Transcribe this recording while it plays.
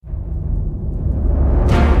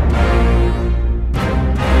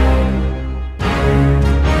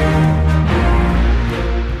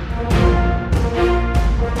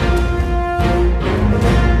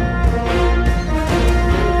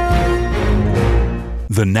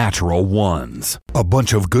The Natural Ones. A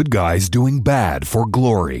bunch of good guys doing bad for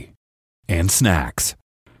glory and snacks.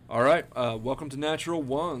 All right, welcome to Natural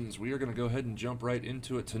Ones. We are going to go ahead and jump right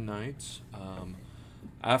into it tonight.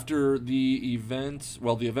 After the events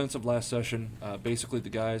of last session, basically the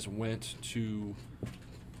guys went to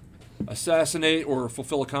assassinate or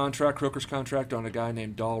fulfill a contract, Croker's contract, on a guy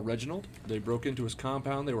named Dahl Reginald. They broke into his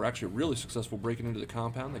compound. They were actually really successful breaking into the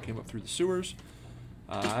compound. They came up through the sewers.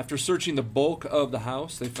 After searching the bulk of the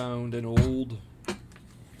house, they found an old, I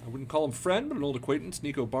wouldn't call him friend, but an old acquaintance,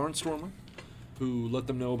 Nico Barnstormer, who let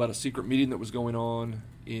them know about a secret meeting that was going on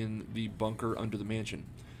in the bunker under the mansion.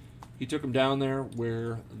 He took them down there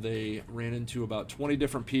where they ran into about 20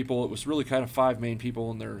 different people. It was really kind of 5 main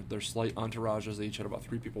people and their slight entourages. They each had about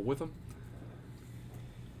 3 people with them.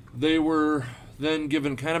 They were then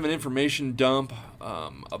given kind of an information dump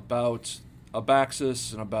about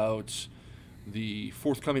Abaxis and about the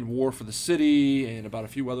forthcoming war for the city and about a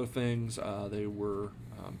few other things. They were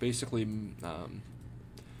basically,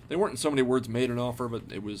 they weren't in so many words made an offer, but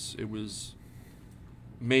it was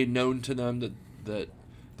made known to them that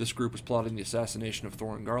this group was plotting the assassination of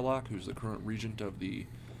Thorin Garlock, who's the current regent of the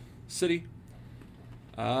city.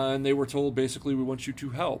 And they were told, basically, we want you to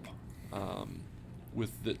help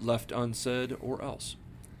with it left unsaid or else.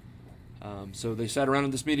 So they sat around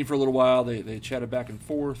in this meeting for a little while. They chatted back and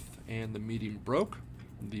forth, and the meeting broke.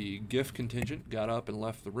 The gift contingent got up and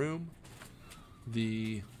left the room.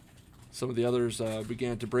 Some of the others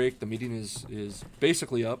began to break. The meeting is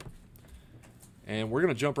basically up, and we're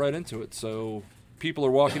going to jump right into it. So people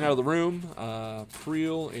are walking out of the room.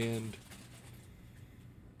 Priel and...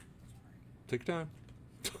 Take your time.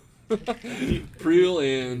 Priel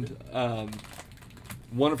and...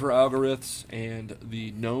 one of her Algoriths and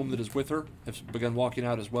the gnome that is with her have begun walking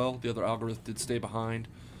out as well. The other Algorith did stay behind.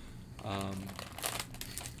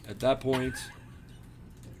 At that point...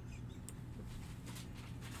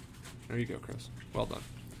 There you go, Chris. Well done.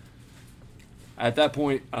 At that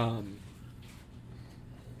point,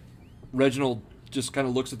 Reginald just kind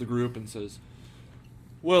of looks at the group and says,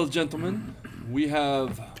 well, gentlemen, we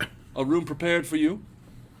have a room prepared for you.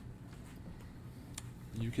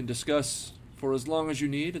 You can discuss for as long as you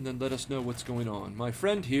need, and then let us know what's going on. My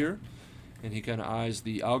friend here, and he kind of eyes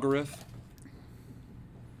the Algorith,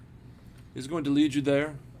 is going to lead you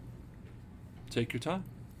there. Take your time.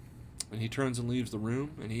 And he turns and leaves the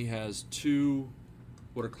room, and he has 2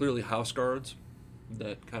 what are clearly house guards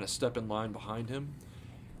that kind of step in line behind him,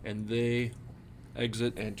 and they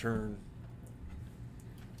exit and turn.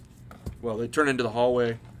 Well, they turn into the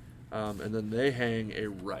hallway, and then they hang a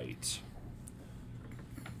right.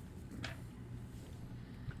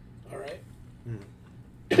 All right.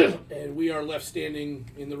 And we are left standing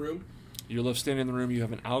in the room. You're left standing in the room. You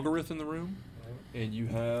have an Algorith in the room, and you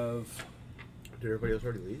have... Did everybody else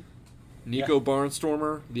already leave? Nico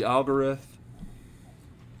Barnstormer, the Algorith,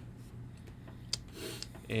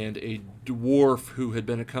 and a dwarf who had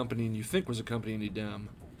been accompanying, you think was accompanying them,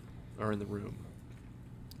 are in the room.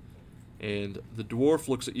 And the dwarf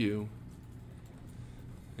looks at you,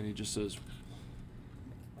 and he just says,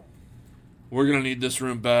 we're going to need this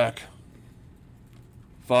room back.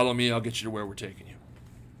 Follow me, I'll get you to where we're taking you.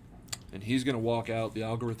 And he's going to walk out. The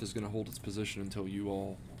Algorith is going to hold its position until you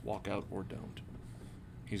all walk out or don't.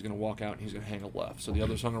 He's going to walk out and he's going to hang a left. So the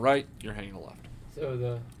others hung a right, you're hanging a left.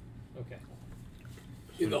 So okay.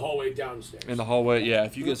 In the hallway downstairs. In the hallway, yeah.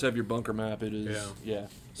 If you guys have your bunker map, it is, yeah.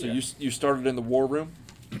 So you started in the war room.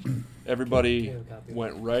 Everybody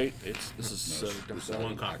went right. This is so dumb. This is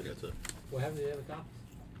one copy, that's it. What happened to the other cops?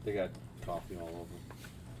 They got coffee all over.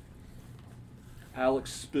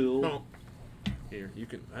 Alex spilled. No. Here, you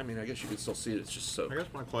can, I guess you can still see it. It's just so. I guess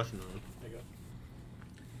my question is... There you go.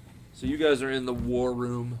 So you guys are in the war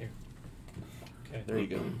room. Here. Okay. There you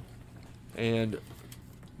go. And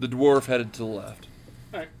the dwarf headed to the left.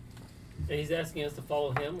 All right. And he's asking us to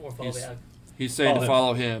follow him or follow the... He's saying to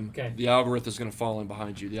follow him. Okay. The Algorith is going to follow in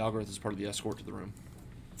behind you. The Algorith is part of the escort to the room.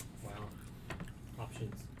 Wow.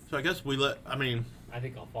 Options. So I guess I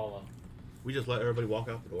think I'll follow. we just let everybody walk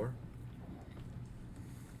out the door?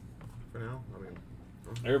 For now?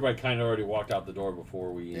 Everybody kind of already walked out the door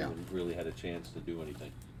before we even really had a chance to do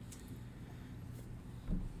anything.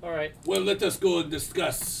 All right. Well, let us go and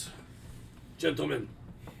discuss, gentlemen.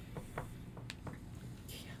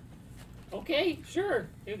 Okay, sure.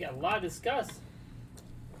 We've got a lot to discuss.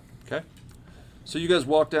 Okay. So you guys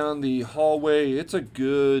walk down the hallway. It's a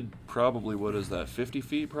good, probably, 50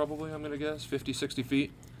 feet probably, I'm going to guess? 50, 60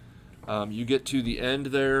 feet. You get to the end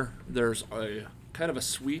there. There's a kind of a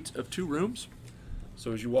suite of 2 rooms.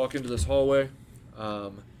 So as you walk into this hallway,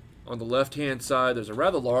 on On the left-hand side, there's a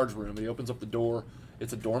rather large room. He opens up the door.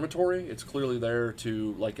 It's a dormitory. It's clearly there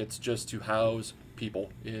to, like, it's just to house people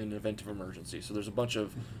in event of emergency. So there's a bunch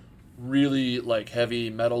of really, like, heavy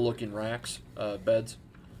metal-looking racks, beds,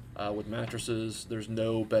 with mattresses. There's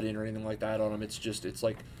no bedding or anything like that on them. It's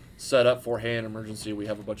like set up for, hey, in emergency, we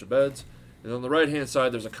have a bunch of beds. And on the right-hand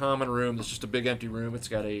side, there's a common room. It's just a big empty room. It's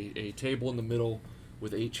got a table in the middle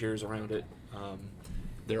with 8 chairs around it.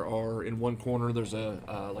 There are, in one corner, there's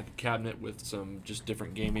like a cabinet with some just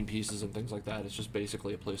different gaming pieces and things like that. It's just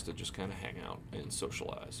basically a place to just kind of hang out and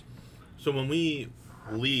socialize. So when we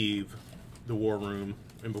leave the war room,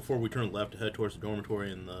 and before we turn left to head towards the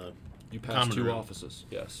dormitory and the You pass common 2 room. offices,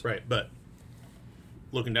 yes. Right, but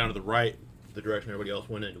looking down to the right, the direction everybody else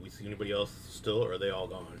went in, do we see anybody else still, or are they all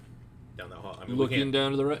gone down that hall? I mean, we Looking can't-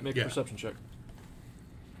 down to the right, make Yeah. a perception check.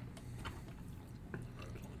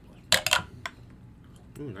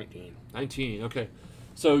 Ooh, 19. 19, okay.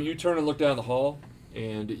 So you turn and look down the hall,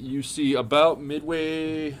 and you see about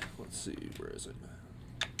midway, let's see, where is it?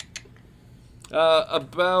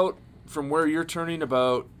 About, from where you're turning,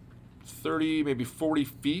 about 30, maybe 40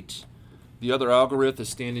 feet. The other Algorith is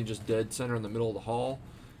standing just dead center in the middle of the hall.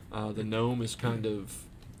 The gnome is kind of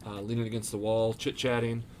leaning against the wall,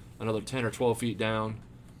 chit-chatting. Another 10 or 12 feet down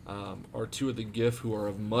are 2 of the GIF who are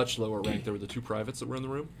of much lower rank. They were the 2 privates that were in the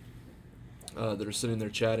room that are sitting there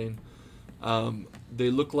chatting. They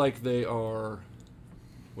look like they are...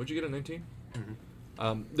 What'd you get, a 19?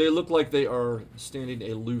 Mm-hmm. They look like they are standing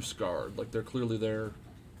a loose guard. Like they're clearly there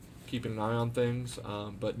keeping an eye on things,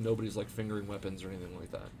 but nobody's like fingering weapons or anything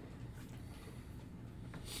like that.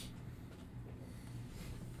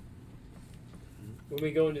 When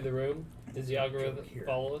we go into the room, does the algorithm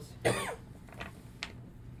follow us?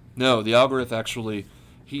 No, the Algorith actually,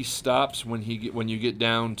 he stops when you get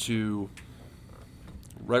down to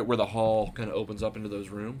right where the hall kind of opens up into those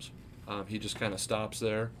rooms. He just kind of stops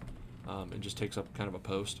there and just takes up kind of a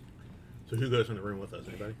post. So who goes in the room with us?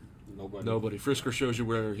 Anybody? Nobody. Frisker shows you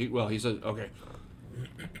where he says, okay,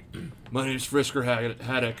 my name's Frisker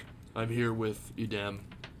Haddock. I'm here with Edem.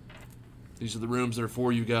 These are the rooms that are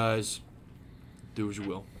for you guys. Do as you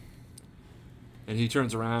will. And he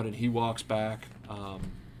turns around and he walks back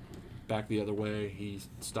the other way. He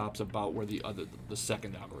stops about where the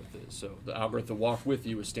second Algorith is. So the Algorith that walked with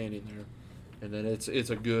you is standing there. And then it's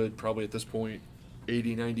a good, probably at this point,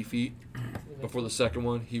 80, 90 feet before the second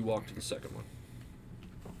one. He walked to the second one.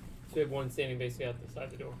 So we have one standing basically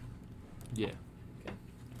outside the door. Yeah.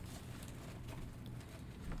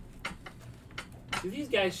 Do these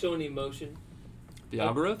guys show any emotion? The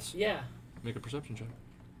Algoriths? Yeah. Make a perception check.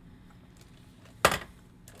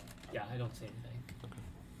 Yeah, I don't say anything.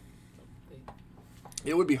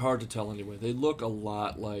 It would be hard to tell anyway. They look a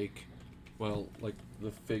lot like, well, like the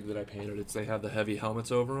fig that I painted. They have the heavy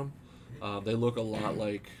helmets over them. They look a lot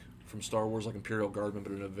like from Star Wars, like Imperial Guardmen,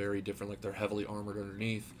 but in a very different. Like they're heavily armored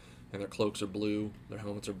underneath, and their cloaks are blue. Their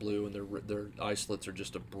helmets are blue, and their eye slits are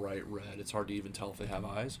just a bright red. It's hard to even tell if they have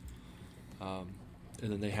eyes. And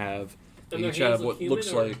then they have. And They their each hands have look what human,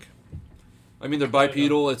 looks or- like. I mean, they're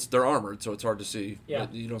bipedal. They're armored, so it's hard to see. Yeah.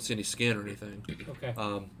 You don't see any skin or anything.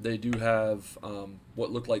 Okay. They do have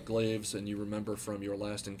what look like glaives, and you remember from your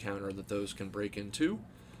last encounter that those can break into,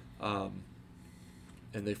 and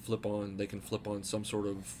they flip on. They can flip on some sort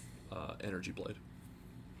of energy blade.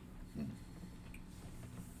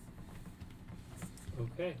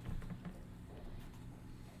 Okay.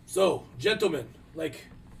 So, gentlemen,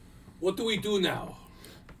 what do we do now?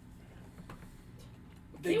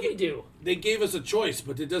 What can we do? They gave us a choice,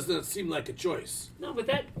 but it does not seem like a choice. No, but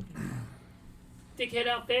that dickhead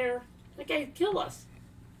out there, that guy could kill us.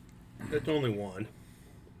 That's only one.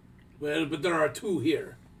 Well, but there are 2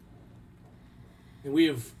 here. And we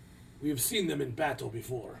have seen them in battle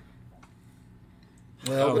before.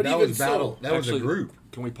 Well, but that even was battle. so- That was a group.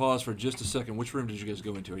 Can we pause for just a second? Which room did you guys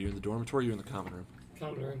go into? Are you in the dormitory or you're in the common room?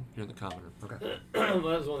 Common room. You're in the common room. Okay. Well,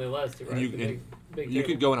 that was one of the last two, right? And you, The big you table.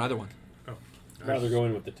 could go in either one. I'd rather go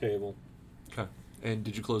in with the table. Okay. And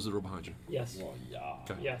did you close the door behind you? Yes. Well, yeah.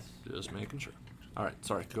 Okay. Yes. Just making sure. All right.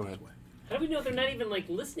 Sorry. Go ahead. How do we know they're not even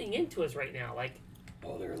listening into us right now?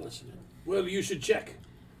 Oh, they're listening. Well, you should check.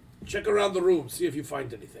 Check around the room, see if you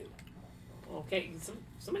find anything. Okay,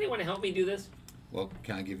 somebody want to help me do this? Well,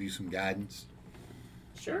 can I give you some guidance?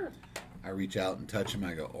 Sure. I reach out and touch him.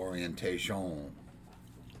 I go, orientation.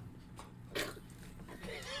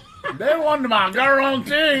 They want my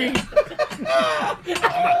guarantee.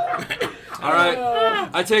 All right.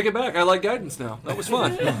 I take it back. I like guidance now. That was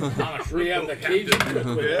fun. We have the Cajun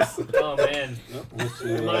with us. Oh man. Let's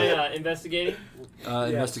see. Am I investigating?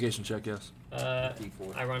 Investigation check, yes.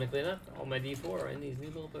 D4. Ironically enough, all my D4 are in these new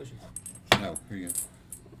little potions. No, here you go.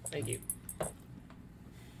 Thank you.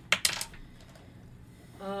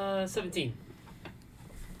 17.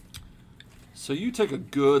 So you take a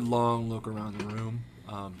good long look around the room.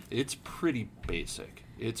 It's pretty basic.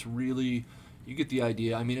 It's really, you get the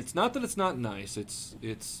idea. I mean, it's not that it's not nice.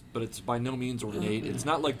 But it's by no means ornate. It's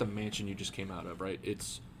not like the mansion you just came out of, right?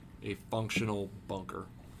 It's a functional bunker.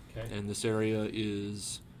 Okay. And this area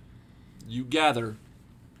is, you gather,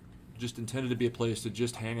 just intended to be a place to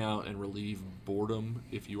just hang out and relieve boredom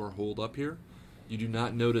if you are holed up here. You do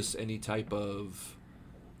not notice any type of,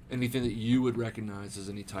 anything that you would recognize as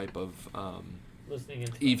any type of Listening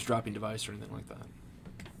into eavesdropping device or anything like that.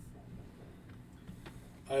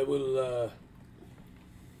 I will,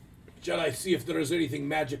 shall I see if there is anything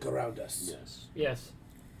magic around us? Yes. Yes.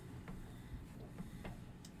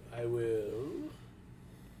 I will.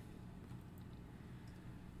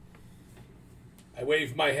 I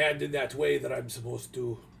wave my hand in that way that I'm supposed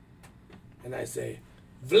to, and I say,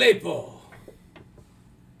 Vlepo!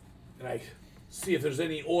 And I see if there's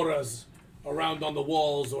any auras around on the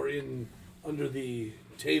walls or in under the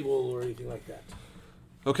table or anything like that.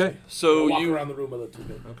 Okay, so Walk you around the room a little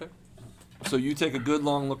bit. Okay. So you take a good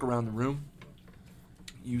long look around the room.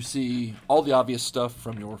 You see all the obvious stuff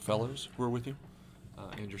from your fellows who are with you,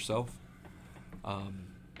 and yourself.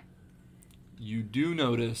 You do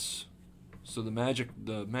notice, so the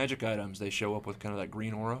magic items, they show up with kind of that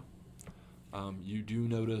green aura. You do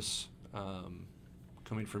notice,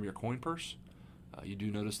 coming from your coin purse, you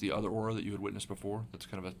do notice the other aura that you had witnessed before. That's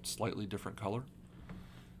kind of a slightly different color.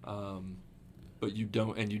 But you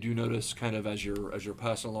don't, and you do notice kind of as you're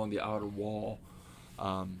passing along the outer wall,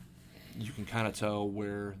 you can kind of tell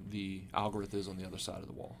where the Algorith is on the other side of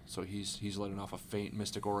the wall. So he's letting off a faint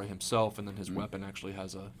mystic aura himself, and then his weapon actually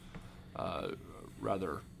has a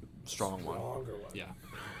rather strong one. Stronger one.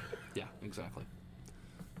 Yeah, exactly.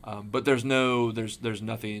 But there's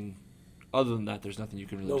nothing other than that. There's nothing you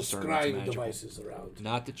can really No discern that's scrying magical. devices around.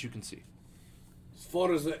 Not that you can see.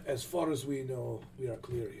 As far as we know, we are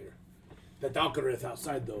clear here. That Alcarith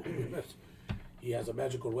outside, though, he has a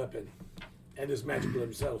magical weapon, and is magical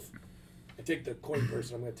himself. I take the coin purse,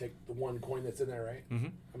 and I'm going to take the one coin that's in there, right? Mm-hmm.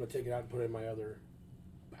 I'm going to take it out and put it in my other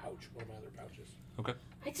pouch, one of my other pouches. Okay.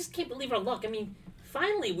 I just can't believe our luck. I mean,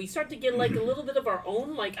 finally, we start to get like a little bit of our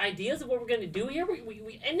own like ideas of what we're going to do here.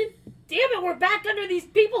 We and then, damn it, we're back under these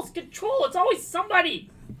people's control. It's always somebody.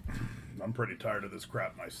 I'm pretty tired of this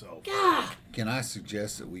crap myself. Ah, Can I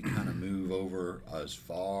suggest that we kind of move over as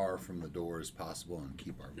far from the door as possible and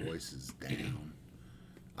keep our voices down?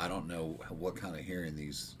 I don't know what kind of hearing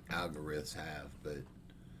these algorithms have, but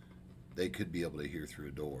they could be able to hear through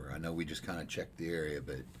a door. I know we just kind of checked the area,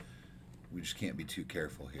 but we just can't be too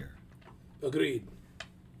careful here. Agreed.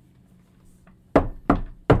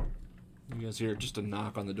 You guys hear just a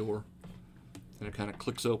knock on the door, and it kind of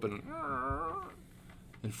clicks open,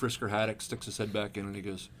 and Frisker Haddock sticks his head back in, and he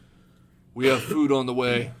goes, "We have food on the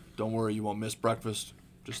way. Don't worry, you won't miss breakfast.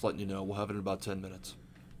 Just letting you know, we'll have it in about 10 minutes."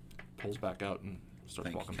 Pulls back out and starts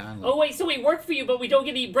Thank you walking. kindly. oh wait, so we work for you, but we don't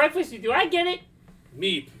get to eat breakfast with you. I get it.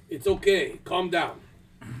 Meep, it's okay. Calm down.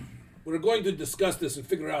 We're going to discuss this and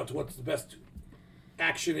figure out what the best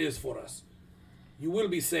action is for us. You will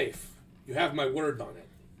be safe. You have my word on it.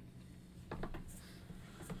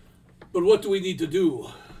 But what do we need to do?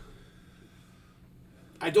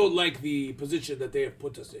 I don't like the position that they have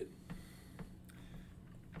put us in.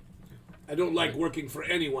 I don't like working for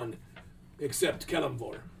anyone except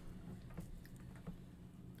Kelemvor.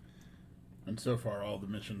 And so far, all the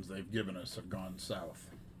missions they've given us have gone south.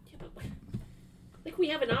 Yeah, but, like we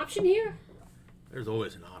have an option here. There's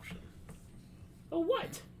always an option. Oh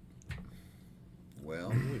what? Well,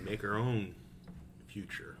 We make our own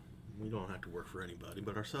future. We don't have to work for anybody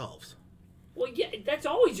but ourselves. Well, yeah, that's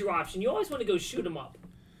always your option. You always want to go shoot them up.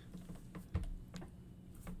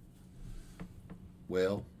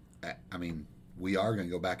 well, I mean, we are going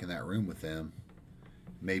to go back in that room with them.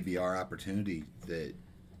 Maybe our opportunity that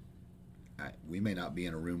we may not be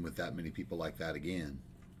in a room with that many people like that again.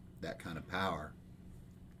 That kind of power.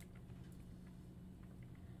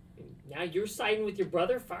 Now you're siding with your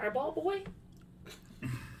brother, Fireball Boy?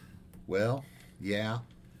 Well, yeah.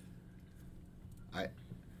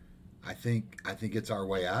 I think it's our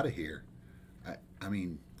way out of here. I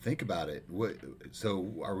mean, think about it.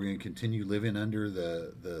 So are we going to continue living under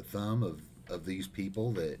the thumb of these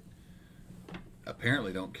people that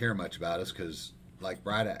apparently don't care much about us? Because, like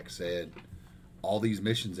Brydak said, all these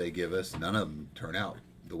missions they give us, none of them turn out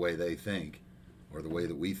the way they think or the way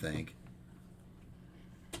that we think.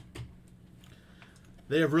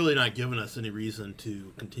 They have really not given us any reason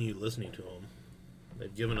to continue listening to them.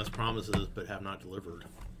 They've given us promises but have not delivered.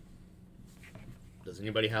 Does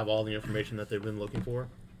anybody have all the information that they've been looking for?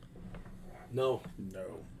 No. No.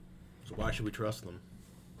 So why should we trust them?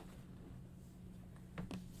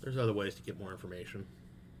 There's other ways to get more information.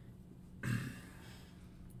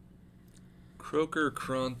 Croker,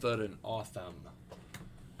 Kronthud, and Otham.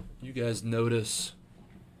 You guys notice,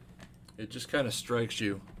 it just kind of strikes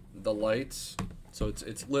you, the lights. So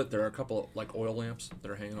it's lit. There are a couple of like oil lamps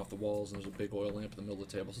that are hanging off the walls, and there's a big oil lamp in the middle of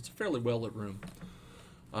the table. So it's a fairly well lit room.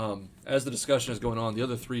 As the discussion is going on, the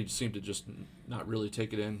other three seem to just not really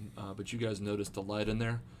take it in. But you guys notice the light in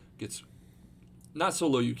there gets not so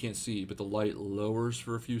low you can't see, but the light lowers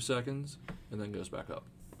for a few seconds and then goes back up.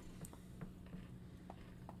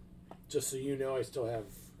 Just so you know, I still have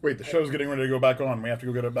Wait, the show's getting ready to go back on. We have to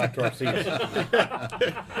go get it back to our seats.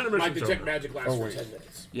 my detect magic lasts for wait. 10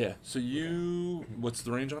 minutes. Yeah. So you, what's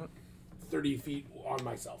the range on it? 30 feet on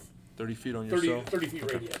myself. 30 feet on 30, yourself. 30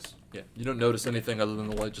 feet radius. Yeah. You don't notice anything other than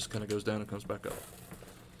the light just kind of goes down and comes back up.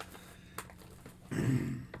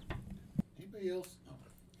 Anybody else? Oh.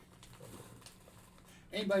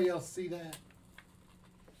 Anybody else see that?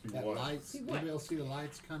 That what? lights? See what? Anybody else see the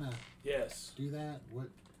lights kind of Yes. do that?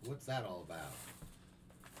 What's that all about?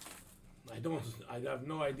 I have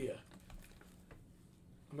no idea.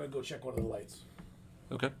 I'm going to go check one of the lights.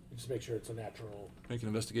 Okay. Just make sure it's a natural. Make an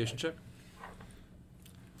investigation check.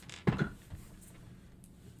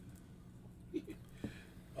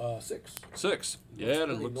 6. 6. Yeah, it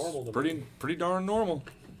pretty looks normal to pretty darn normal.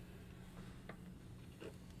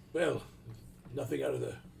 Well, nothing out of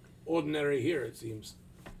the ordinary here, it seems.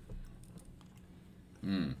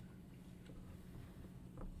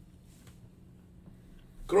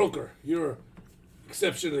 Croker, you're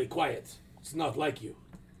exceptionally quiet. It's not like you.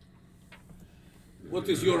 What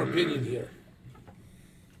is your opinion here?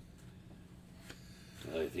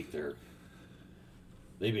 I think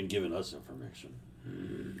they've been giving us information.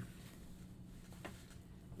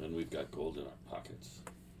 And we've got gold in our pockets.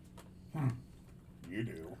 You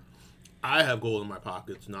do. I have gold in my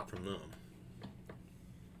pockets, not from them.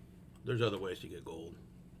 There's other ways to get gold.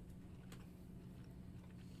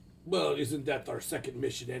 Well, isn't that our second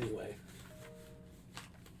mission anyway?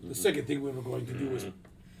 The second thing we were going to do was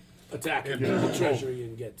attack the treasury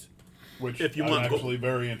and get... Which If you I'm want actually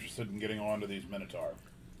very interested in getting onto these Minotaur.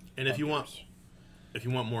 And if you hunters.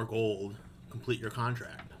 want more gold, complete your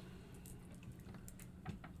contract.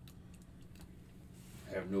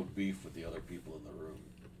 I have no beef with the other people in the room.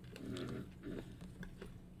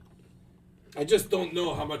 I just don't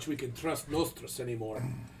know how much we can trust Nostrus anymore.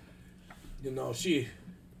 You know, she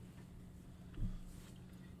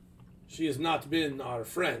has not been our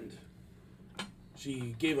friend.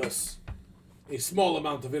 She gave us a small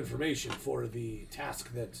amount of information for the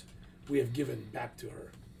task that we have given back to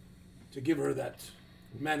her. To give her that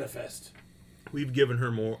manifest. We've given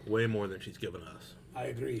her way more than she's given us. I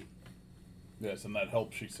agree. Yes, and that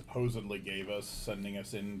help she supposedly gave us, sending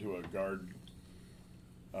us into a guard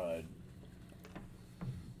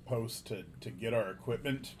post to get our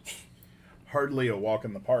equipment. Hardly a walk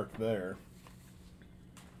in the park there.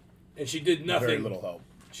 And she did nothing. Very little help.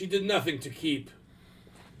 She did nothing to keep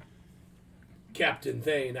Captain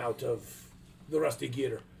Thane out of the Rusty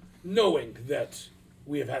Gear, knowing that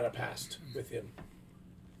we have had a past with him.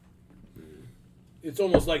 It's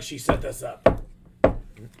almost like she set us up.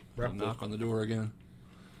 I'll knock on the door again.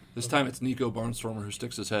 This time it's Nico Barnstormer who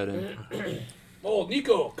sticks his head in. Oh,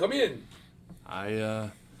 Nico, come in.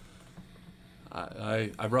 I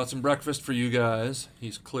brought some breakfast for you guys.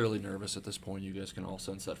 He's clearly nervous at this point. You guys can all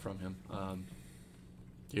sense that from him.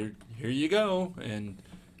 Here you go. And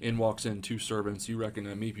in walks in 2 servants. You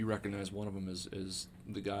recognize me. You recognize one of them is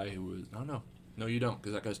the guy who was. No, you don't,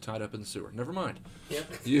 because that guy's tied up in the sewer. Never mind.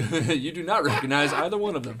 Yep. You do not recognize either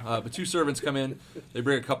one of them. But 2 servants come in. They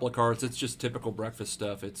bring a couple of carts. It's just typical breakfast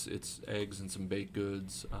stuff. It's eggs and some baked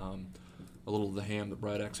goods. A little of the ham that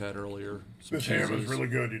Brad X had earlier. Some This ham is cheeses. really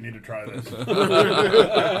good. You need to try this.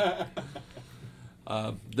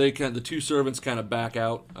 The 2 servants kind of back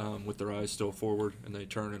out with their eyes still forward, and they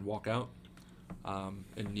turn and walk out.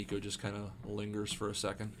 And Nico just kind of lingers for a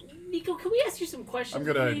second. Nico, can we ask you some questions, I'm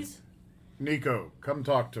gonna- please? Nico, come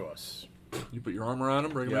talk to us. You put your arm around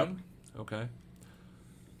him, bring him Yep. in. Okay.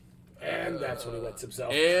 And that's when he lets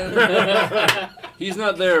himself. And he's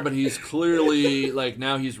not there, but he's clearly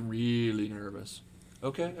now he's really nervous.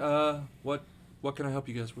 Okay. What can I help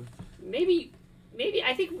you guys with? Maybe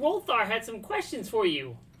I think Rolthar had some questions for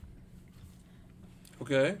you.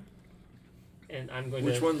 Okay. And I'm going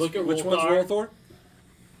Which to one's look at Rolthor? Rolthar.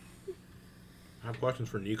 I have questions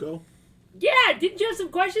for Nico. Yeah, didn't you have some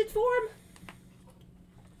questions for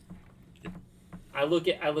him? I look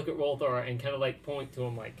at Rolthor and kind of like point to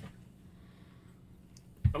him like,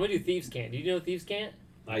 I'm gonna do Thieves' Cant. Do you know Thieves' Cant?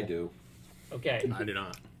 I do. Okay. I do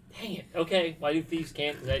not. Dang it. Okay, well, I do Thieves'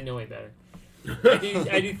 Cant because I didn't know any better.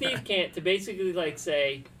 I do Thieves' Cant to basically like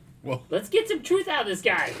say, Well, let's get some truth out of this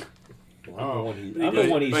guy. I'm the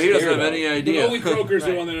one he's But he doesn't scared have of. any But idea. only Croker's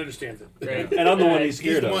the Right. one that understands it. Right. And I'm the one he's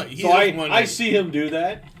scared the of. one- he's So the I one I that- see him do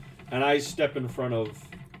that, and I step in front of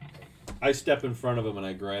him and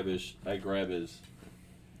I grab his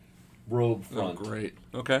robe Oh, front. great.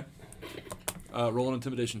 Okay. Roll an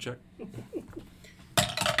intimidation check.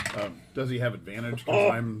 does he have advantage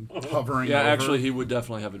because I'm hovering? Yeah, over? actually, he would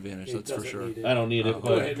definitely have advantage. He That's for doesn't sure. need it. I don't need it.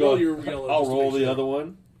 Go ahead, roll your yellow. I'll just to roll make the sure. other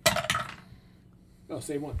one. Oh,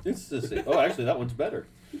 same one. It's the same. Oh, actually, that one's better.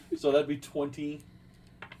 So that'd be 20.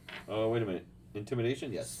 Oh, wait a minute.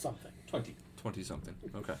 Intimidation? Yes. Something. 20. 20 something.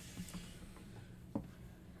 Okay.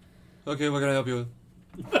 Okay, what can I help you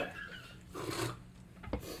with?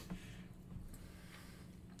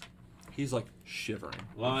 He's like shivering.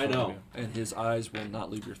 in Well, I front of know. you, and his eyes will not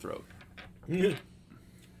leave your throat.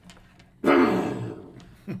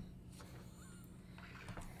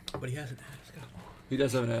 But he has an ascot. He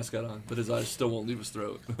does have an ascot on, but his eyes still won't leave his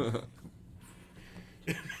throat.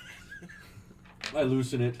 I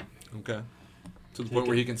loosen it. Okay. To the point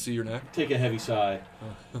where he can see your neck? Take a heavy sigh.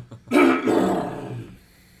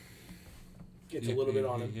 Gets a little bit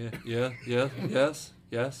on him. Yes.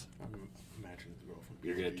 Imagine the girl from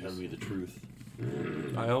You're going to tell me the truth.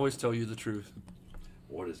 I always tell you the truth.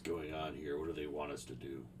 What is going on here? What do they want us to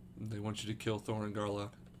do? They want you to kill Thorin Garlock.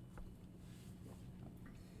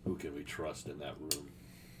 Who can we trust in that room?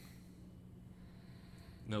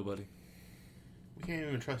 Nobody. We can't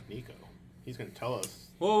even trust Nico. He's going to tell us.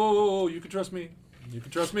 Whoa, you can trust me. You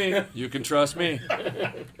can trust me. You can trust me.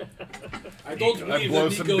 I don't I believe blow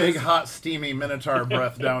that some Nico big, is... hot, steamy Minotaur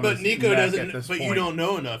breath down But his Nico neck doesn't. at this But point. you don't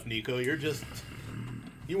know enough, Nico. You're just.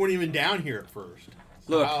 You weren't even down here at first.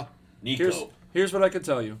 So Look. how- Nico. Here's what I can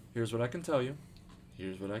tell you. Here's what I can tell you.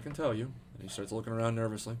 Here's what I can tell you. And he starts looking around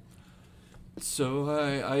nervously. So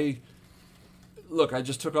I look, I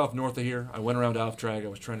just took off north of here. I went around Alftrag. I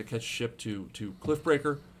was trying to catch a ship to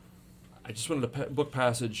Cliffbreaker. I just wanted to book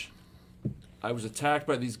passage. I was attacked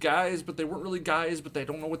by these guys, but they weren't really guys, but they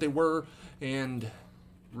don't know what they were. And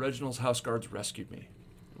Reginald's house guards rescued me.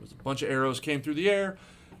 There was a bunch of arrows came through the air,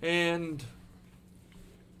 and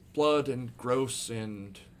blood and gross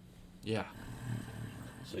and yeah.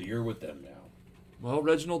 So you're with them now. Well,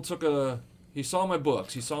 Reginald he saw my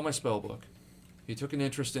books. He saw my spell book. He took an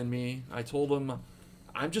interest in me. I told him,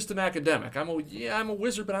 I'm just an academic. I'm a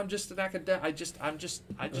wizard, but I'm just an academic. I just want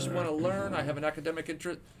to learn. I have an academic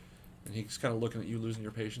interest. And he's kind of looking at you, losing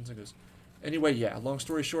your patience, and goes, anyway, yeah, long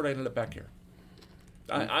story short, I ended up back here.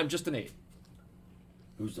 I'm just an 8.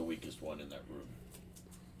 Who's the weakest one in that room?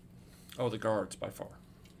 Oh, the guards, by far.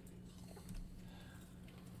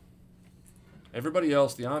 Everybody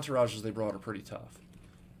else, the entourages they brought are pretty tough.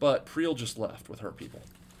 But Priel just left with her people.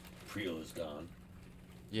 Priel is gone.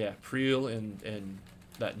 Yeah, Priel and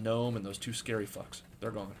that gnome and those 2 scary fucks.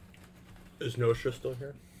 They're gone. Is Nostra still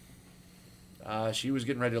here? She was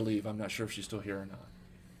getting ready to leave. I'm not sure if she's still here or not.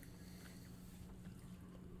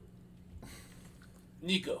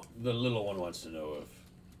 Nico. The little one wants to know if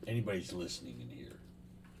anybody's listening in here.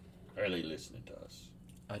 Are they listening to us?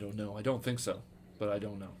 I don't know. I don't think so, but I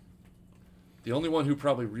don't know. The only one who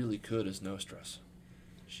probably really could is Nostras.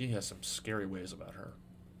 She has some scary ways about her.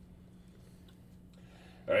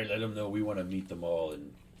 All right, let them know we want to meet them all.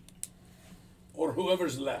 And Or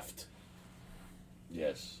whoever's left.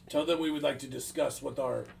 yes, Tell them we would like to discuss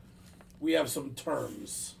we have some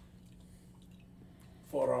terms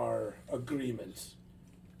for our agreement.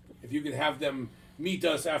 If you could have them meet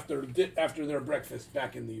us after their breakfast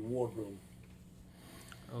back in the wardroom.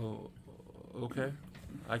 Oh, okay.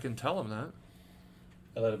 I can tell him that.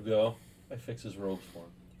 I let him go. I fix his robes for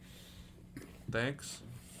him. Thanks.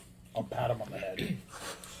 I'll pat him on the head.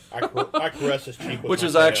 I caress his cheek with Which my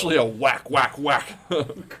is tail. actually a whack, whack, whack.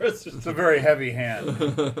 It's a very heavy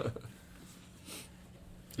hand.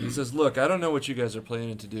 He says, look, I don't know what you guys are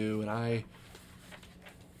planning to do, and I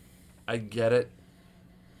get it.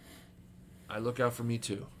 I look out for me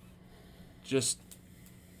too. Just,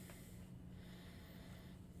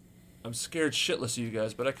 I'm scared shitless of you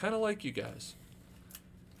guys, but I kind of like you guys.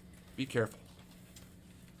 Be careful.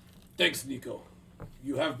 Thanks, Nico.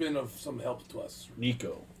 You have been of some help to us.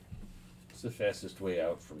 Nico, it's the fastest way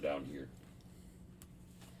out from down here.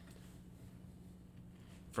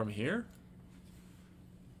 From here?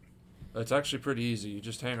 It's actually pretty easy. You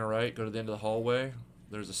just hang a right, go to the end of the hallway,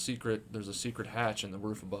 there's a secret hatch in the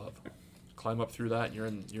roof above. Climb up through that,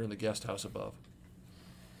 and you're in the guest house above.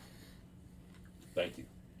 Thank you.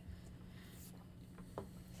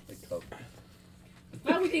 Big cup.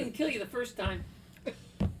 Glad we didn't kill you the first time.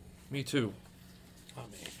 Me too. Oh,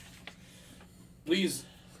 man. Please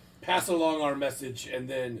pass along our message and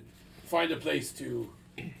then find a place to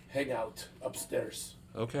hang out upstairs.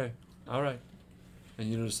 Okay. All right. And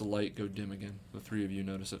you notice the light go dim again. The three of you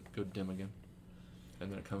notice it go dim again.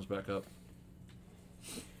 And then it comes back up.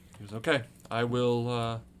 He goes, okay, I will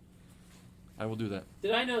do that.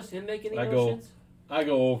 Did I notice him make any I go- motions? I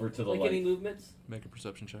go over to the Like any light, movements? Make a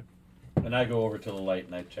perception check. and I go over to the light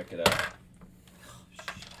and I check it out.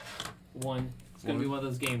 1. It's gonna be one of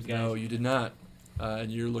those games, guys. No, you did not. And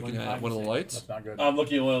you're looking at one of the lights. That's not good. I'm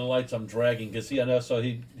looking at one of the lights. I'm dragging because I know. So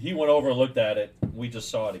he went over and looked at it. We just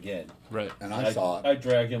saw it again. Right. And I saw it. I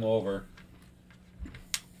drag him over.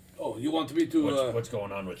 Oh, you want me to What's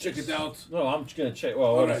going on with check this? it out? No, I'm just gonna check. Well,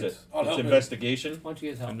 All what right, is it? I'll It's help him. investigation. Why don't you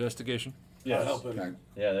guys help? Investigation. Yes. I'll help him. Can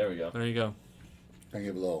Yeah, there we go. There you go. I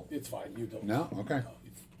give a little? It's fine. You don't. No? Okay. No,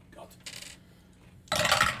 you've got it.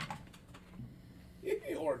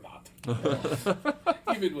 Or not.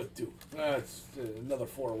 Even with 2. That's another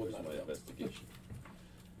 4 would Where's not my help. investigation?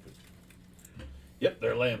 Yep,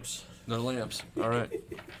 they're lamps. No lamps. All right.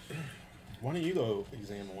 Why don't you go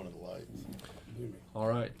examine one of the lights All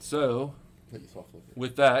right. So that you saw flicker?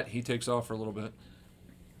 with that, he takes off for a little bit.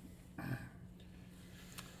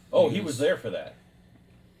 Oh, he was there for that.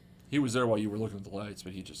 He was there while you were looking at the lights,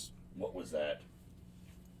 but he just What was that?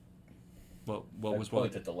 what I was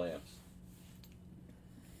point what? at the lamps.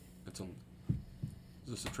 It's a. Is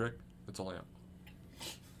this a trick? It's a lamp.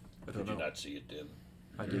 I don't Did you know. not see it dim?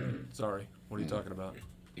 I didn't. Sorry. What are you talking about?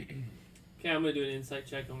 Okay, I'm gonna do an insight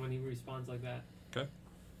check on when he responds like that. Okay.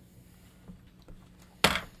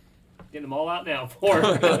 Getting them all out now. 4.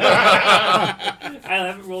 I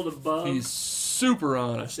haven't rolled above He's super a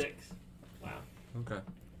honest. 6. Wow. Okay.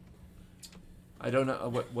 I don't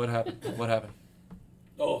know what happened. What happened?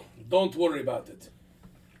 Oh, don't worry about it.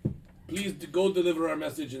 Please go deliver our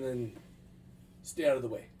message and then stay out of the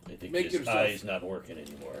way. I think Make his yourself. eye's not working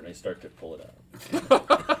anymore, and I start to pull it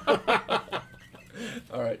out.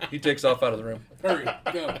 All right. He takes off out of the room. Hurry,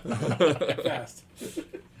 go. Fast.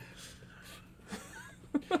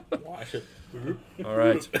 Watch it. All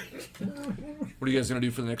right. What are you guys gonna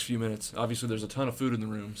do for the next few minutes? Obviously, there's a ton of food in the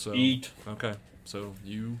room. So Eat. Okay. So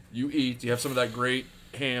you eat. You have some of that great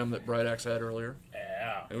ham that Bright Axe had earlier.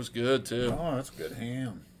 Yeah. It was good too. Oh, that's good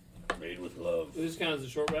ham. Made with love. Is this count as a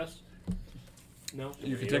short rest? No?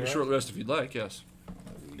 You can take a short rest if you'd like. Yes.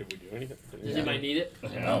 Did we do anything? Does anybody need it?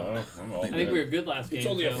 No, I'm all I think we were good. good last game. It's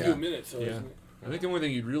only a so- few minutes, so Yeah. isn't it? I think the only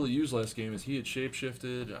thing you'd really use last game is he had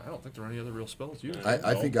shapeshifted. I don't think there were any other real spells used.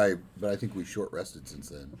 I think we short rested since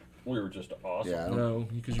then. We were just awesome. Yeah, I don't, No,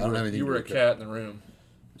 because I don't have you anything were to a look cat in the room.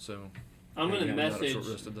 So I'm going to you might have message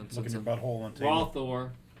short-rested then Look since at your then. butthole on the table. Rawthor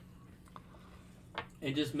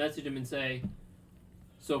and just message him and say,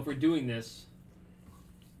 so if we're doing this,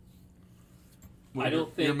 Well, I don't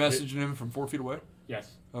you're think messaging him from 4 feet away. yes,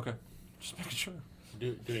 Okay, just making sure.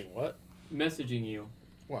 Doing what? messaging you.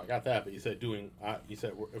 Well, I got that, but you said doing. You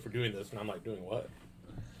said if we're doing this, and I'm like, doing what?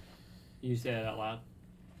 You say that out loud.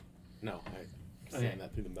 No, I'm saying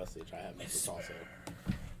that through the message. I have message also.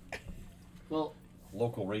 Well,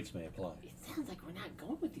 Local rates may apply. it sounds like we're not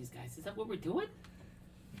going with these guys. Is that what we're doing?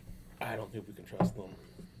 I don't think we can trust them,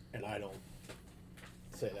 and I don't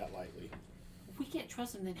say that lightly. If we can't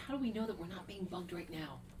trust them, then how do we know that we're not being bugged right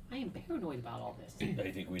now? I am paranoid about all this.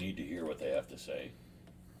 I think we need to hear what they have to say.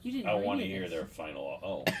 You didn't. I hear want to any of hear this. their final.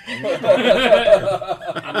 Oh, I'm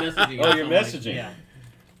messaging. Oh, him, you're so I'm messaging. yeah,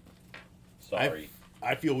 sorry.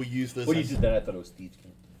 I feel we use this. When you as, did that, I thought it was Steve's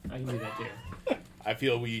game. I can do that too. I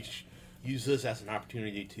feel we use this as an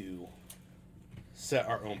opportunity to set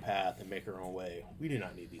our own path and make our own way. We do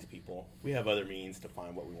not need these people. We have other means to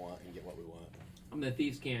find what we want and get what we want. I'm the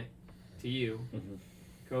thieves' cant to you,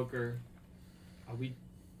 Coker. Are we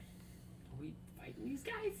fighting these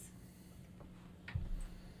guys?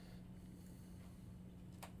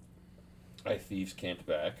 I thieves can't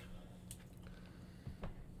back.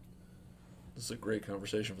 This is a great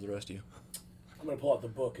conversation for the rest of you. I'm gonna pull out the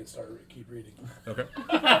book and keep reading. Okay.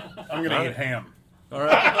 I'm gonna eat ham. All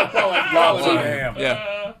right. Lots of ham.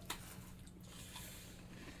 Yeah.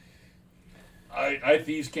 I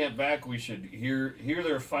thieves can't back. We should hear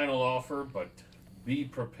their final offer, but be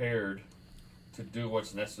prepared to do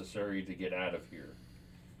what's necessary to get out of here.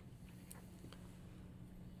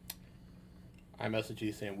 I message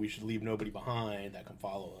you saying we should leave nobody behind that can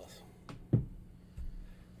follow us.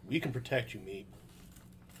 We can protect you, Meep.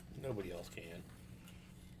 Nobody else can.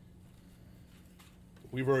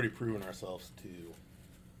 We've already proven ourselves to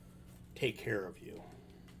take care of you.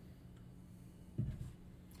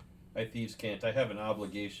 I thieves can't. I have an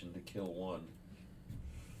obligation to kill one.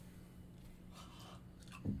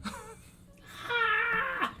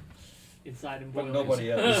 Inside him But boiling.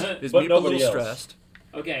 nobody else. Is But Meep a nobody little else. stressed?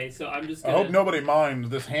 Okay, so I'm just I gonna. hope nobody minds.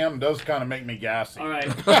 This ham does kind of make me gassy. All right.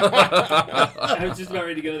 I was just about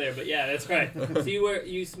ready to go there, but yeah, that's right. See where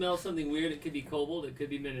you smell something weird? It could be kobold. It could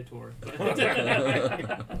be minotaur.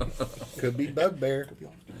 Could be bugbear.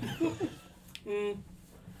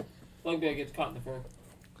 Bugbear gets caught in the fur.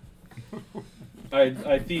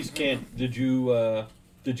 I thieves can't. Did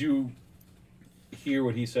you hear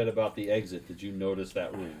what he said about the exit? Did you notice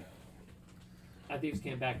that room? I thieves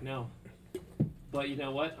can't back no. But you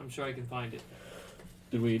know what? I'm sure I can find it.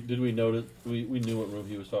 Did we notice? We knew what room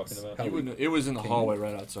he was talking about. You wouldn't- it was in the hallway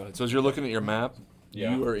right outside. So as you're looking at your map,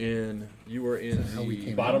 Yeah. you are in How we the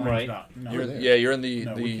came Bottom right. No, You're, there. yeah, you're in the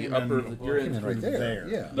No, we the came upper. in- You're Came in. in right there.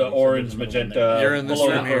 Yeah. The orange, magenta. You're in this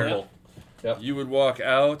below room the here. purple. Yep. You would walk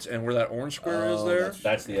out, and where that orange square is Oh, there,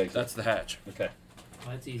 That's the exit. that's the hatch. Okay. Oh,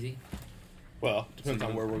 that's easy. Well, depends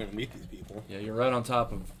on where we're going to meet these people. Yeah, you're right on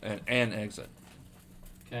top of an exit.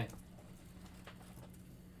 Okay.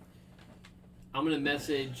 I'm gonna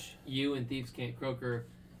message you and Thieves Can't Croaker.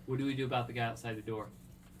 What do we do about the guy outside the door?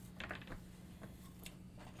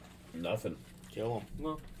 Nothing. Kill them.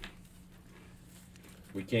 Well,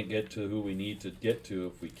 We can't get to who we need to get to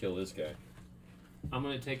if we kill this guy. I'm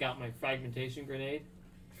gonna take out my fragmentation grenade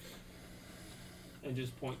and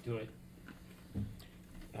just point to it.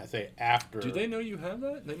 I say after. Do they know you have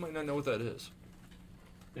that? They might not know what that is.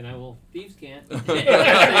 Then I will. Thieves Can't.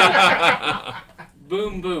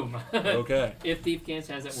 Boom, boom. Okay. If Thief Can't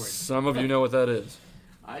has that word. Some of you know what that is.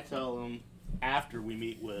 I tell them after we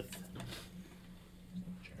meet with.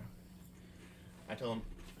 I tell them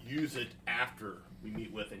use it after we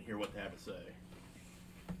meet with and hear what they have to say.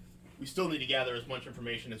 We still need to gather as much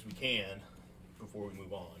information as we can before we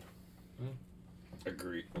move on.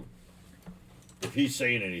 Agree. If he's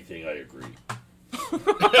saying anything, I agree.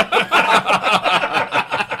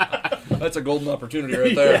 That's a golden opportunity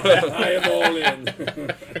right there. I am all in.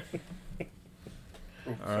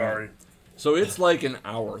 Sorry. So it's like an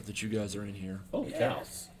hour that you guys are in here. Holy cow.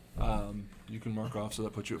 Yes. You can mark off, so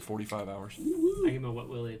that puts you at 45 hours. I give him a wet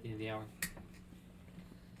willy at the end of the hour.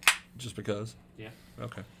 Just because? Yeah.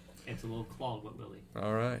 Okay. It's a little clawed wet willy.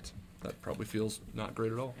 All right. That probably feels not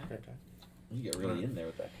great at all. You get really in there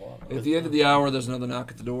with that claw. At the end of the hour, there's another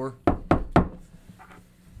knock at the door.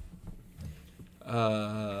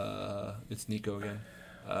 It's Nico again.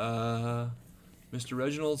 Mr.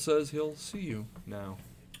 Reginald says he'll see you now.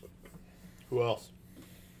 Who else?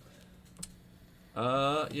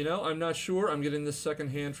 I'm not sure. I'm getting this second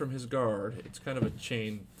hand from his guard. It's kind of a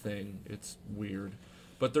chain thing. It's weird.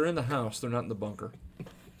 But they're in the house. They're not in the bunker.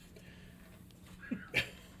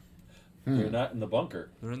 You're not in the bunker.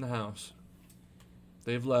 They're in the house.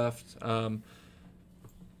 They've left.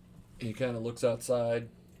 He kind of looks outside.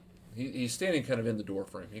 He's standing kind of in the door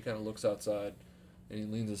frame. He kind of looks outside, and he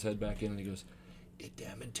leans his head back in, and he goes,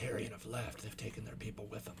 "Idam and Tyrion have left. They've taken their people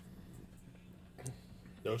with them."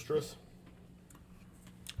 Nostris?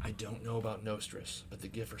 I don't know about Nostris, but the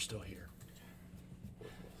Gif are still here.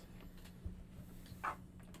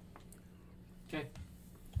 Okay.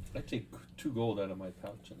 I take 2 gold out of my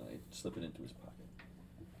pouch and I slip it into his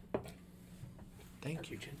pocket. Thank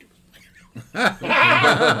you.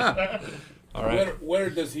 All All right. Where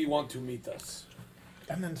does he want to meet us?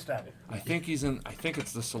 And then stab it. I think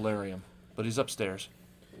it's the solarium, but he's upstairs.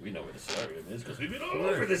 We know where the solarium is because we've been all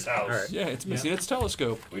over this house. All right. Yeah, it's missing its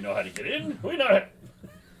telescope. We know how to get in. We know how.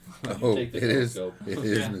 Oh, take it the is. telescope. It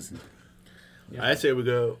is Yeah. missing. I say we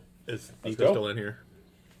go. Is Let's Nico go. still in here?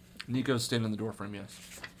 Nico's standing in the door frame, yes.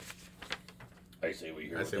 I say we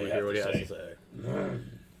hear I what say they we have hear what he to has say. to say.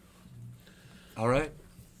 All right.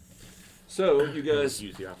 So you guys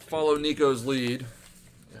Use the opportunity. follow Nico's lead.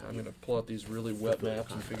 I'm going to pull out these really wet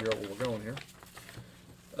maps and figure out where we're going here.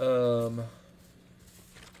 That's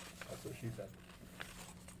what she said.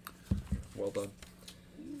 Well done.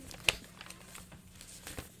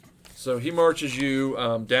 So he marches you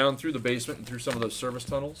down through the basement and through some of those service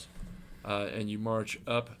tunnels. And you march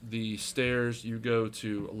up the stairs. You go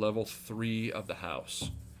to level 3 of the house.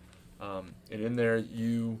 And in there,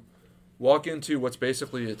 you walk into what's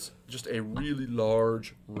basically, it's just a really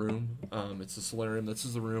large room. It's the solarium. This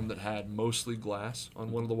is the room that had mostly glass on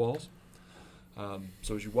one of the walls.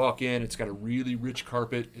 So as you walk in, it's got a really rich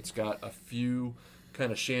carpet. It's got a few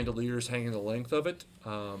kind of chandeliers hanging the length of it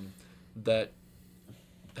that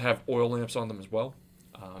have oil lamps on them as well.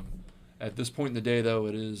 At this point in the day, though,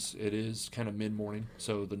 it is kind of mid-morning,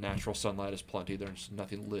 so the natural sunlight is plenty. There's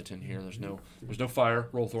nothing lit in here. There's no fire.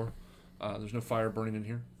 Roll Thor. There's no fire burning in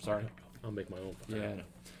here. Sorry. I'll make my own fire. Yeah,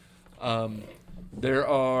 I know. There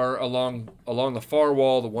are along the far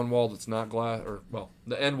wall, the one wall that's not glass, or well,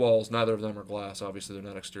 the end walls. Neither of them are glass. Obviously, they're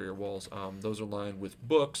not exterior walls. Those are lined with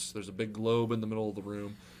books. There's a big globe in the middle of the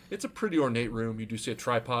room. It's a pretty ornate room. You do see a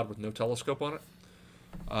tripod with no telescope on it.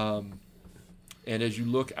 And as you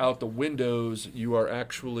look out the windows, you are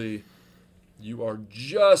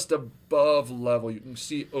just above level. You can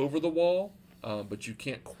see over the wall, but you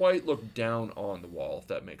can't quite look down on the wall, if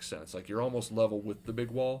that makes sense. Like, you're almost level with the big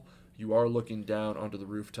wall. You are looking down onto the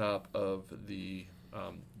rooftop of the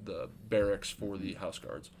barracks for the house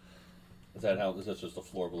guards. Is that just a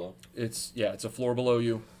floor below? It's a floor below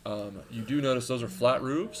you. You do notice those are flat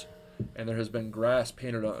roofs, and there has been grass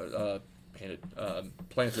planted on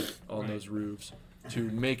those roofs to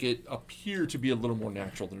make it appear to be a little more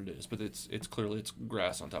natural than it is. But it's clearly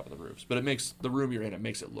grass on top of the roofs. But it makes the room you're in, it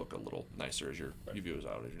makes it look a little nicer as you view it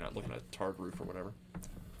out. As you're not looking at a tarred roof or whatever.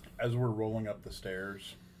 As we're rolling up the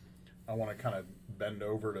stairs, I want to kind of bend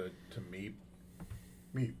over to Meep.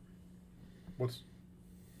 Meep, what's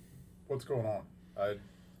going on? I've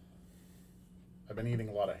been eating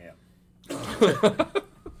a lot of ham.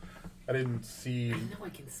 I didn't see. I know I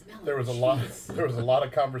can smell it. There was a lot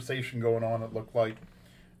of conversation going on. It looked like,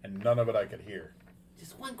 and none of it I could hear.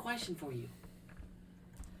 Just one question for you.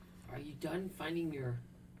 Are you done finding your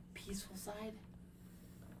peaceful side?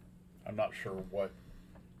 I'm not sure what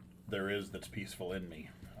there is that's peaceful in me.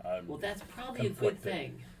 Well, that's probably a good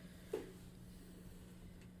thing.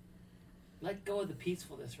 Let go of the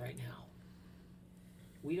peacefulness right now.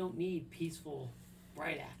 We don't need peaceful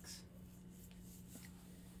Bright Axe.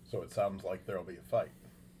 So it sounds like there'll be a fight.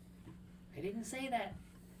 I didn't say that.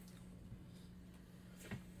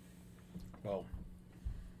 Well,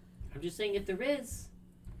 I'm just saying if there is,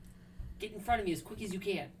 get in front of me as quick as you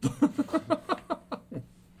can.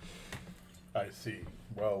 I see.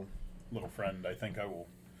 Well, little friend, I think I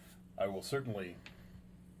will certainly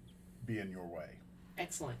be in your way.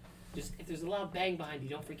 Excellent. Just if there's a loud bang behind you,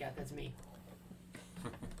 don't freak out. That's me.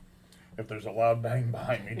 If there's a loud bang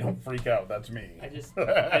behind me, don't freak out. That's me. I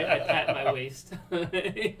pat my waist. Turn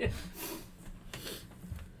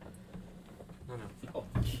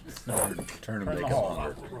and Turn make the it hall.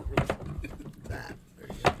 longer. That. There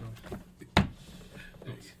you go.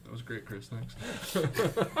 That was great, Chris. Thanks.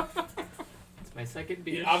 It's my second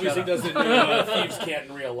beer. He obviously doesn't know thieves can't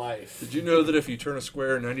in real life. Did you know that if you turn a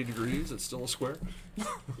square 90 degrees, it's still a square?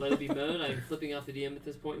 Let it be known, I'm flipping off the DM at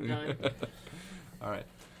this point in time. All right.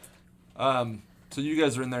 So you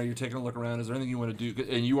guys are in there. You're taking a look around. Is there anything you want to do?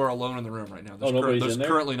 And you are alone in the room right now. Nobody's there's in there?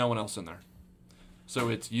 currently no one else in there. So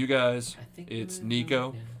it's you guys. I think It's we're-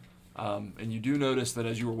 Nico. yeah. And you do notice that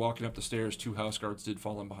as you were walking up the stairs, 2 house guards did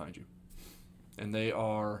fall in behind you. And they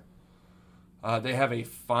are, they have a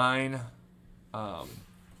fine,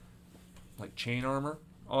 like chain armor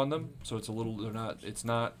on them. So it's a little, it's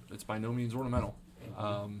by no means ornamental.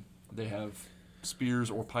 They have spears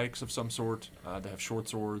or pikes of some sort. They have short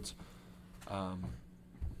swords.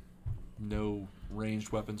 No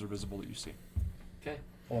ranged weapons are visible that you see. Okay.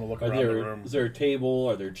 I want to look around the room. Is there a table?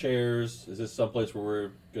 Are there chairs? Is this someplace where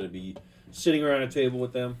we're going to be sitting around a table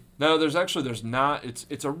with them? No, there's not.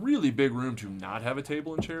 It's a really big room to not have a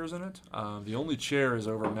table and chairs in it. The only chair is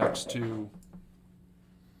over next to.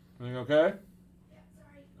 Everything okay? Yeah,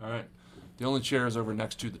 sorry. All right. The only chair is over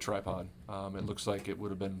next to the tripod. It looks like it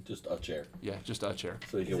would have been. Just a chair. Yeah, just a chair.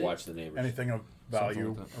 So you can watch the neighbors. Anything of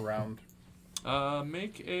value Something like that. around?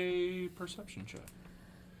 Make a perception check.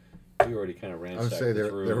 We already kind of I would ransacked say this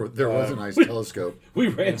there room. was a nice telescope. We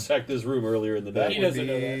ransacked this room earlier in the That day. would doesn't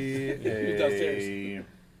know that. be downstairs.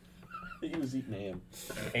 He was eating ham.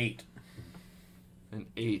 8. An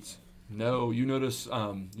 8. No, you notice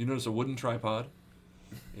a wooden tripod,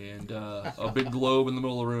 and a big globe in the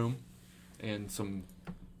middle of the room, and some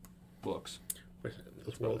books. Wait,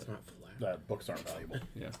 this world's not flat. That books aren't valuable.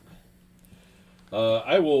 Yeah.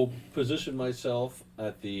 I will position myself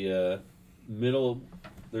at the middle.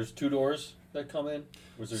 There's 2 doors that come in.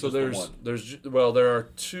 Or is there So just the one? there are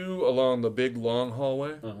 2 along the big long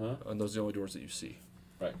hallway, Uh-huh. and those are the only doors that you see.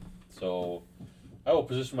 Right. So I will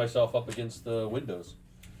position myself up against the windows.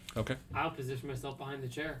 Okay. I'll position myself behind the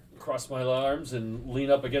chair. Cross my arms and lean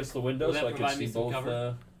up against the window Will that so I can provide see me some both.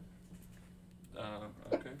 cover?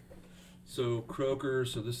 Okay. So Croaker,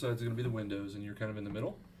 so this side's going to be the windows, and you're kind of in the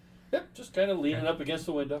middle. Yep, just kind of leaning up against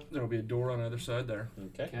the window. There'll be a door on either side there,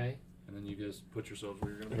 Okay. Okay. and then you guys put yourselves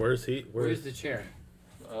where you're going to be. Where's he? Where's the chair?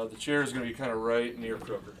 The chair is going to be kind of right near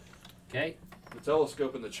Croaker. Okay. The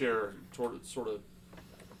telescope in the chair toward sort of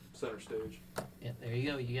center stage. Yeah, there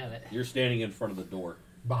you go. You got it. You're standing in front of the door.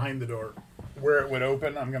 Behind the door. Where it would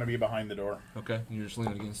open, I'm going to be behind the door. Okay, you're just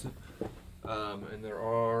leaning against it. And there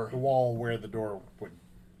are The wall where the door would,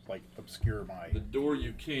 obscure my... the door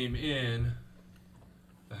you came in.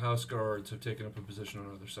 The house guards have taken up a position on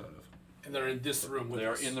the other side of. And they're in this room with They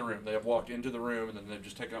are us. in the room. They have walked into the room, and then they've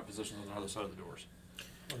just taken up positions on the other side of the doors.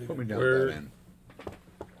 Put me down Where- at that end.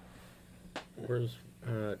 Where's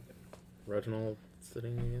Reginald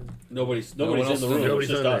sitting again? Nobody's one in else the is in room. there. Nobody's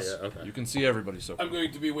It's in just there us. yet. Okay. You can see everybody so far. I'm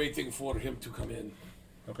going to be waiting for him to come in.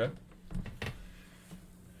 Okay.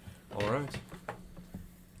 All right.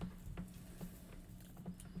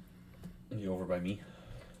 You over by me?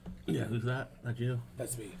 Yeah, who's that? Not you.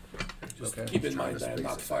 That's me. Just Okay. keep in Trying mind to I am space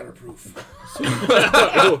not it. fireproof.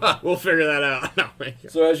 We'll figure that out. No, thank you.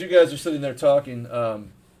 So as you guys are sitting there talking,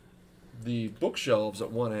 the bookshelves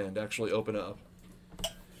at one end actually open up,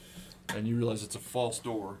 and you realize it's a false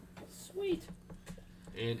door. Sweet.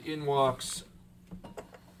 And in walks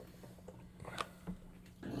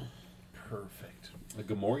Perfect. The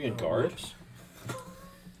Gamorrean guard. whoops.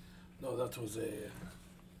 No, that was a...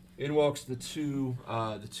 In walks the two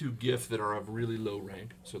giff that are of really low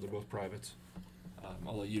rank, so they're both privates.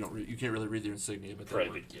 Although you can't really read their insignia, but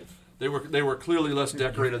Private gift. they were clearly less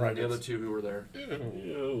decorated than the privates. other two who were there.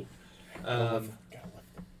 Ew.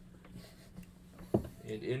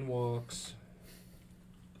 And in walks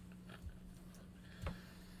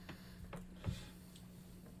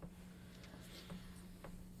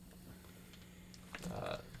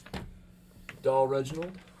Doll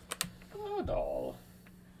Reginald Oh, doll.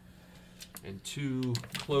 and two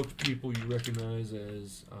cloaked people you recognize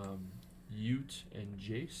as Ute and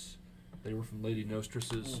Jace. They were from Lady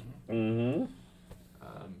Nostress's Mm-hmm.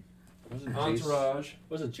 Wasn't Jace, entourage.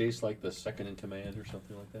 wasn't Jace like the second in command or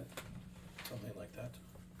something like that? Something like that.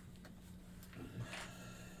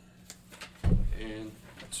 And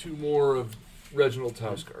two more of Reginald's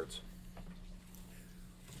house guards.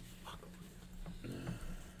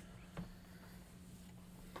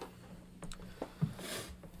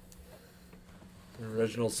 And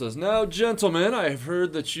Reginald says, "Now, gentlemen, I have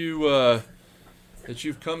heard that you've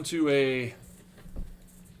come to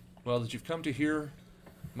that you've come to hear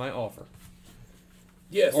my offer,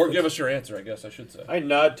 Yes. or but give us your answer. I guess I should say." I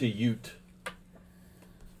nod to Ute.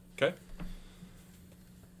 Okay,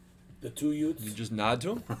 the two youths. you just nod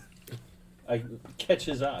to him. I catch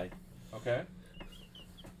his eye. Okay.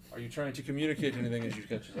 Are you trying to communicate anything as you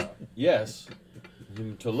catch his eye? Yes.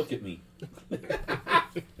 Him to look at me.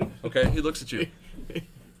 Okay, he looks at you.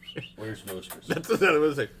 Where's Nostress? That's what I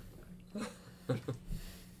was like.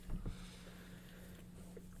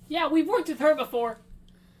 Yeah, we've worked with her before.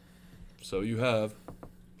 So you have.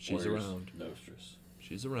 She's Where's around. Nostress.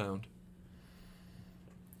 She's around.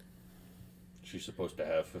 She's supposed to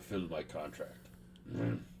have fulfilled my contract.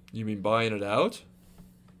 You mean buying it out?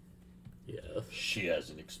 Yes. She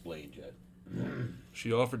hasn't explained yet.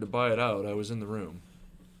 She offered to buy it out. I was in the room.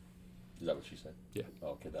 Is that what she said? Yeah.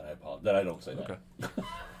 Okay, then I apologize. Then I don't say Okay. that.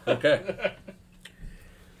 Okay.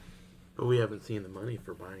 But we haven't seen the money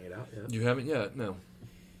for buying it out yet. You haven't yet? No.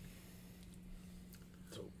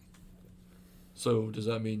 So does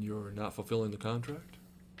that mean you're not fulfilling the contract?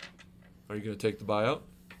 Are you going to take the buyout?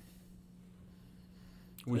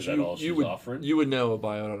 Is that all she's would, offering? You would know a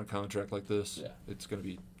buyout on a contract like this. Yeah. It's going to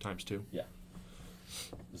be ×2. Yeah.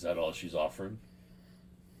 Is that all she's offering?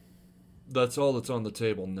 That's all that's on the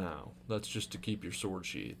table now. That's just to keep your sword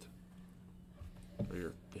sheathed. Or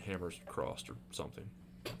your hammers crossed or something.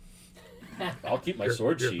 I'll keep my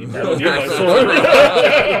sword you're- sheath. I don't need my sword.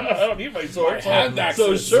 I don't need my sword. My hand So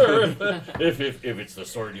axes. sure, if it's the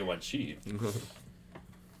sword you want sheathed.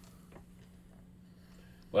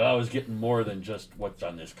 Well, I was getting more than just what's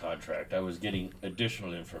on this contract. I was getting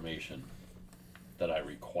additional information that I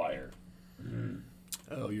require.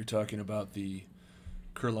 Oh, you're talking about the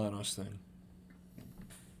Kurlanos thing.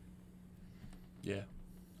 Yeah.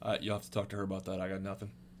 You'll have to talk to her about that. I got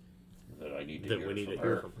nothing. That I need to That hear we need from to her.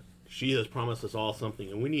 hear from her. She has promised us all something,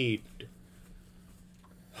 and we need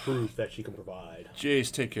proof that she can provide. Jace,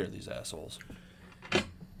 take care of these assholes.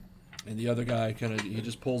 And the other guy he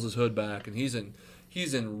just pulls his hood back, and he's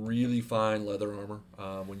in really fine leather armor.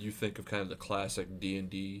 When you think of kind of the classic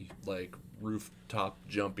D&D like rooftop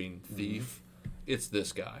jumping thief, it's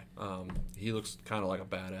this guy. He looks kind of like a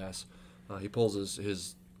badass. He pulls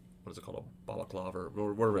his what is it called, a balaclava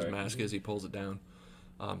or whatever his Right. mask is. He pulls it down,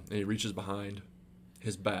 and he reaches behind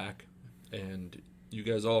his back, and you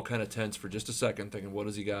guys all kind of tense for just a second, thinking, what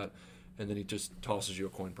has he got? And then he just tosses you a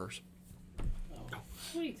coin purse.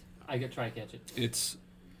 Sweet. I could try to catch it. It's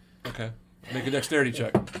okay. Make a dexterity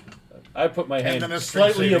check. I put my then hand a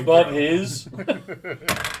strength slightly saving above throw. his.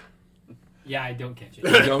 Yeah, I don't catch it.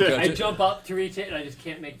 You don't catch I it? jump up to reach it, and I just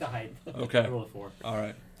can't make the height. Okay. I roll a 4. All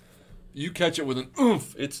right. You catch it with an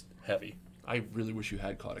oomph. It's heavy. I really wish you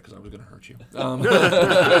had caught it because I was going to hurt you.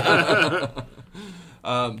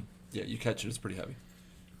 Yeah, you catch it. It's pretty heavy.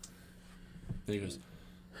 There he goes.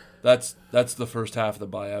 That's the first half of the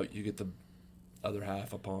buyout. You get the other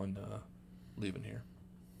half upon leaving here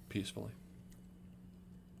peacefully.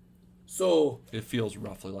 So It feels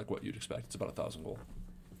roughly like what you'd expect. It's about 1,000 gold.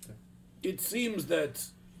 it seems that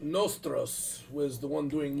Nostros was the one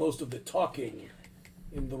doing most of the talking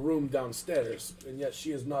in the room downstairs, and yet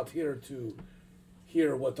she is not here to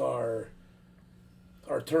hear what our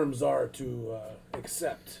terms are to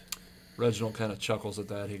accept. Reginald kind of chuckles at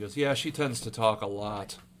that. He goes, "Yeah, she tends to talk a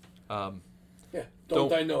lot. Yeah,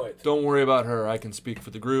 don't I know it? Don't worry about her. I can speak for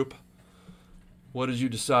the group. What did you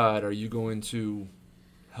decide? Are you going to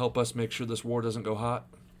help us make sure this war doesn't go hot?"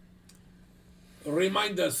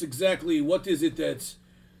 Remind us exactly what is it that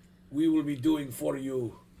we will be doing for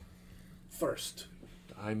you first.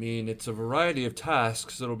 I mean, it's a variety of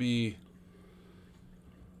tasks. It'll be...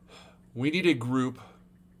 We need a group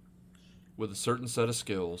with a certain set of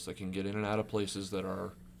skills that can get in and out of places that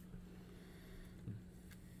are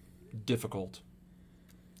difficult.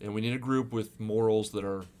 And we need a group with morals that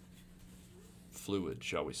are fluid,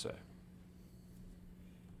 shall we say.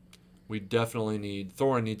 We definitely need...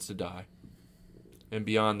 Thorin needs to die. And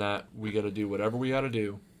beyond that, we got to do whatever we got to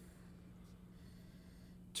do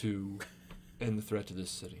to end the threat to this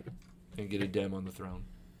city and get Adem on the throne.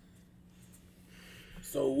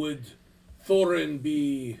 So would Thorin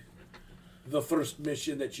be the first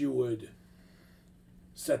mission that you would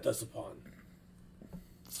set us upon?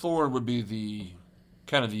 Thorin would be the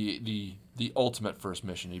kind of the ultimate first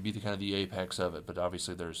mission. He'd be the kind of the apex of it, but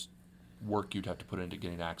obviously there's work you'd have to put into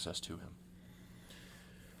getting access to him.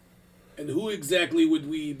 And who exactly would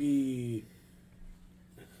we be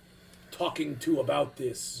talking to about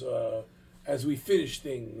this as we finish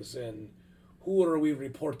things? And who are we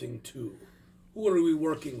reporting to? Who are we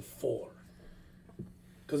working for?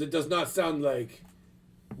 Because it does not sound like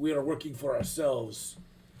we are working for ourselves,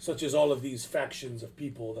 such as all of these factions of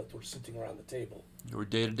people that were sitting around the table. Your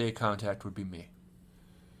day-to-day contact would be me.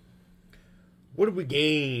 What do we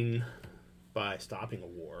gain by stopping a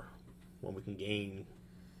war when we can gain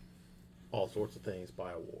all sorts of things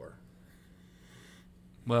by a war?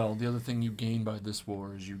 Well, the other thing you gain by this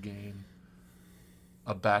war is you gain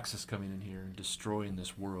Abaxis coming in here and destroying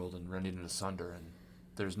this world and rending it asunder, and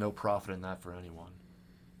there's no profit in that for anyone.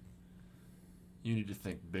 You need to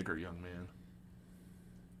think bigger, young man.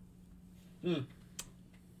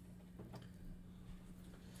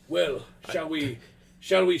 Well, shall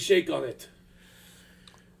we shake on it?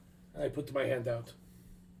 I put my hand out.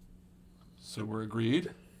 So we're agreed?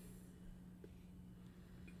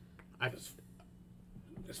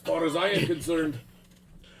 As far as I am concerned,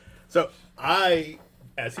 So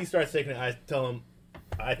as he starts taking it, I tell him,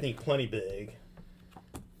 I think plenty big,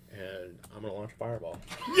 and I'm gonna launch a fireball.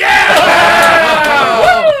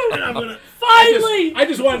 And I'm gonna. Finally! I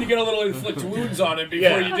just wanted to get a little inflict wounds on him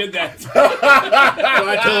before you did that. So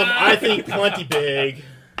I tell him, I think plenty big,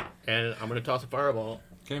 and I'm gonna toss a fireball.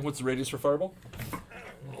 Okay, what's the radius for fireball?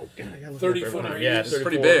 Oh, God, I gotta look 30 up foot everyone. radius. Yeah, It's 34.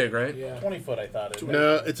 pretty big, right? Yeah. 20 foot, I thought it was.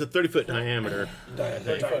 No, it's a 30-foot diameter.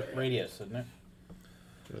 30 foot radius, isn't it?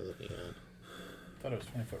 What am I looking at? I thought it was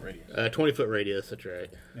 20 foot radius. 20-foot radius. That's right.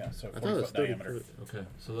 Yeah, so I 40 thought it was foot 30 diameter. foot. Okay,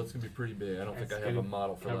 so that's going to be pretty big. I don't think That's I have a good.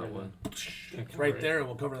 model for Cover that the- one. Right there, it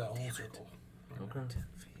will cover that whole circle. Okay.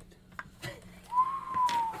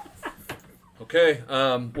 Okay.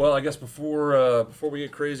 Well, I guess before we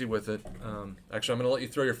get crazy with it, actually, I'm going to let you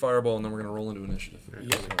throw your fireball, and then we're going to roll into initiative.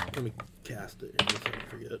 Let me cast it. Just so I don't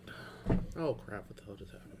forget. Oh crap! What the hell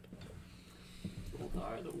just happened?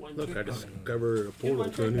 Look, I discovered a portal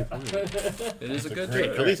to a new planet. It is a good Hey,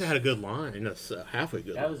 trick. at least I had a good line. That's halfway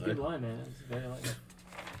good. That was a line. good line, man. That was very like.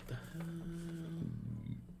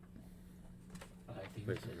 I think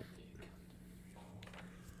Wait. it's big.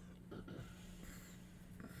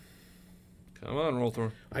 Come on, roll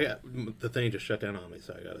through. I got the thing just shut down on me,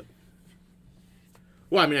 so I gotta.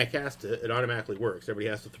 Well, I mean, I cast it. It automatically works. Everybody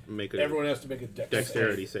has to make a Everyone has to make a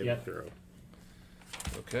dexterity saving Yep. throw.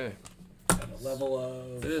 Okay. At a level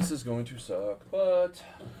of This is going to suck, but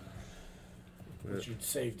what you'd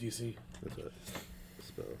save DC. That's a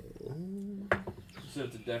spell. so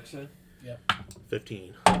it's a dex save.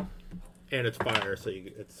 15, and it's fire, so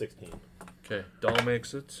it's 16. Okay, Dahl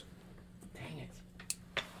makes it. Dang it.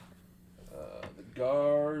 The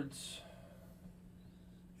guards.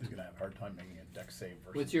 He's going to have a hard time making a deck save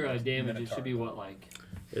versus. What's your damage? It Minotaur. should be what, like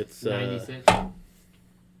It's 96? Because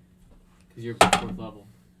you're 4th level.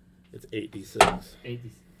 It's 8d6.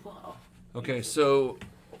 80. Wow. Okay, so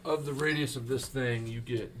of the radius of this thing, you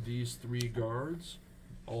get these 3 guards.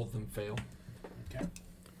 All of them fail. Okay.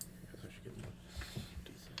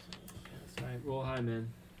 That's right. Roll high, man.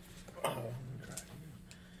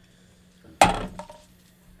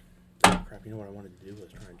 Crap, you know what I wanted to do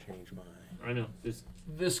was try and change my... I know. Just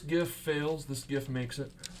This gift fails. This gift makes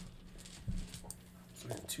it. So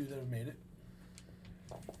we have 2 that have made it.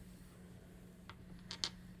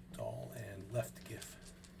 Doll and left gif.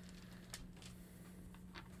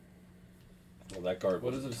 Well, that guard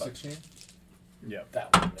What is it? A touched. 16. Yeah.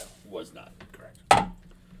 That one, no. Was not. Correct.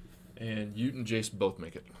 And Ute and Jace both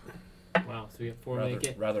make it. wow. So we got 4 Rather, make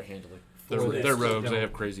it. rather handily. Four They're, that they're still rogues. They don't.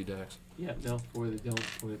 have crazy decks. Yeah. No. 4 that don't.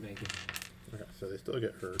 4 that make it. Okay, so they still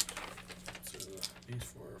get hurt. So these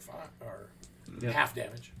 4 are 5 are Yep. half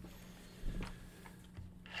damage.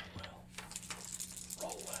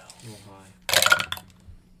 Roll well. Roll high.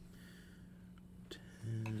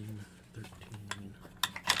 10, 13...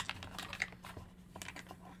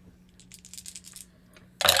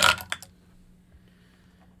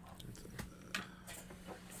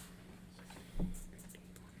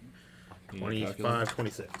 You 25,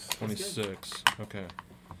 26. 26. Okay.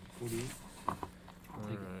 48. All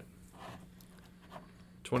right.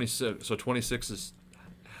 26. So 26 is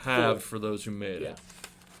halved for those who made it.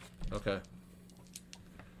 Okay.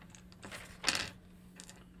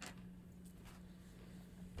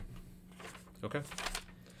 Okay.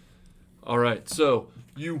 All right. So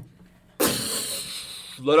you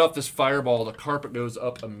let off this fireball. The carpet goes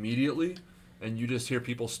up immediately, and you just hear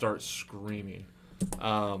people start screaming.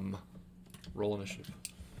 Roll initiative.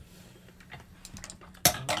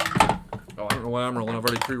 Oh, I don't know why I'm rolling. I've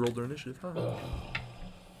already pre-rolled their initiative. Huh?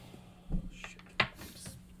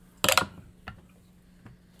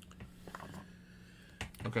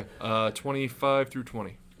 Okay. 25 through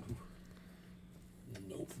 20.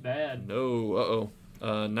 Nope. It's bad. No.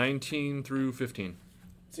 19 through 15.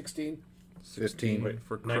 16. 16 Wait,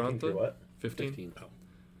 for 19 through Krantha. what? 15. 15.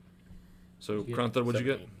 So You get Krantha, what'd you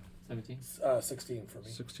get? 17. 17. 16 for me.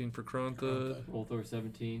 16 for Krantha. Roll Thor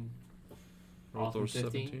 17. Roll Thor Awesome,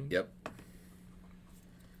 15. 17. Yep.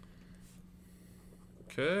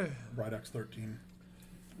 Okay. Bridex 13.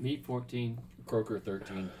 Meat 14. Croaker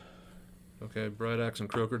 13. Okay, Bright Axe and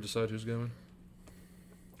Croaker decide who's going.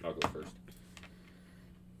 I'll go first.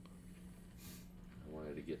 I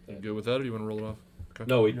wanted to get You that. good with that, or do you want to roll it off? Okay.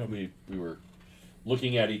 No, we were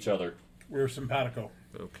looking at each other. We're simpatico.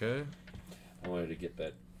 Okay. I wanted to get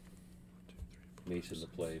that mace into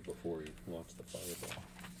play before he launched the fireball.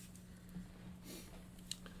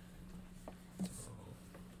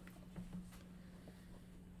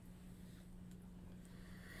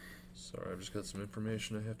 Sorry, I've just got some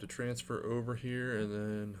information I have to transfer over here, and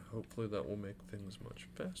then hopefully that will make things much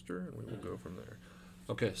faster, and we will go from there.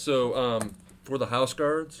 Okay, so for the house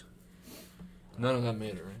guards, none of them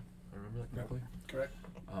made it, right? I remember that correctly? Correct.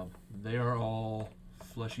 They are all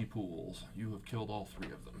fleshy pools. You have killed all 3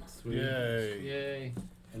 of them. Sweet. Yay. Yay.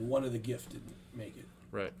 And one of the gift didn't make it.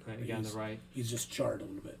 Right. Right, you got on the right. He's just charred a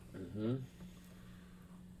little bit. Mm-hmm.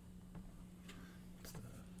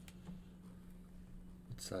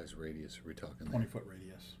 What size radius are we talking there? 20-foot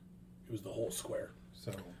radius. It was the whole square.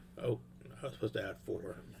 So Oh, I was supposed to add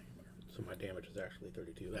 4. So my damage is actually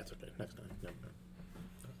 32. That's okay. Next time. Never mind.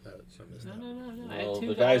 That was something. No. I had Well, 2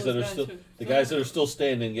 the guys that are guys still who- the guys that are still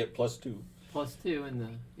standing get +2. +2,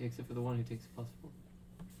 and except for the one who takes +4.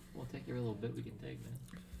 We'll take every little bit we can take, man.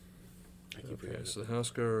 I keep Okay, forgetting so the house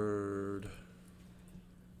guard.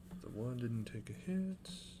 The one didn't take a hit.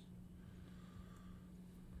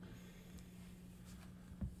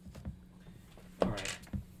 All right.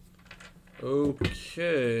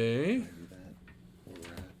 Okay. Do that. Where we're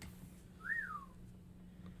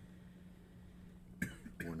at.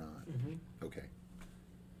 We're not. Mm-hmm. Okay.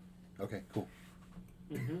 Okay, cool.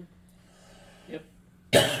 Mm-hmm. Yep.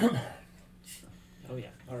 Oh, yeah.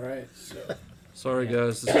 All right. So, Sorry,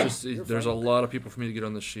 guys. It's just there's a lot of people for me to get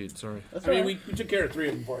on this sheet. Sorry. I mean, we took care of 3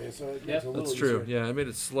 of them for you, so it's Yep. a little That's true. easier. Yeah, I made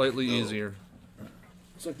it slightly easier.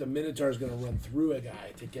 Looks like the Minotaur's going to run through a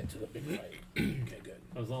guy to get to the big fight. Okay, good.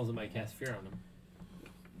 As long as it might cast fear on him.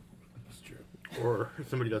 That's true. Or if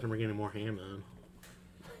somebody doesn't bring any more ham in.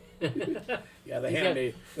 Yeah, the He's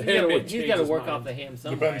handmaid. The He's got handmaid to changes work mind. off the ham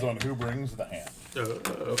somehow. depends on who brings the ham.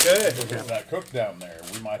 Okay. If there's that cook down there,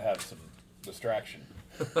 we might have some distraction.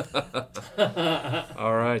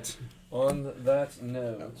 All right. On that Not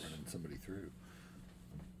note. running somebody through.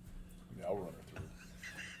 Yeah, I'll run her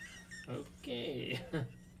through. Okay.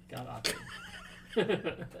 got awkward.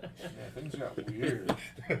 Yeah, things got weird.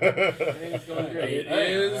 Everything's going great. It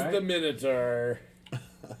is the Minotaur. That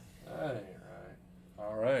ain't right.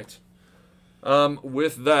 All right.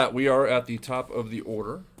 With that, we are at the top of the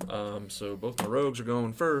order. So both my rogues are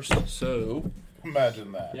going first. So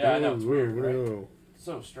Imagine that. yeah, I know it's weird, right? Whoa.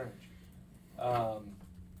 So strange.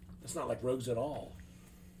 It's not like rogues at all.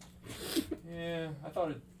 Yeah, I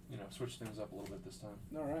thought it, switch things up a little bit this time.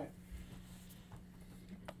 All right.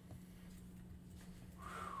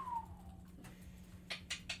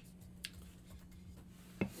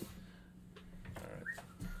 All right.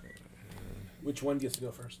 Which one gets to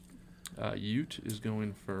go first? Ute is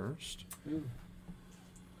going first.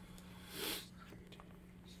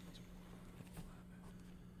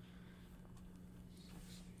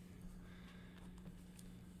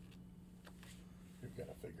 We've got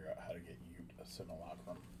to figure out how to get Ute a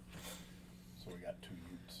simulacrum. So we got 2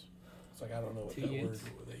 Utes. It's like I don't know what Two that Utes?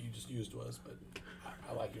 word that you just used was, but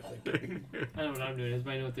I like your thinking. I know what I'm doing. Does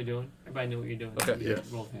everybody know what they're doing? Everybody know what you're doing. Okay. Yes.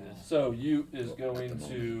 Roll through this. So Ute is going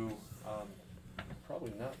to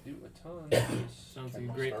probably not do a ton. Sounds like And a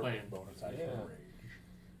we'll great start plan. with bonus action Yeah. rage.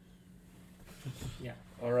 Yeah.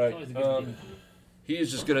 All right. It's always a good deal. He is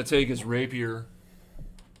just going to take his rapier.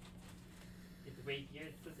 It's rapier.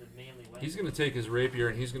 This is manly weapon. He's going to take his rapier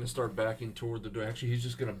and he's going to start backing toward the door. Actually, he's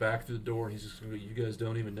just going to back through the door. And he's just going to go, you guys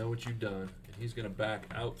don't even know what you've done. And he's going to back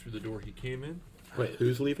out through the door he came in. Wait,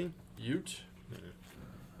 who's leaving? Ute.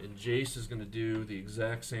 And Jace is going to do the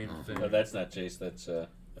exact same thing. No, that's not Chase. That's That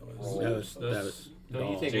was, That was No, you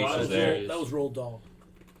Dahl. think Jason's Roger's there. that was rolled doll.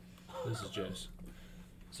 This is Jace.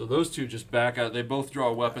 So those two just back out. They both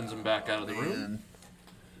draw weapons and back out of the room.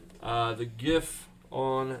 The GIF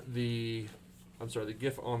on the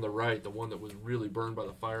right, the one that was really burned by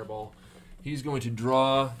the fireball, he's going to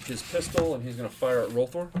draw his pistol and he's going to fire at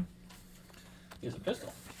Rolthor. he has a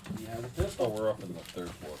pistol. He has a Oh, pistol. we're up in the 3rd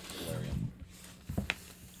floor. Solarium.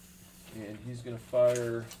 And he's going to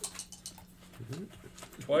fire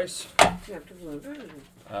twice.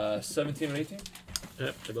 17 and 18.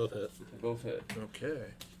 Yep, they both hit. They both hit. Okay.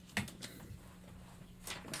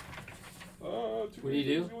 What do you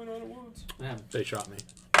do? Going on at once. What happened? They shot me.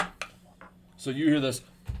 So you hear this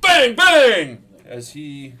bang, bang, as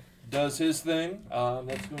he does his thing.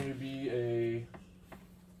 That's going to be a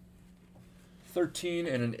 13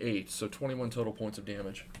 and an 8, so 21 total points of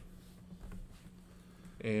damage.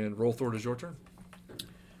 And Rolthor, it is your turn.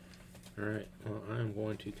 Alright, well, I'm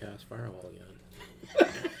going to cast Fireball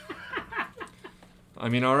again. I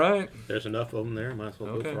mean, all right. There's enough of them there, might as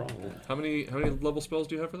well Okay. go for all. How many level spells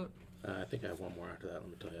do you have for that? I think I have one more after that, let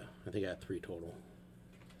me tell you. I think I had 3 total.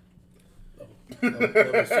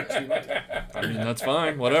 Level 16. I mean, that's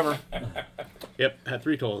fine. Whatever. Yep, I had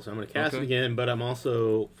 3 total, so I'm going to cast Okay. it again, but I'm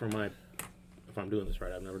also, if I'm doing this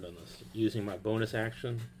right, I've never done this, using my bonus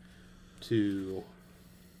action to,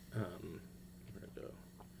 where'd it go?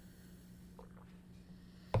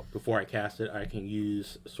 Before I cast it, I can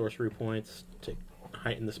use sorcery points to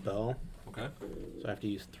heighten the spell. Okay. So I have to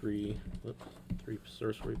use 3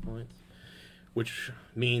 sorcery points, which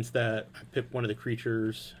means that I pick one of the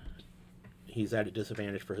creatures. He's at a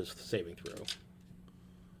disadvantage for his saving throw.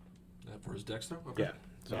 That for his dex throw? Okay. Yeah,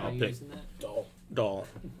 so Are I'll you pick using that? Doll.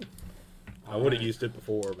 I would have used it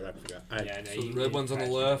before, but I forgot. Yeah, I know. So the red one's on the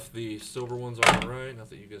left, the silver one's on the right. Not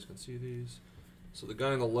that you guys can see these. So the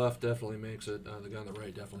guy on the left definitely makes it. The guy on the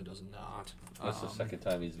right definitely does not. That's the second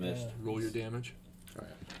time he's missed. Roll your damage.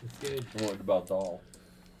 It's good. What about Dahl?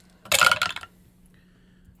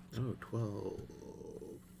 Oh, 12,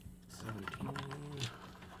 17,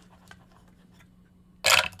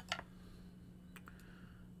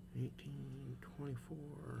 18,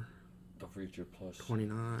 24, Don't forget your plus.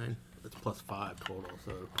 29. That's plus 5 total,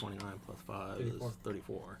 so 29 plus 5 is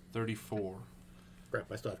 34. 34.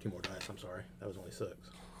 Crap, I still have 2 more dice. I'm sorry. That was only 6.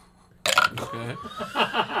 Okay.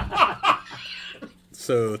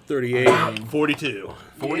 So 38, 42.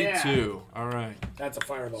 42. All right. That's a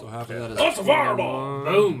fireball. So half of that is. That's a fireball.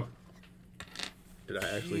 21. Boom. Did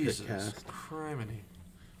I actually Jesus hit cast? criminy.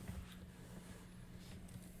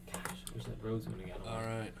 There's that rose one again. All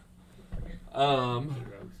right. Rose.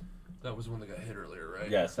 That was one that got hit earlier, right?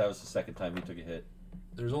 Yes, that was the second time he took a hit.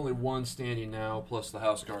 There's only one standing now, plus the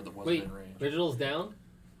house guard that wasn't Wait, in range. Reginald's down?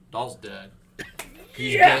 Doll's dead.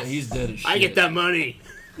 He's dead. He's dead as shit. I get that money.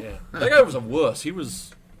 Yeah. That guy was a wuss. He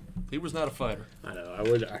was not a fighter. I know. I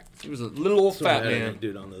would. He was a little old fat I had a man.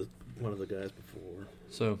 dude on one of the guys before.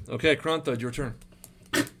 So, okay, Kronthud, your turn.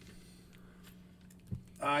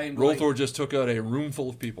 I'm Rolthor just took out a room full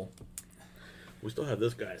of people. We still have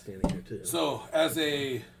this guy standing here too. So as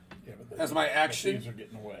my action, These are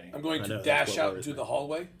getting away. I'm going I to know, dash that's what out worries into me. the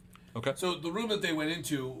hallway Okay. So the room that they went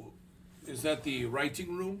into, is that the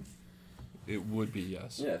writing room? It would be,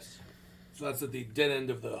 yes. Yes. So that's at the dead end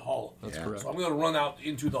of the hall. That's Yeah. correct. So I'm going to run out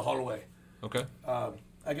into the hallway. Okay.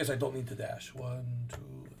 I guess I don't need to dash. 1, 2,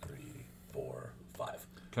 3, 4, 5.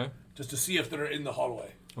 Okay. Just to see if they're in the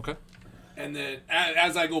hallway. Okay. And then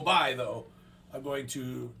as I go by, though, I'm going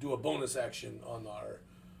to do a bonus action on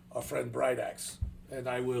our friend Brightaxe. And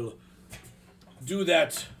I will do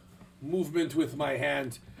that movement with my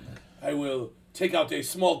hand. I will take out a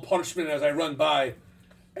small parchment as I run by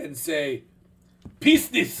and say, "Peace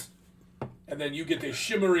this!" And then you get a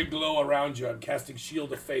shimmering glow around you. I'm casting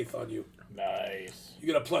Shield of Faith on you. Nice. You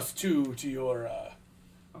get a +2 to your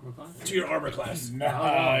armor class.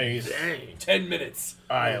 Nice. Dang. 10 minutes.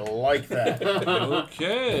 I like that.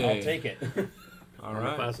 Okay. I'll take it. All My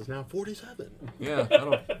right. class is now 47. Yeah,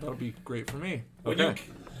 that'll be great for me. Okay.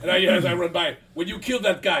 As I run by, when you kill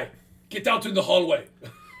that guy, get out in the hallway.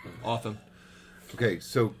 Awesome. Okay,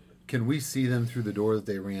 so can we see them through the door that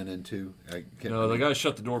they ran into? No, the guy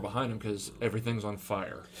shut the door behind him because everything's on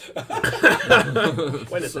fire.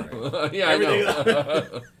 Wait a second. Yeah, I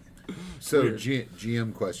know. So Weird.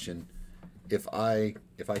 GM question: If I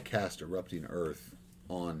cast Erupting Earth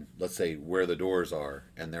on, let's say, where the doors are,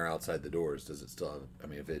 and they're outside the doors, does it still have? I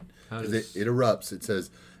mean, if it How 'cause does- it erupts, it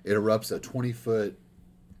says it erupts a 20-foot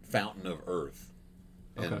fountain of earth,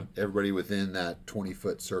 and Okay. everybody within that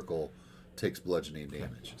 20-foot circle takes bludgeoning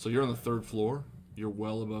damage. So you're on the 3rd floor. You're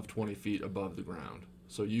well above 20 feet above the ground.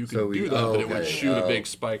 So you can So we- do that, but it would okay. shoot a Oh. big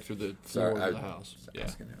spike through the floor Sorry, of the house. Yeah.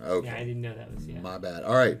 Okay. Yeah, I didn't know that was. Yeah. My bad.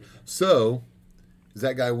 All right. So, is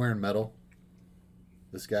that guy wearing metal?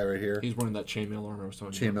 This guy right here? He's wearing that chainmail armor I was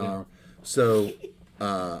talking Chainmail about. armor. So,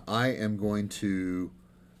 I am going to.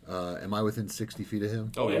 Am I within 60 feet of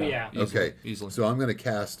him? Oh, yeah. Yeah. Easily, Okay. Easily. So I'm going to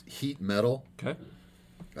cast Heat Metal, Okay.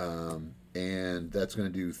 and that's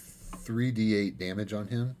going to do 3d8 damage on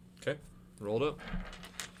him. Okay. Roll it up.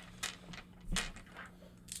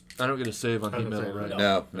 I don't get a save on heat metal, right?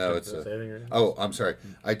 No, it's Is it a. saving or anything? Oh, I'm sorry.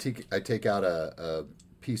 I take out a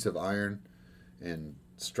piece of iron and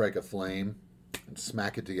strike a flame and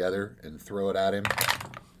smack it together and throw it at him,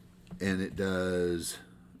 and it does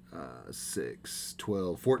 6,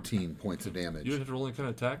 12, 14 points of damage. You don't have to roll any kind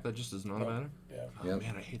of attack. That just does not matter. Yeah. Oh Yep.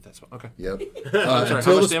 man, I hate that spell. Okay. Yep. sorry, how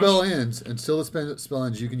Until the much spell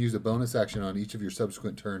ends, you can use a bonus action on each of your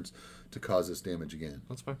subsequent turns to cause this damage again.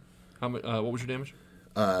 That's fine. How much? What was your damage?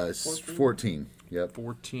 14. Yep.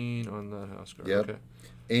 14 on that house guard. Yep. Okay.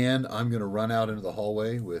 And I'm going to run out into the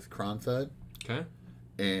hallway with Kronthud, Okay.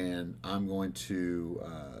 and I'm going to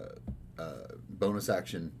bonus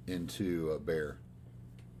action into a bear.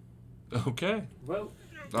 Okay. Well,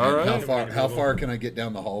 All And right. How far can I get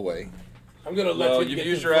down the hallway? I'm going to let Well, him you've get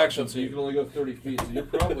used in your front action, of so me. you can only go 30 feet. So you're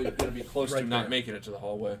probably going to be close Right to not there. making it to the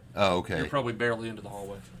hallway. Oh, okay. You're probably barely into the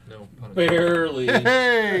hallway. No pun intended. Barely.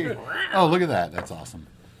 Hey! Oh, look at that. That's awesome.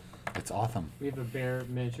 It's awesome. we have a bear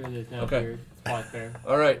miniature that's now Okay. appeared. It's Black Bear.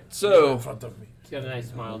 All right. in So front of me. He's got a nice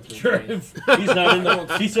smile to his Sure. face. He's not in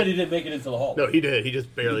the. He said he didn't make it into the hall. No, he did. He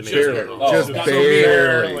just barely made Barely. it. Oh, Just okay.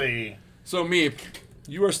 barely. So Meep,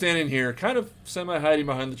 you are standing here, kind of semi-hiding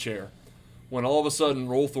behind the chair, when all of a sudden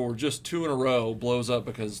Rolthor, just 2 in a row, blows up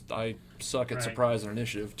because I suck at Right. surprise and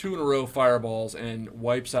initiative. 2 in a row fireballs and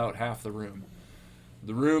wipes out half the room.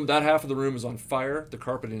 That half of the room is on fire. The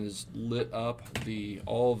carpeting is lit up.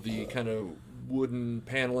 All of the kind of wooden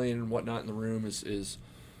paneling and whatnot in the room is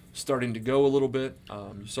starting to go a little bit.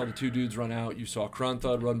 You saw the 2 dudes run out. You saw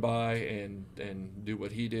Kronthud run by and do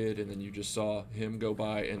what he did, and then you just saw him go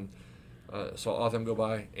by and saw Otham go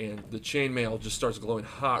by, and the chainmail just starts glowing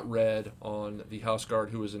hot red on the house guard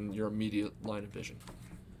who is in your immediate line of vision.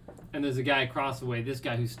 And there's a guy across the way. This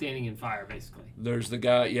guy who's standing in fire, basically. There's the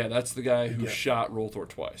guy. Yeah, that's the guy who shot Rolthor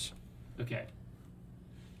twice. Okay.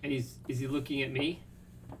 And is he looking at me?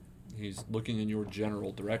 He's looking in your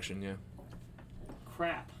general direction. Yeah.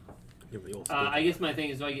 Crap. Give him the old I guess my thing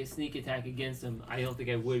is, do I get sneak attack against him? I don't think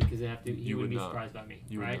I would because he You wouldn't would be not. surprised by me,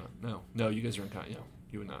 You right? would not. No, you guys are in con. Yeah,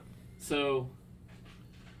 you would not. So,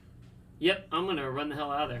 yep, I'm gonna run the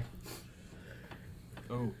hell out of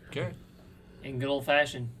there Okay. in good old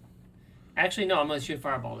fashion. Actually, no, I'm gonna shoot a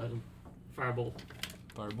fireball at him. Firebolt.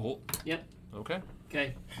 Firebolt. Yep. Okay.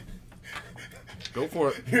 Okay. Go for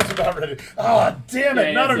it. He was about ready. Oh, damn it!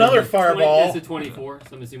 Yeah, Not it's another a fireball. It's a 24,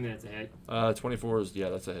 so I'm assuming that's a hit. 24 is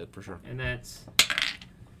that's a hit for sure. And that's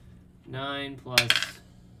 9 plus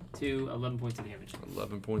 2, 11 points of damage.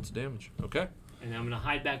 11 points of damage. Okay. And I'm gonna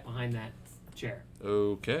hide back behind that chair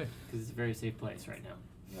Okay. because it's a very safe place right now.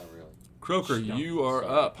 Not really. Croaker, No, you are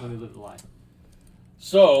sorry. up. Let me live the lie.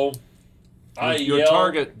 So, I Your yell.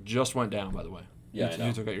 target just went down, by the way. Yeah, I know.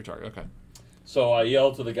 You took out your target. Okay. So I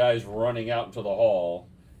yell to the guys running out into the hall,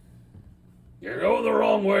 "You're going the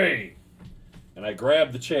wrong way!" And I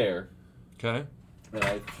grab the chair Okay. and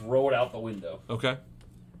I throw it out the window. Okay.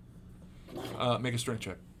 Make a strength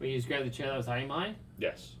check. When you just grabbed the chair that was hiding mine?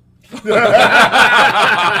 Yes. Which is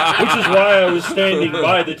why I was standing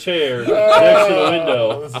by the chair next to the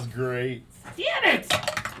window. This is great. Damn it!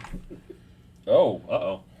 Oh,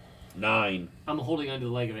 uh-oh. 9. I'm holding onto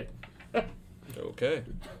the leg of it. Okay.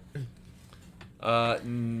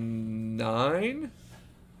 9.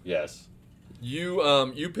 Yes.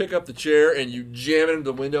 You pick up the chair and you jam it into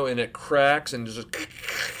the window and it cracks and just,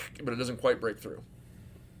 but it doesn't quite break through.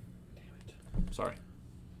 Damn it. Sorry.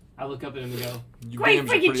 I look up at him and go, You "Great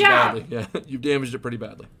damaged it freaking pretty job!" badly. Yeah, you've damaged it pretty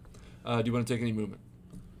badly. Do you want to take any movement?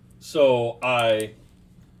 So I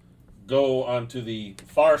go onto the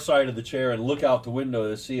far side of the chair and look out the window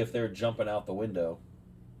to see if they're jumping out the window.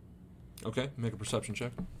 Okay, make a perception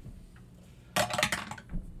check.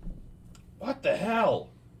 What the hell?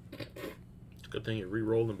 It's a good thing you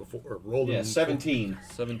re-rolled them before. Or rolled Yeah, them 17.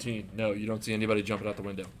 17. No, you don't see anybody jumping out the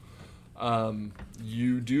window.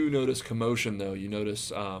 You do notice commotion, though. You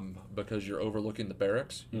notice, because you're overlooking the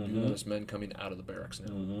barracks, you do notice men coming out of the barracks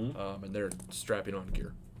now. And they're strapping on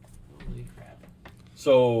gear. Holy crap.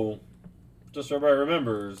 So, just so everybody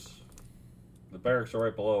remembers, the barracks are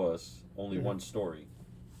right below us. Only one story.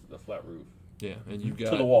 The flat roof. Yeah, and you've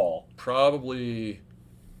got To the wall. probably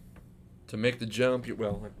to make the jump.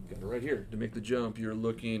 Well, I've got it right here. To make the jump, you're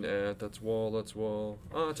looking at that's wall. It's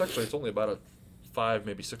only about a 5,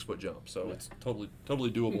 maybe 6 foot jump, so it's totally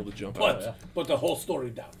doable to jump out. But the whole story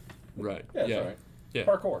down. Right. Yeah, that's yeah. all right. Yeah.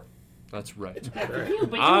 Parkour. That's right. After you,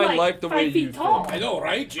 but you're I like the 5 way feet you tall. I know,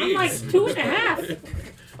 right? Jeez. I'm like 2.5.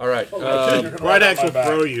 All right. Bright Axe will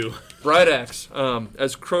throw you. Bright Axe.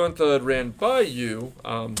 As Kronthud ran by you,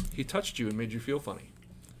 he touched you and made you feel funny.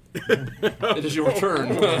 It is your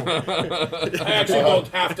turn. I actually don't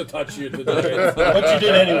have to touch you to do it. But you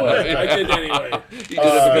did anyway. I did anyway. He did it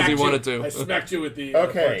because he Smacked wanted you. I to. smacked you with the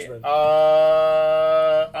Okay. parchment.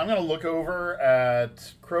 I'm gonna look over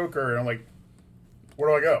at Croker and I'm like, where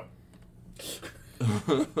do I go?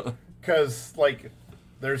 Because like,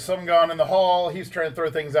 there's some gone in the hall. He's trying to throw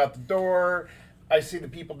things out the door. I see the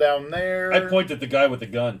people down there. I point at the guy with the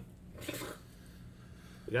gun.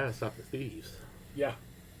 We gotta stop the thieves. Yeah.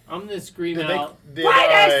 I'm going to scream Did out, they- Bright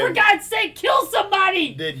Axe, did I- for God's sake, kill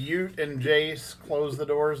somebody! Did Ute and Jace close the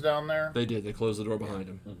doors down there? They did. They closed the door behind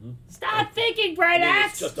him. Stop thinking, Bright It's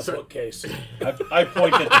Axe! just a bookcase. I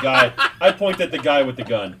point at the guy. I point at the guy with the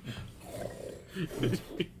gun.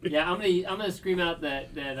 Yeah, I'm gonna scream out that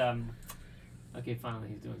okay, finally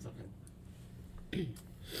he's doing something.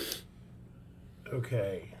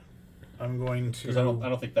 Okay. I'm going to. Because I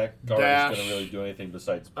don't think that guard Dash. is going to really do anything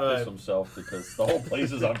besides Uh, piss himself because the whole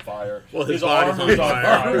place is on fire. Well, his armor's body's on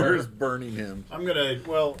fire. fire. burning him. I'm gonna.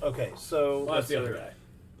 Well, okay. So Well, that's the let's other see guy.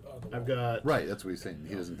 here. I've got Right, that's what he's saying.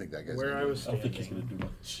 He doesn't think that guy's where gonna I do was I don't think he's going standing. to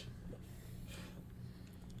do much.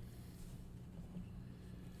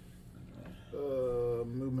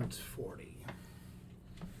 Movement's 40.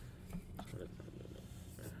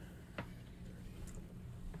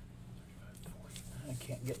 I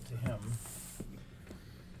can't get to him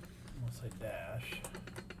unless I dash.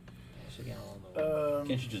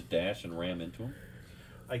 Can't you just dash and ram into him?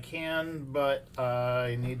 I can, but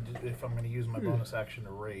I need if I'm going to use my bonus action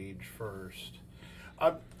to rage first.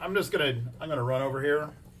 I'm gonna run over here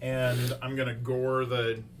and I'm gonna gore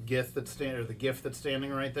the gift that's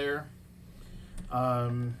standing right there.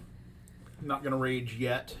 Not gonna rage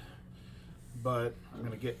yet, but I'm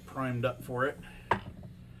gonna get primed up for it.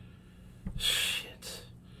 Shit.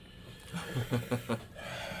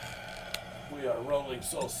 We are rolling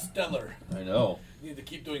so stellar. I know. You need to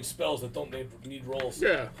keep doing spells that don't need rolls.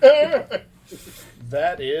 Yeah.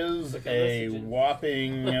 That is a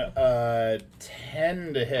whopping 10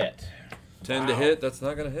 to hit. 10 to hit. That's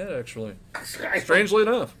not going to hit, actually. Strangely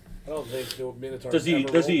enough. I don't think the Minotaur Does he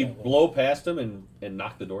ever rolled that well. blow past him and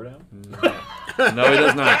knock the door down? No, he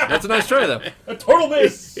does not. That's a nice try, though. A total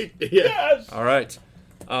miss. Yes. All right.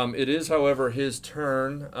 It is, however, his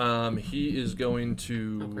turn. He is going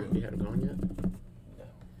to. He hadn't gone yet?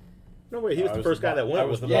 No, wait, he was I the was first the guy that bo- went. I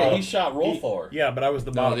was with the him. Yeah, bottom. he shot roll Thor. Yeah, but I was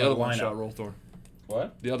the No, bottom the other of the one lineup. shot roll Thor.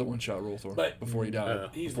 What? The other one shot roll Thor But- before he died.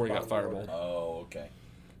 He's Before he the got bottom fireballed. Oh, okay.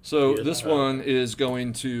 So He is this the one is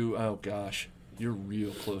going to. Oh gosh, you're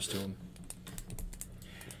real close to him.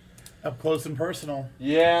 Up close and personal.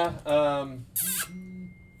 Yeah.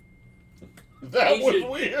 That He was should-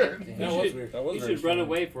 weird. That was weird. That was He very should run strange.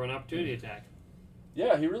 away for an opportunity attack.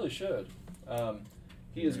 Yeah, he really should.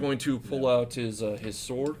 He is going to pull out his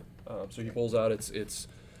sword. So he pulls out. It's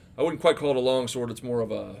I wouldn't quite call it a long sword. It's more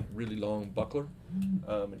of a really long buckler.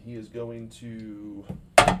 And he is going to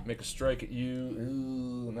make a strike at you.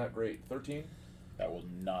 Ooh, not great. 13. That will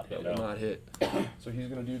not hit. That will not hit. So he's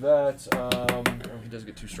going to do that. He does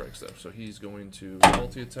get 2 strikes though. So he's going to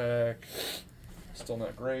multi-attack. Still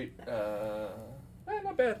not great.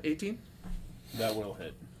 Not bad. 18. That will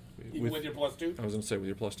hit. Even with your +2? I was going to say with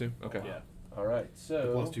your +2. Okay. Yeah. All right.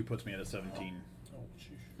 So The +2 puts me at a 17. Oh, sheesh.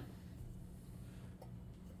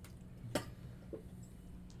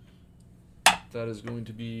 that is going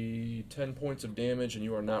to be 10 points of damage, and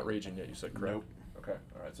you are not raging yet. You said correct. Nope. Okay.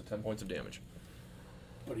 All right. So 10 points of damage.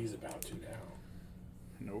 But he's about to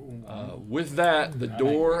now. No. With that, the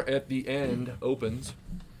door at the end opens,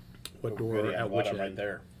 What door? At which end? right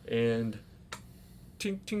there. and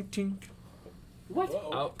tink, tink, tink. What?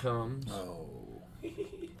 Out comes Oh.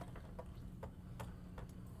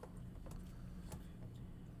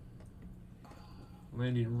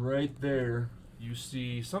 landing right there. You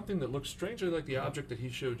see something that looks strangely like the object that he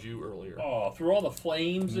showed you earlier. Oh, through all the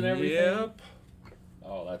flames and everything? Yep.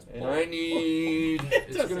 Oh, that's And I need.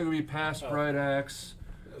 It's going to be past Bright Axe.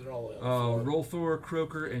 They're all on the floor. Rolthor,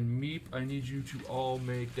 Croaker, and Meep. I need you to all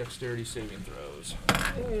make dexterity saving throws.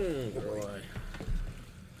 Boy.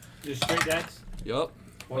 Just straight dex. Yup.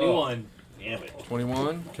 21. Damn it.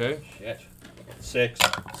 21. Okay. Shit. 6.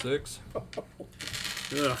 6.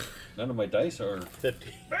 Ugh. None of my dice are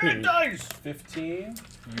 50. bad dice. 15.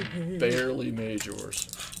 Barely made yours.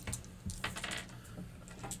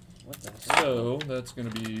 What the So that's going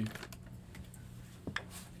to be.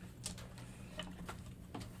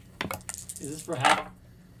 Is this for half?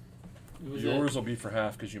 Was Yours will be for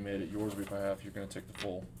half because you made it. Yours will be for half. You're going to take the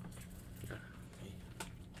full.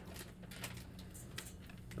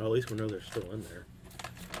 Well, at least we know they're still in there.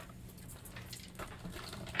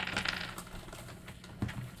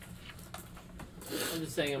 I'm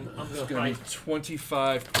just saying I'm It's going to going to fight. be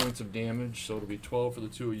 25 points of damage, so it'll be 12 for the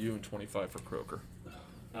two of you and 25 for Croaker.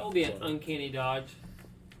 That will be an uncanny dodge,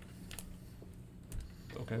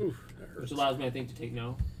 Okay. Oof, that hurts. which allows me, I think, to take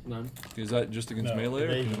none. Is that just against No, melee?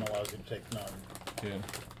 Or evasion allows you to take none. yeah.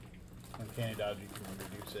 Uncanny dodge, you can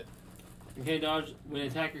reduce it. Uncanny dodge, when an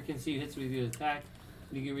attacker can see hits with your attack,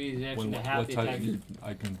 you can read his action When, to half the type- attack.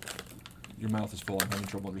 I can. Your mouth is full. I'm having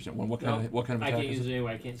trouble understanding. What kind No, of what kind of I attack can't is use it? it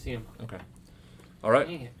anyway. I can't see him. Okay. All right.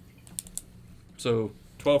 Dang it. So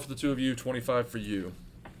 12 for the two of you, 25 for you,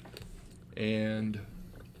 and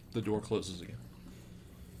the door closes again.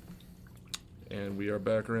 And we are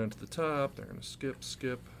back around to the top. They're gonna skip.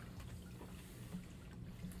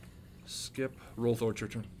 Rolthor, your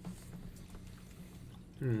turn.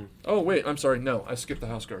 Oh wait, I'm sorry. No, I skipped the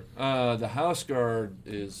house guard. The house guard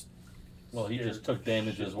is. Well, he just took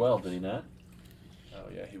damage as well, did he not? Oh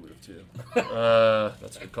yeah, he would have too.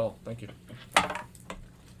 That's a good call. Thank you.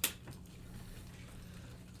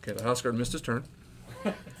 Okay, the house guard missed his turn.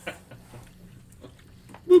 Is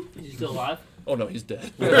he still alive? Oh no, he's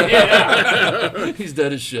dead. Yeah. He's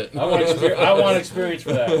dead as shit. I want experience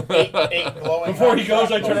for that. Eight glowing Before he hot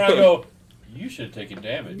goes, I shots. turn around and go, you should have taken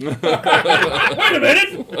damage. Wait a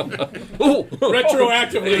minute! Ooh.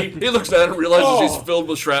 Retroactively. He looks at it and realizes Oh. he's filled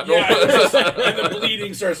with shrapnel. Yeah, and the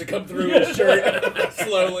bleeding starts to come through his shirt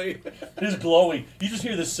slowly. His glowing. You just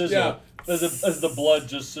hear the sizzle Yeah. as the blood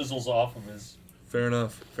just sizzles off of his. Fair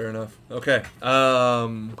enough. Okay.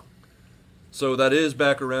 So that is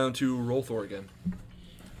back around to Rolthor again.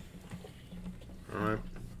 Alright.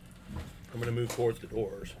 I'm going to move towards the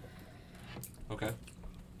doors. Okay.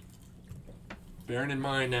 Bearing in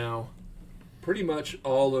mind now, pretty much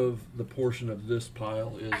all of the portion of this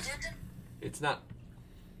pile is. It's not.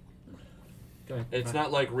 Okay. It's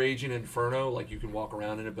not like Raging Inferno, like you can walk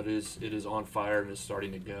around in it, but it is on fire and is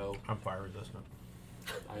starting to go. I'm fire resistant.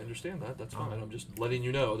 I understand that. That's fine. I'm just letting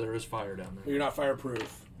you know there is fire down there. You're not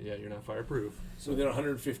fireproof. Yeah, you're not fireproof. So within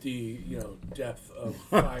 150, depth of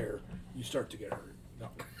fire, you start to get hurt. No.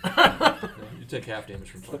 Yeah, you take half damage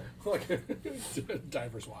from fire. Like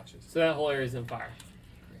diver's watches. So that whole area's on fire.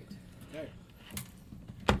 Okay.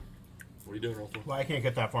 What are you doing, Rolthor? Well, I can't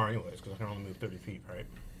get that far anyways because I can only move 30 feet, right?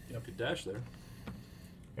 You could dash there.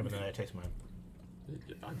 Yeah, but then that takes my...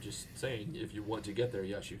 I'm just saying, if you want to get there,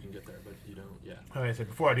 yes, you can get there, but you don't. Yeah. Okay, so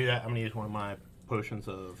before I do that, I'm going to use one of my potions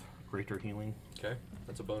of greater healing. Okay,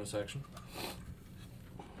 that's a bonus action.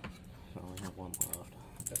 So I only have one left.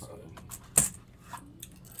 That's not it.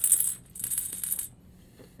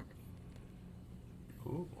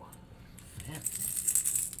 Ooh. Okay.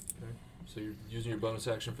 So you're using your bonus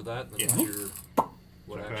action for that, and then Yeah. what's your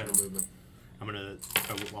what Okay. action or movement? I'm going to...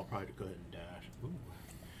 I'll probably go ahead and dash. Ooh.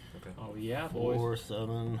 Okay. Oh yeah, boys. 4,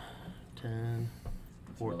 7, 10,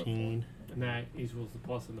 14. And that equals the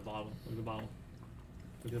plus in the bottom. Look at the bottom.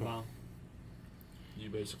 Look at the bottom. You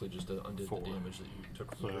basically just undid Four. the damage that you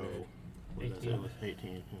took So, from the grenade. what did I say? 18. It was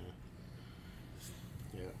 18.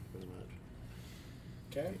 Yeah, pretty much.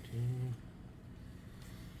 Okay. 18.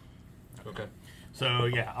 Okay. So,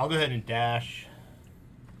 yeah, I'll go ahead and dash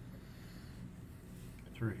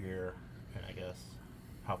through here. And I guess,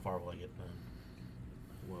 how far will I get then?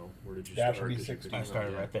 Well, where did you Dash start? would be 'Cause you 60. could- I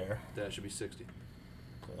started yeah. right there. Dash should be 60.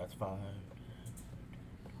 So that's 5.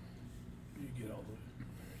 You get all the way.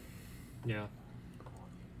 Yeah.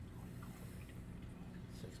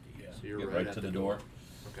 60. Yeah. So you're Get right, right at to the door.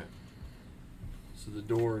 Okay. So the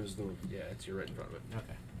door is the it's you're right in front of it.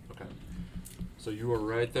 Okay. Okay. So you are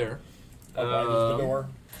right there. How wide is the door?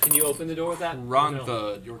 Can you open the door with that?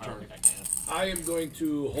 Rantha, your I don't turn. think I can. I am going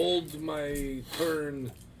to hold my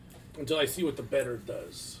turn until I see what the better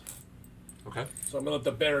does. Okay. So I'm gonna let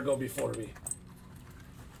the better go before me.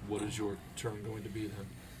 What is your turn going to be then?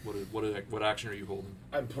 What action are you holding?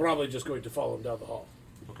 I'm probably just going to follow him down the hall.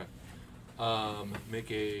 Okay. Make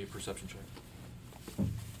a perception check.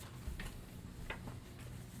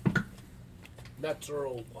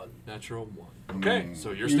 Natural 1. Natural 1. Okay. So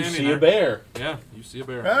you're You standing see there. a bear. Yeah, you see a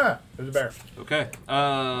bear. Ah, there's a bear. Okay.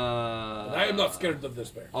 And I am not scared of this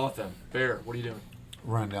bear. Otham, bear, what are you doing?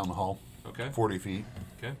 Run down the hall. Okay. 40 feet.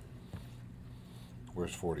 Okay.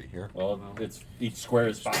 Where's 40? Here? Well, it's each square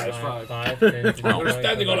is 5. 5, 10, 15, We're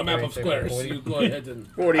standing on a map of 20, squares. 40. You go ahead and.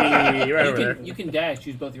 40, right over there. You can dash.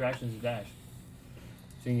 Use both your actions to dash.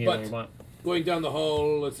 So you can get But- where you want. Going down the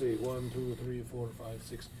hall, let's see. 1, 2, 3, 4, 5,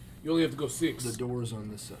 6. You only have to go 6. The door's on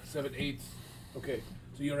this side. 7, 8. Okay.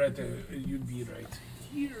 So you're right there. You'd be right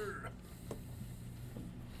here.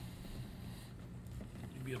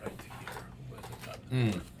 You'd be right here. Where's the top?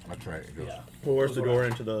 That's right. It goes. Yeah. Well, where's the door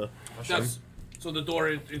into the... That's, so the door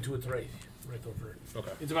into it's right over.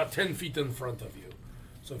 Okay. It's about 10 feet in front of you.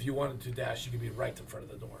 So if you wanted to dash, you could be right in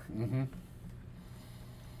front of the door.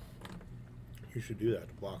 You should do that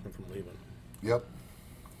to block them from leaving. Yep.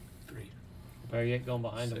 3. Better yet, going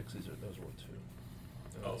behind him. Those were 2.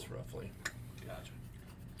 That's roughly. Gotcha.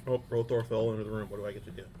 Oh, Rothor fell into the room. What do I get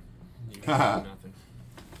to do? You can do nothing.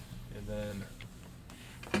 And then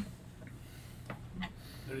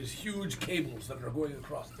There's huge cables that are going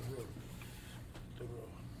across the room.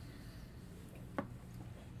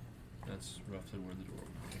 that's roughly where the door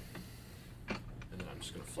would be. And then I'm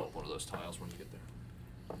just going to flip one of those tiles when you get there.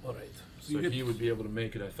 All right. So he would be able to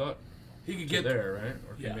make it, I thought, he could to get there, right?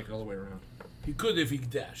 Or can Yeah. you make it all the way around? He could if he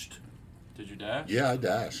dashed. Did you dash? Yeah, I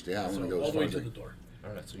dashed. Yeah, I'm So going to go all as the way far to as the I... door.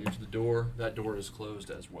 All right, so you're to the door. That door is closed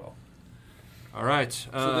as well. All right. So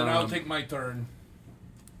then I'll take my turn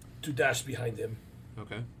to dash behind him.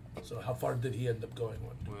 Okay. So how far did he end up going?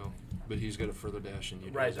 One? Well, but he's got a further dash than you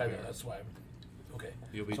do. Right, as a I know. bear. That's why I'm. Okay.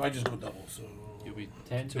 You'll be, So I just go double. So you'll be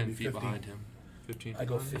 10? 10 be feet 50. behind him. 15 I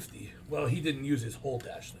go behind him? 50. Well, he didn't use his whole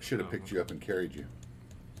dash. There. Should have picked you up and carried you.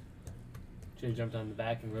 Should have jumped on the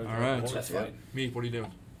back and rode. All down right. the board. That's Yeah. fine. Meep, what are you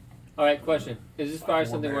doing? All right. Question: Is this fire More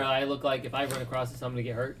something bear. where I look like if I run across it, I'm gonna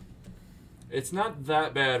get hurt? It's not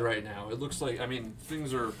that bad right now. It looks like, I mean,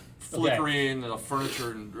 things are flickering, the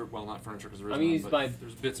furniture, well, not furniture because there I'm is gonna none, use but my-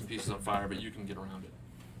 there's bits and pieces on fire, but you can get around it.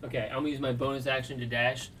 Okay, I'm gonna use my bonus action to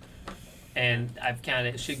dash, and I've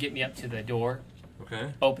counted. It should get me up to the door.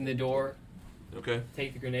 Okay? Open the door, Okay.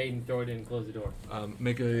 take the grenade, and throw it in and close the door. You're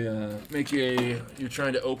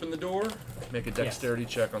trying to open the door, make a dexterity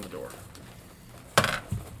check on the door.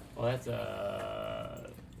 Well, that's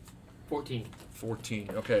 14. 14.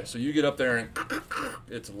 Okay, so you get up there and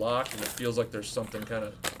it's locked and it feels like there's something kind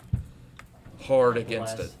of hard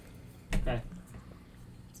against it. Okay,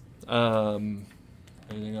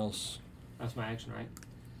 Anything else? that's my action, right?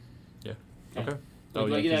 Yeah. Okay. Okay. So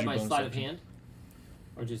do I get 'cause at you my bonus sleight of action. hand,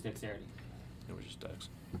 or just dexterity? It was just dex.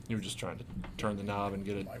 You were just trying to turn the knob and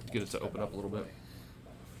get it to open up a little bit.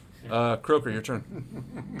 Croaker, your turn.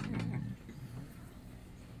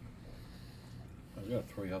 I was gonna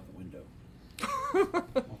throw you out the window.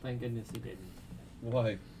 Well, thank goodness he didn't.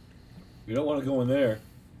 Why? We don't want to go in there.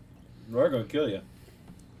 We're going to kill you.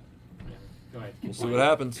 Yeah. Go ahead. We'll see what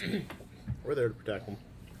happens. We're there to protect them.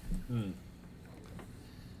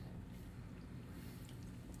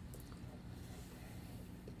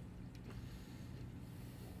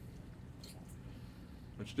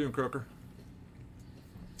 What you doing, Croaker?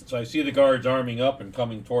 So I see the guards arming up and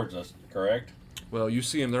coming towards us, correct? Well, you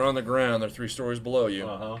see them. They're on the ground. They're 3 stories below you.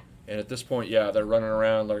 Uh-huh. And at this point, yeah, they're running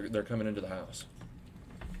around. They're coming into the house.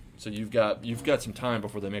 So you've got some time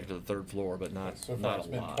before they make it to the 3rd floor, but not So far, not it's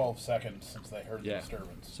a been lot. 12 seconds since they heard Yeah. the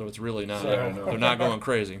disturbance. So it's really not. So- They're not going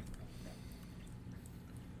crazy.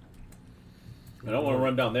 I don't want to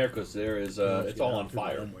run down there because there is it's all on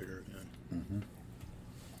fire.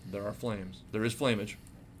 There are flames. There is flamage.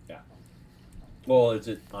 Yeah. Well, is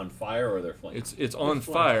it on fire or they're flames? It's on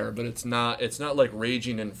fire, but it's not like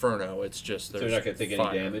raging inferno. It's just So there's you're not going to take fire.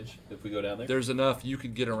 any damage if we go down there? There's enough you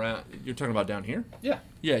could get around. You're talking about down here? Yeah.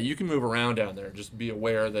 Yeah, you can move around down there. Just be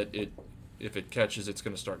aware that if it catches, it's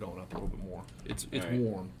going to start going up a little bit more. It's All right.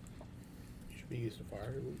 warm. You should be used to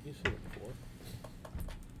fire. You've seen it before.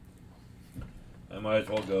 I might as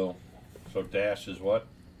well go. So dash is what?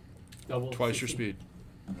 Double Twice your 60. speed.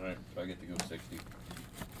 All right, so I get to go 60.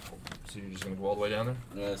 So you're just going to go all the way down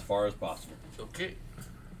there? As far as possible. Okay.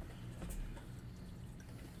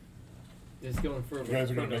 It's going for You guys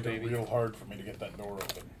are going to make baby. it real hard for me to get that door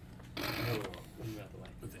open. Oh, move out the way.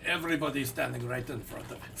 With everybody standing right in front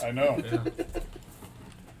of it. I know. Yeah.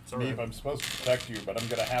 It's all Meep, right. I'm supposed to protect you, but I'm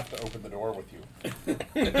going to have to open the door with you.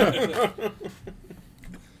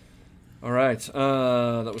 All right.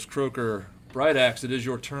 That was Croaker. Bright Axe, it is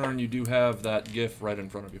your turn. You do have that GIF right in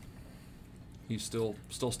front of you. He's still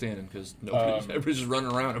standing because everybody's just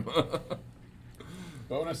running around him.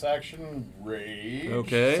 Bonus action rage.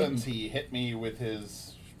 Okay. Since he hit me with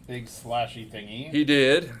his big slashy thingy. He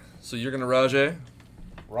did. So you're going to Rajay.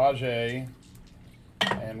 Rajay.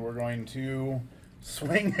 And we're going to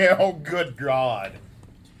swing. Oh, good God.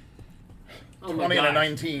 Oh my 20 and a gosh.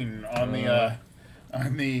 19 on the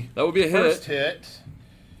That would be a first hit. hit.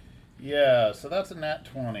 Yeah, so that's a nat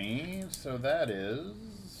 20. So that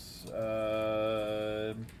is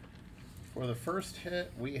for the first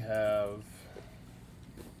hit we have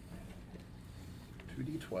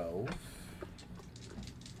 2d12.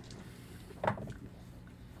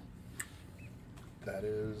 That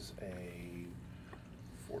is a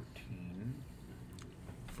 14.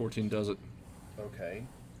 14 does it. Okay.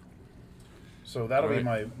 So that'll be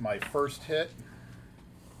my first hit.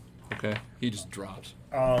 Okay. He just drops.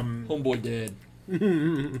 Um, Homeboy dead.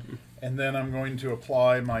 and then I'm going to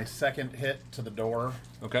apply my second hit to the door.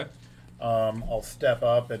 Okay. I'll step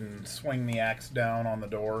up and swing the axe down on the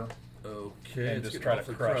door. Okay. And just try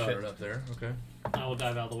to crush it. up there. Okay. I will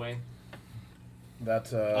dive out of the way.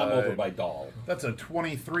 That's I'm over by Doll. That's a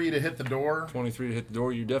 23 to hit the door. 23 to hit the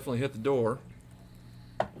door. You definitely hit the door.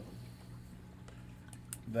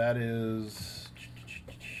 That is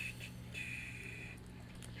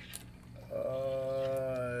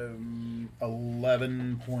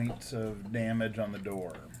 11 points of damage on the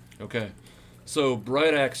door. Okay. So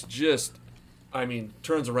Bright Axe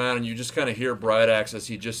turns around and you just kind of hear Bright Axe as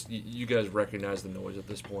you guys recognize the noise at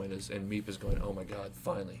this point and Meep is going, oh my God,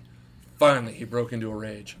 finally, he broke into a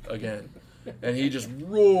rage again. And he just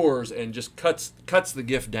roars and just cuts the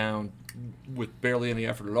gift down with barely any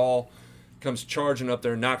effort at all. Comes charging up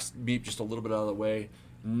there, knocks Meep just a little bit out of the way,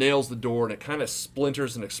 nails the door, and it kind of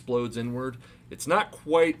splinters and explodes inward. It's not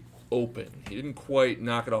quite open. He didn't quite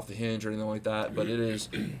knock it off the hinge or anything like that, but it is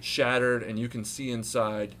shattered, and you can see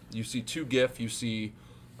inside. You see two GIF. You see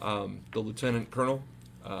the lieutenant colonel,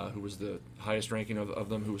 who was the highest ranking of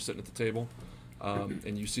them, who was sitting at the table,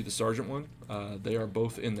 and you see the sergeant one. They are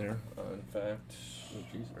both in there. In fact,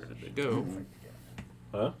 where did they go?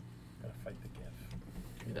 Huh? Gotta fight the gift.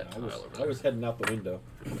 Give me that tile over I there. was heading out the window.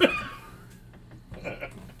 I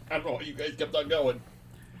don't know why you guys kept on going.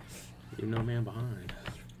 Leave no man behind.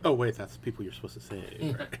 Oh wait, that's the people you're supposed to say. Right?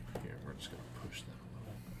 Here, we're just gonna push that a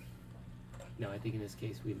little. No, I think in this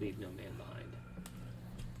case we leave no man behind.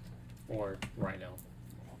 Or rhino.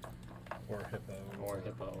 Or hippo. Or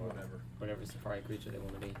hippo. Or whatever safari creature they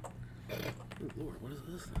want to be. Good Lord, what is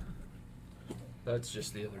this? That's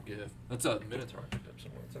just the other GIF. That's a Minotaur I picked up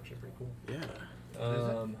somewhere. It's actually pretty cool. Yeah.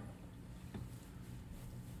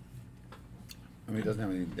 I mean, it doesn't have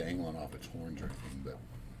anything dangling off its horns or anything, but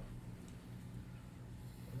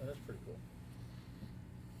That's pretty cool.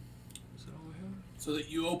 Is that all I have? So that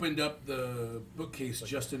you opened up the bookcase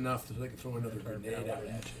just enough so they could throw another grenade out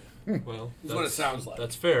at you. Well, That's what it sounds like.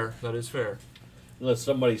 That's fair. That is fair. Unless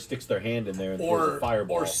somebody sticks their hand in there and throws a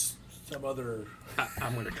fireball. Or some other...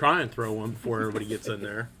 I'm going to try and throw one before everybody gets in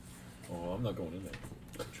there. Oh, I'm not going in there.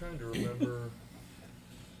 I'm trying to remember.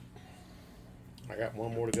 I got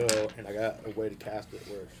one more to go, and I got a way to cast it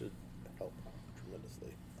where it should help tremendously.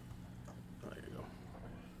 There you go.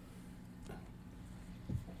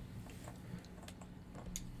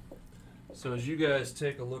 So as you guys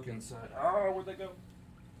take a look inside, where'd they go?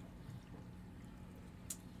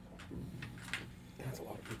 That's a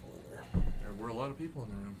lot of people in there. There were a lot of people in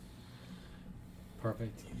the room.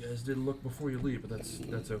 Perfect. You guys did look before you leave, but that's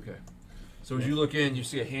okay. So as you look in, you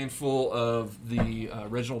see a handful of the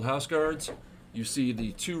Reginald House Guards. You see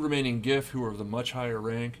the two remaining GIF, who are of the much higher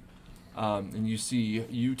rank, and you see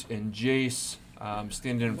Ute and Jace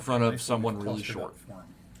standing in front of someone really short.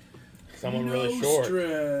 Someone really short.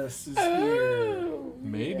 Stress is here.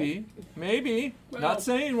 Maybe. Not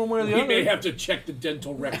saying one way or the We other. may have to check the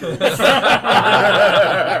dental records. We'll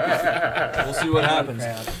see what happens.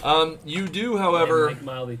 You do, however. Like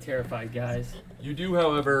mildly terrified guys. You do,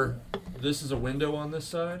 however. This is a window on this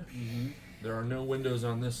side. There are no windows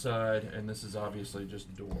on this side, and this is obviously just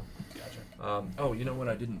a door. Gotcha. Oh, you know what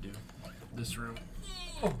I didn't do? This room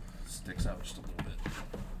sticks out just a little bit.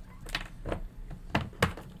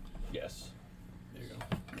 Yes. There you go.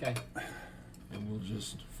 Okay. And we'll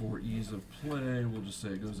just, for ease of play, we'll just say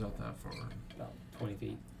it goes out that far. About 20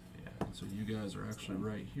 feet. Yeah. So you guys are actually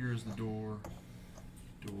right. Here's the door.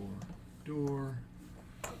 Door.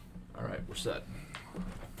 All right, we're set.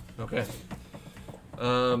 Okay.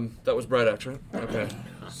 That was Bright Act, right? Okay.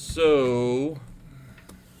 So,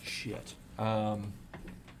 shit.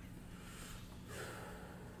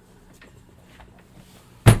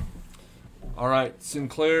 All right,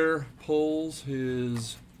 Sinclair pulls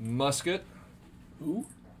his musket. Who?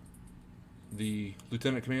 The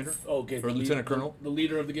lieutenant commander. Okay. Or lieutenant colonel. The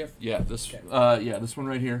leader of the gift. Yeah, this. Okay. Yeah, this one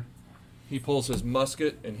right here. He pulls his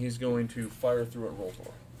musket and he's going to fire through it. Roll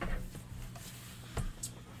for.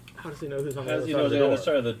 How does he know who's on How the does other he side know of the the door? other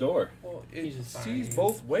side of the door? Well, He's it just sees firing.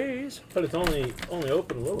 both ways. But it's only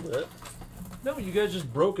open a little bit. No, you guys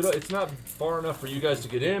just broke it up. It's not far enough for you guys to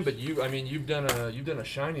get in, but you've done a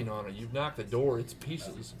shining on it. You've knocked the door. It's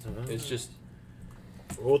pieces. It's just.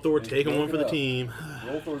 Roll Thor taking one for the up. team.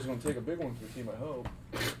 Rolthor's going to take a big one for the team, I hope.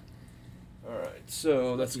 All right,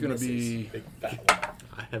 so that's going to be. Big fat one.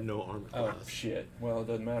 I have no armor Oh class. shit! Well, it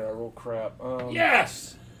doesn't matter. I roll crap.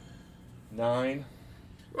 Yes. 9.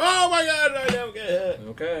 Oh my god, I don't get hit.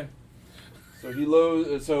 Okay. So he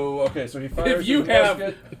loads. So he fires. If you his have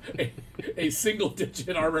musket. a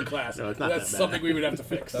single-digit armor class, No, it's not that's that bad. something we would have to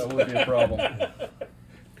fix. That would be a problem.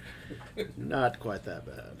 Not quite that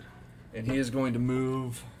bad. And he is going to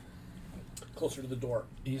move. Closer to the door.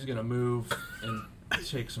 He's going to move and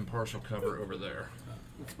take some partial cover over there.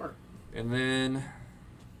 That's smart. And then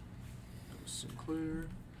Sinclair.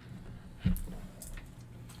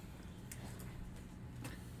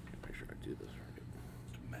 Make sure I do this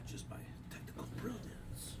right. Matches my technical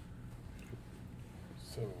brilliance.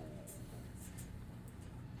 So,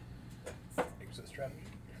 exit strategy.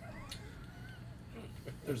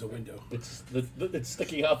 There's a window. It's it's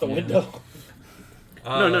sticking out the window.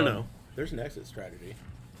 No. There's an exit strategy.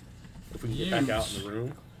 If we can get back out in the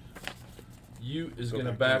room. You is Go going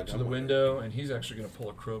to back back down to the the dumb window, and he's actually going to pull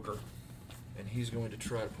a croaker, and he's going to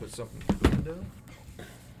try to put something through the window.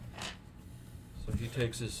 So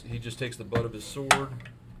he just takes the butt of his sword,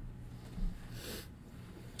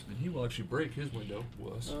 and he will actually break his window.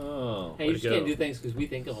 Oh. Hey, you to just can't go. do things because we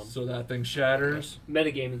think of them. So that thing shatters.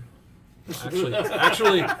 Metagaming.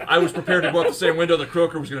 Actually, I was prepared to go out the same window the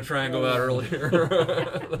croaker was going to try and go out earlier.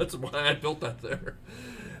 That's why I built that there.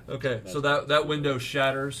 Okay, so that window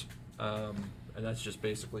shatters, and that's just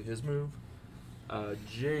basically his move.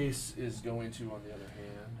 Jace is going to, on the other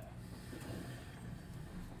hand,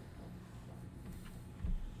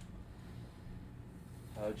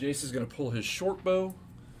 Jace is going to pull his short bow.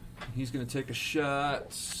 He's going to take a shot.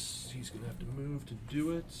 He's going to have to move to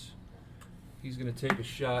do it. He's going to take a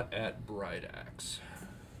shot at Bright Axe.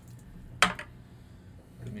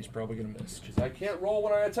 And he's probably going to miss, because I can't roll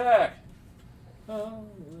when I attack.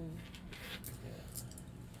 It's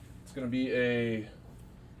going to be a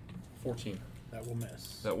 14. That will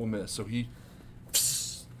miss. That will miss. So he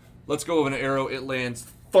lets go of an arrow. It lands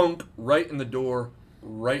thunk right in the door,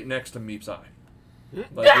 right next to Meep's eye.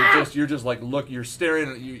 Like you're just like you're staring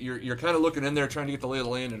at you're kind of looking in there trying to get the lay of the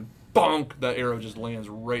land, and bonk, that arrow just lands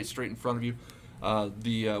right straight in front of you.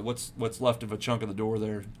 What's left of a chunk of the door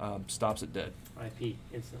there stops it dead. I pee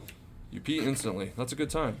instantly. You pee instantly. That's a good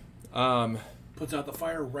time. Puts out the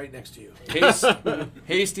fire right next to you.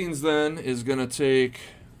 Hastings then is gonna take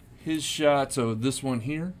his shot. So this one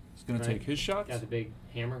here is gonna Right. take his shot. Got the big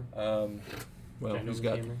hammer. Well, Ginormous he's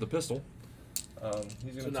got hammer. the pistol.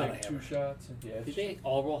 He's So gonna not a take 2 hammer. shots. Yeah, Did they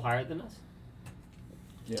all roll higher than us?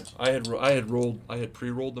 yeah. I had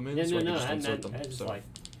pre-rolled them in, No, so I no, could just I insert them. just So. like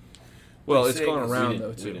Well, Like it's saying gone we around we though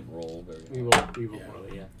didn't, too. we didn't roll very we well. roll Yeah.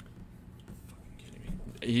 poorly, yeah. Kidding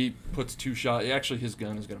me. He puts 2 shots. Actually, his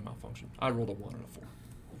gun is gonna malfunction. I rolled a 1 and a 4.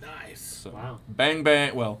 Nice. So Wow. bang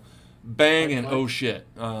bang. Well, bang and Like- oh shit.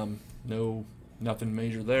 No, nothing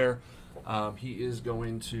major there. He is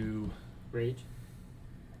going to Rage.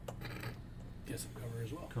 Get some cover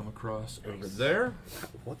as well. come across over there.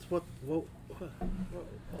 What's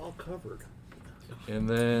all covered? And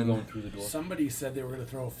Going then through the door. Somebody said they were going to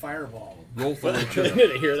throw a fireball. roll Thor. It's your I turn.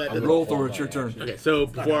 didn't hear that. Roll Thor. It's your turn. Okay, so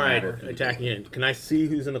before I matter. attack again, can I see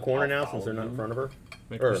who's in the corner now since they're not in front of her?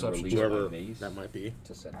 Make Or perception. Release whoever my mace that might be.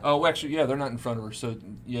 to send. Oh, actually, yeah, they're not in front of her. So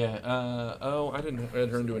yeah. I didn't add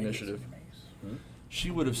her into initiative.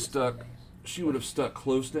 She would have stuck. She would have stuck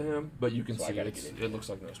close to him, but you can So I see gotta it's, get in. it looks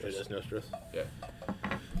like It Nostress. is Nostress. Yeah.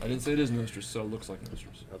 I didn't say it is Nostress, so it looks like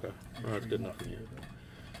Nostress. Okay, well, that's good enough for you.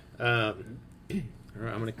 All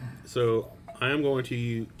right, I'm gonna. So I am going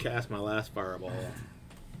to cast my last fireball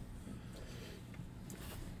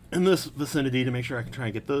in this vicinity to make sure I can try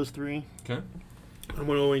and get those 3. Okay. I'm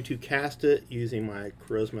going to cast it using my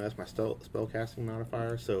charisma as my spell casting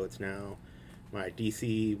modifier. So it's now my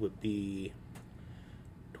DC would be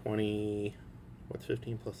 20. What's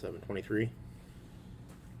 15 plus 7? 23.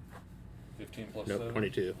 15 plus Nope, 7.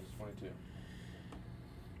 22. 22.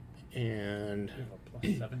 And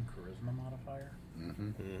You have a +7 charisma modifier.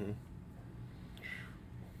 mhm.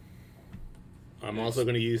 I'm also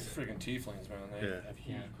going to use. Freaking tieflings, man. They Yeah. have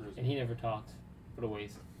huge charisma. And he never talked. What a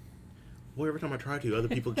waste. Well, every time I try to, other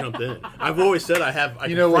people jump in. I've always said I You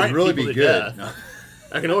can know what would frighten really people be to good? death. No.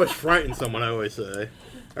 I can always frighten someone, I always say.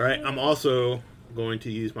 All right, I'm also going to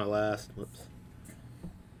use my last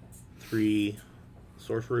 3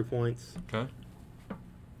 sorcery points Okay.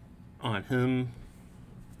 on him.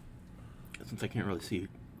 Since I can't really see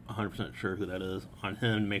 100% sure who that is, on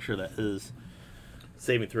him, make sure that his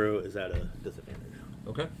saving throw is at a disadvantage.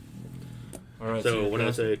 Okay. All right. So you when I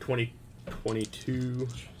cast- say 22,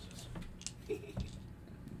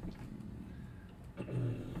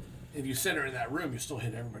 If you send her in that room, you still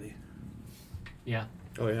hit everybody. Yeah.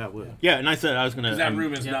 oh yeah, I would. Yeah, and I said I was going to. Because that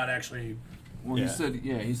room is not actually. Well, Yeah.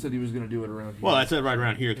 he said he was going to do it around here. Well, I said right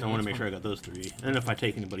around here because I want to make sure I got those 3. And if I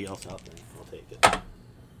take anybody else out, then I'll take it.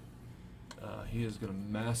 He is going to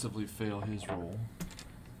massively fail his roll.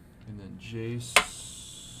 And then Jace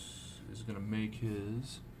is going to make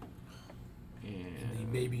his. He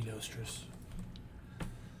And may be Nostress.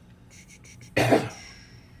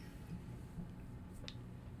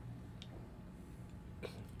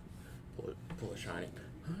 Pull a shiny.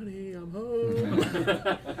 Honey, I'm home.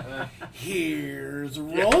 Here's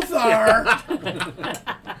Rolthar!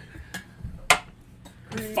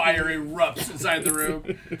 Fire erupts inside the room.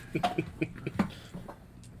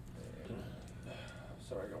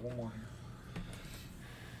 sorry, I got one more here.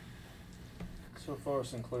 So far,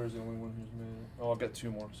 Sinclair's the only one who's made it. Oh, I've got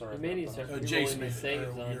 2 more. Sorry. You may need to about start that. Jason rerolling made these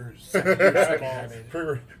saves on. your second I made it.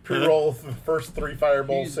 Pre-roll the first 3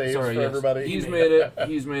 fireball He's- saves sorry, for yes. everybody. He's made it.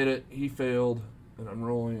 He's made it. He failed. And I'm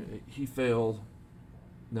rolling it. He failed.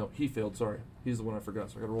 No, he failed. Sorry. He's the one I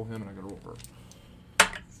forgot. So I got to roll him and I got to roll her.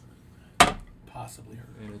 Possibly her.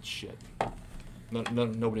 And it's shit.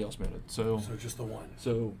 Nobody else made it. So So just the one.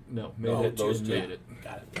 no, made Oh, it. those and two. made it.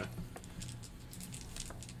 Got it.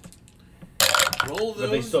 Roll those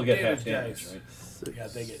But they still get half damage damage, dice. right? 6, Yeah,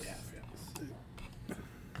 they get half. Yeah.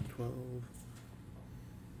 12,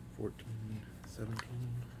 14, 17.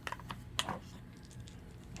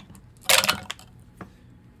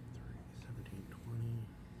 17, 20,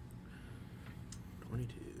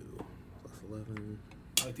 22, plus 11.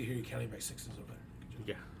 I like to hear you counting by 6s over there. Good job.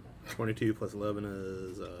 Yeah. 22 plus 11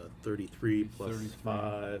 is 33, plus 33.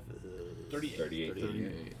 5 is 38. 38.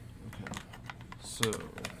 38. Okay. So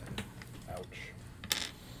Ouch.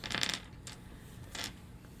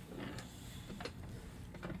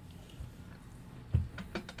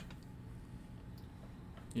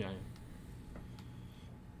 yeah.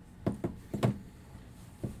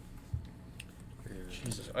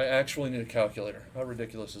 Jesus, I actually need a calculator. How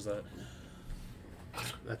ridiculous is that?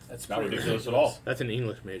 That's Not pretty ridiculous at all. That's an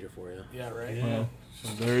English major for you. Yeah, right? Yeah.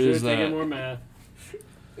 So there Should is have taken that. more math.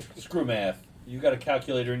 Screw math. You got a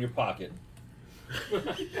calculator in your pocket.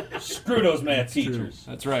 Screw those math teachers.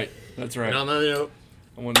 That's right. That's right. And on that note,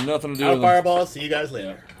 I want nothing to do out with them. fireball. See you guys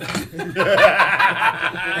later. And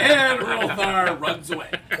Rolthar runs away.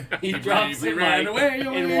 He drops bravely the ran mic away,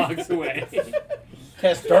 and walks away.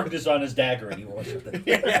 Cast darkness on his dagger and he worshipped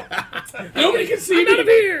it. Nobody can see me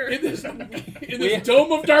here. in this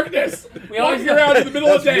dome of darkness. We always Walking around in the middle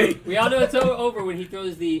of the day. We all know it's over when he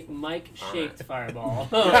throws the mic-shaped fireball.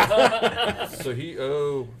 So he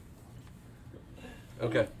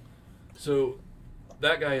okay. So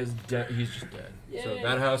that guy is dead. He's just dead. So Yay.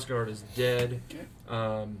 that house guard is dead.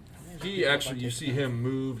 He actually, you see him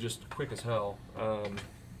move just quick as hell.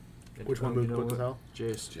 Which one moved quick as hell?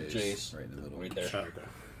 Jace. Jace. Right in the middle. Right there.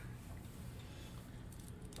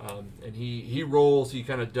 Oh, okay. And he rolls. He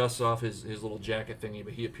kind of dusts off his little jacket thingy,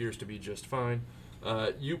 but he appears to be just fine.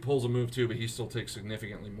 You pulls a move too, but he still takes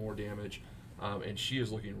significantly more damage. And she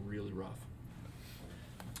is looking really rough.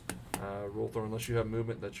 Roll throw unless you have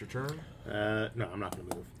movement. That's your turn. No, I'm not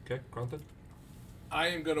gonna move. Okay, Kronthon. I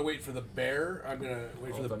am going to wait for the bear. I'm going to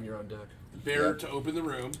wait for the You're on deck. bear Yep. to open the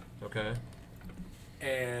room, Okay.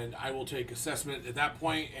 and I will take assessment at that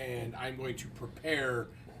point, and I'm going to prepare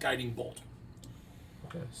guiding bolt.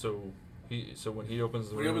 Okay. So when he opens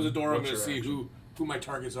the When room, he opens the door, I'm what's going to your see action? who my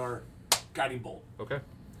targets are. Guiding bolt. Okay.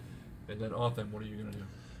 And then Othen, what are you gonna do?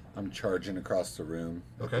 I'm charging across the room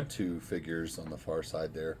at Okay. the two figures on the far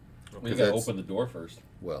side there. We 'Cause gotta that's- open the door first.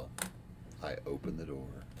 Well, I open the door.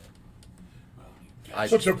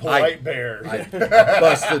 Such a polite bear. I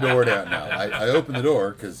bust the door down. No, I open the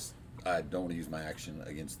door because I don't want to use my action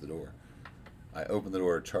against the door. I open the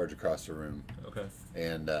door, charge across the room, Okay.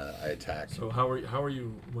 and I attack. So how are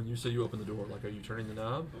you when you say you open the door? Like, are you turning the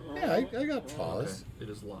knob? Yeah, I got pause. Okay. It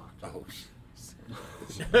is locked. Oh,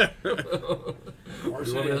 What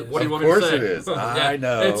do you want me to, is. what do you Of want me to course say? it is. I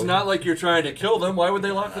know. It's not like you're trying to kill them. Why would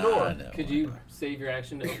they lock the door? I know. Could you save your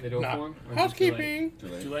action to open the door Nah. for him? Or is it too late? Housekeeping. Too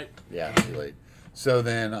late. Too late. Yeah, too late. So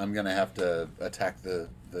then I'm gonna have to attack the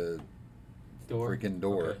Door. freaking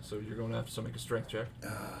door. Okay, so you're going to have to make a strength check.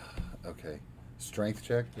 Okay. Strength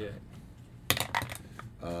check. Yeah.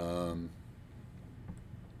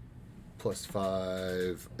 Plus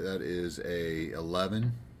 5. That is a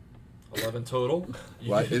 11. 11 total.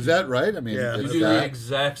 What is that right? I mean, Yeah. You it's do the that.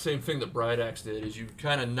 exact same thing that Bright Axe did. Is you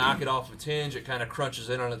kind of knock it off its hinge. It kind of crunches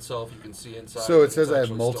in on itself. You can see inside. So but it says it's I have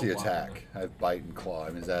actually still multi-attack. locking I have bite and claw. I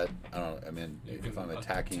mean, is that? I don't know. I mean, it. You if can I'm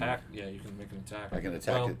attacking, yeah, you can make an attack. I can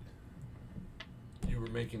attack Well, it. You were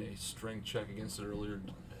making a strength check against it earlier.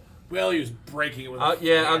 Well, he was breaking it with.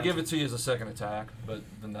 Yeah, I'll give it to you as a second attack, but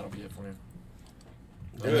then that'll be it for you.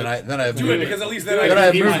 And then I have Do it movement. because at least then Then I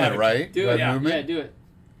have can movement, right? Do I it. have Yeah, movement. do it.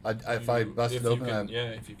 If I bust If it you open, can, yeah,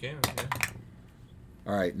 if you can. Yeah.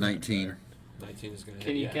 all right, 19. 19 is going to hit.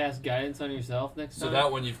 Can you yeah. cast guidance on yourself next So time?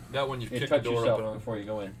 that one you've You kicked the touch door yourself open on. before you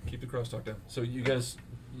go in. Keep the crosstalk down. So you guys,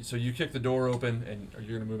 you kick the door open, and are you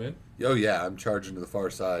going to move in? Oh yeah, I'm charging to the far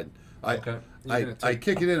side. Okay. You're I gonna take-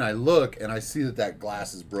 kick it in. I look and I see that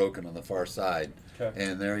glass is broken on the far side, Okay.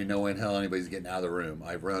 and there ain't no way in hell anybody's getting out of the room.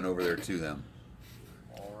 I run over there to them.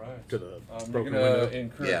 All right. To the You're broken gonna window.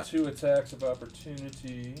 incur Yeah. 2 attacks of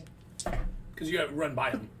opportunity. Because you have to run by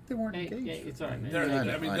them. They weren't Hey, engaged. yeah, it's alright, man. They're- I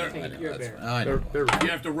know, I mean, I know, they're- I know, you're a that's bear. fine. I know. They're You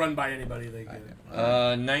have to run by anybody. They I get.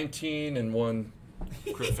 know. 19 and 1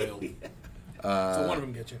 crit failed. So one of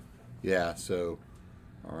them gets you. Yeah. So,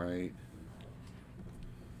 all right.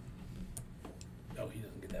 No, he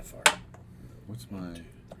doesn't get that far. What's my?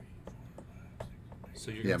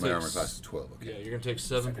 So you're Yeah, gonna my take armor class is 12. Yeah, Okay. you're gonna take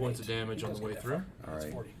 7 Second points eight. of damage He on the doesn't way get that through. far. All That's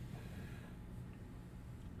right. 40.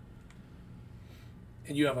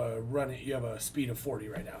 And you have a speed of 40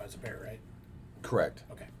 right now as a bear, right? Correct.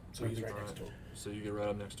 Okay. So he's right next to him. So you get right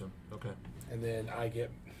up next to him. Okay. And then I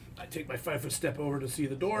take my 5-foot step over to see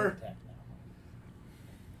the door.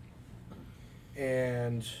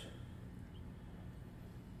 And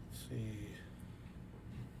let's see.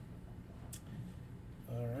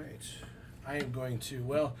 All right. I am going to,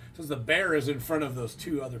 well, since the bear is in front of those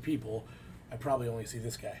two other people, I probably only see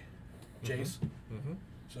this guy, Jace. Mm-hmm.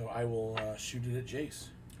 So I will shoot it at Jace.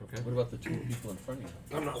 Okay. What about the 2 people in front of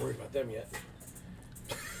you? I'm not worried about them yet.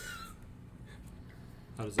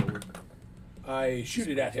 How does that work? I shoot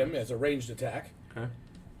it at him as a ranged attack. Okay.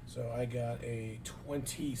 So I got a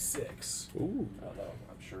 26. Ooh.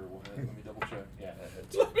 I'm sure we'll hit. Let me double check. Yeah, that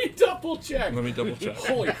hits. Let me double check. Let me double check.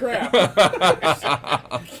 Holy crap.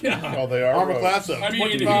 Oh, they are Armor rogues. class of I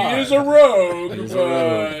mean, he 25. is a rogue, He's a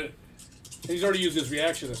but rogue. he's already used his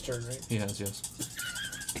reaction this turn, right? He has, yes.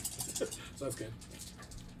 So that's good.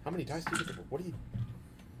 How many dice do you get? What do you?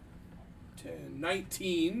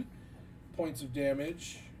 19 points of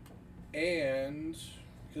damage, and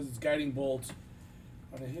because it's guiding bolt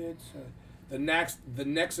on a hit, the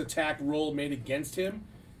next attack roll made against him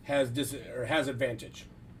has advantage.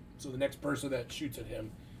 So the next person that shoots at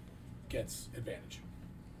him gets advantage.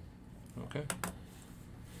 Okay.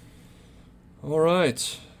 All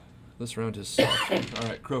right. This round is soft. All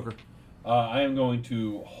right, Croker. I am going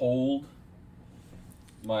to hold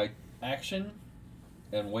my action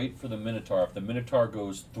and wait for the Minotaur. If the Minotaur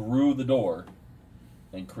goes through the door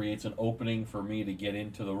and creates an opening for me to get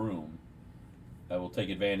into the room, I will take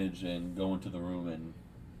advantage and go into the room and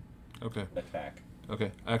Okay. attack.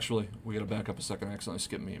 Okay. Actually, we got to back up a second. I accidentally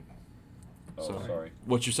skipped Meep. Oh, So- sorry.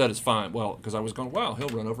 What you said is fine. Well, because I was going, wow, he'll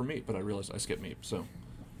run over Meep, but I realized I skipped Meep. So,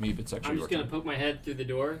 Meep, it's actually I'm your just gonna turn. poke my head through the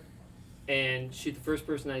door and shoot the first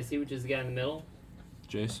person I see, which is the guy in the middle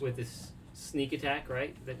Jace. with his sneak attack,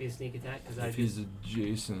 right? That'd be a sneak attack because If he's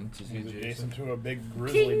adjacent, is he He's adjacent? adjacent to a big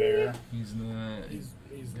grizzly bear. He's not.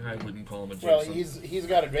 I wouldn't call him Well, adjacent. he's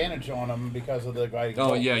got advantage on him because of the guiding Oh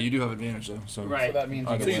bolt. yeah, you do have advantage though. So Right. So that means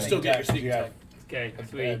So you you can still get your attack, sneak you have attack. Okay, an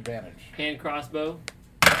sweet. advantage. Hand crossbow.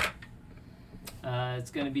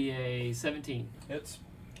 It's going to be a 17. Hits.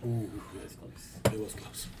 Ooh, that's close. It was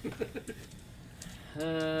close.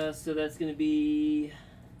 So that's going to be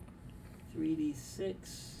 3d6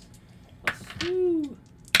 plus 2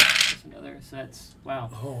 plus another. So that's, wow.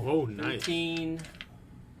 Oh, nice. 18,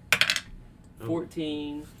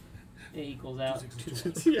 14. It equals out.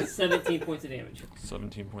 17 points of damage.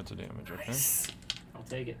 17 points of damage. Okay. I'll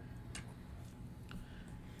take it.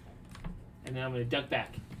 And now I'm going to duck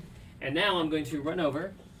back. And now I'm going to run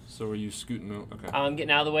over. So are you scooting? Okay. I'm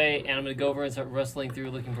getting out of the way, and I'm going to go over and start rustling through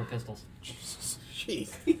looking for pistols. Jesus.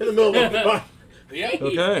 Jeez. In the middle of a Yeah.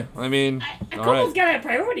 Okay. I mean, A all couple's right. got to have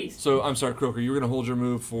priorities. So I'm sorry, Croker. You were going to hold your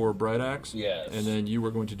move for Bright Axe. Yes. And then you were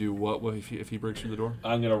going to do what if he breaks through the door?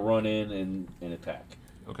 I'm gonna run in and attack.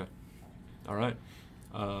 Okay. All right.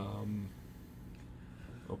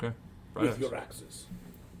 Okay. Bright With Axe. your axes.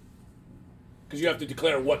 Because you have to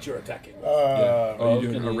declare what you're attacking. Yeah. Are I you was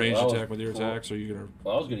doing a gonna- ranged I was- attack with your attacks, or are you gonna?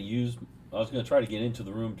 Well, I was gonna try to get into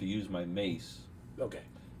the room to use my mace Okay.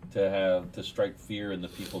 to strike fear in the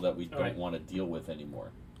people that we don't right. want to deal with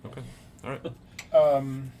anymore. Okay. All right.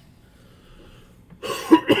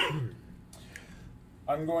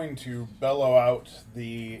 I'm going to bellow out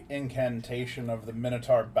the incantation of the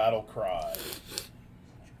Minotaur battle cry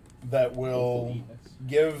that will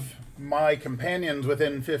give my companions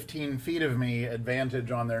within 15 feet of me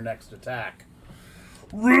advantage on their next attack.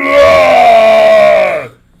 And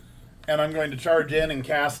I'm going to charge in and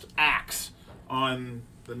cast Axe on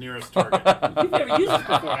the nearest target. You've never used this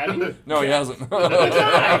before, have you? No, he hasn't. Cast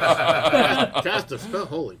a spell.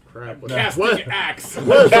 Holy crap. Casting What axe. is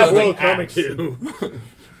this Casting world coming axe. to?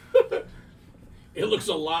 It looks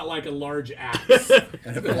a lot like a large axe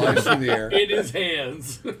And it flies through the air. in his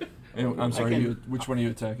hands. And I'm sorry. Which one are you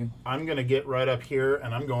attacking? I'm going to get right up here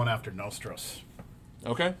and I'm going after Nostros.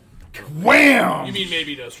 Okay. Wham! You mean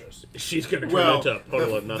maybe Nostros? She's going to turn Well, into a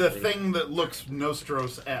puddle of the nothing. thing that looks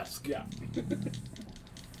Nostros-esque. Yeah.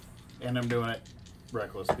 And I'm doing it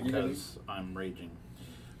reckless because I'm raging.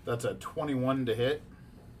 That's a 21 to hit.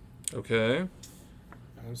 Okay. I'm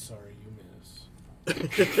sorry, you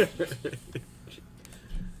miss.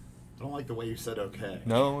 I don't like the way you said okay.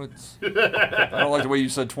 No, it's. I don't like the way you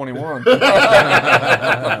said 21.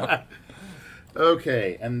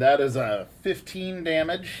 Okay, and that is a 15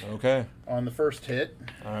 damage Okay. on the first hit.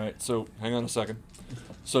 All right. So hang on a second.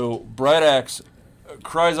 So Bright Axe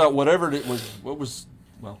cries out whatever it was. What was?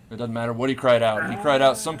 Well, it doesn't matter what he cried out. He cried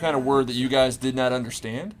out some kind of word that you guys did not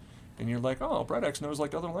understand, and you're like, "Oh, Bright Axe knows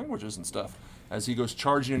like other languages and stuff." As he goes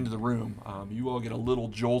charging into the room, you all get a little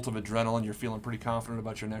jolt of adrenaline. You're feeling pretty confident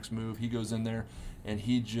about your next move. He goes in there, and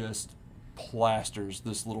he just plasters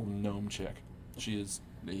this little gnome chick. He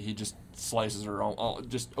just slices her,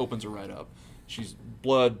 just opens her right up. She's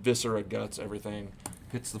blood, viscera, guts, everything.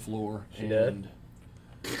 Hits the floor. She dead?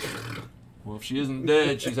 Well, if she isn't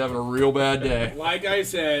dead, she's having a real bad day. Like I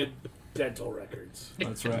said, dental records.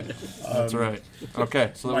 That's right. That's right.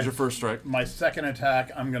 Okay, so that was your first strike. My second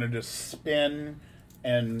attack, I'm going to just spin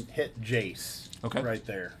and hit Jace. Okay. Right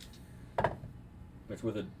there. It's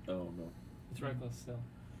with a. Oh no. It's reckless still.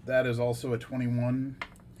 That is also a 21,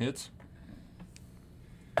 Hits.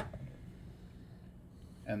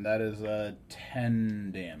 and that is a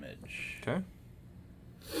 10 damage. Okay.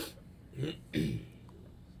 I'm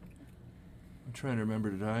trying to remember,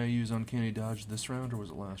 did I use Uncanny Dodge this round, or was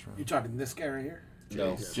it last round? You talking this guy right here?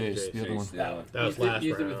 No. Jace, the other one. Yeah. That was Used it- last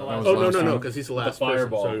used it round. with the last Oh, no, round. no, no, because he's the last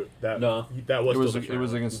fireball. person. So that, No. that was It was still this it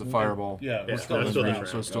was round. against the fireball. Yeah, Yeah, still that's this still this round.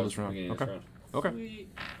 So it's still this round. Beginning of Okay. this round. Okay. Sweet.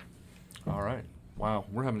 All right. Wow,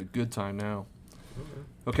 we're having a good time now.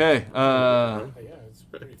 Okay. Yeah, it's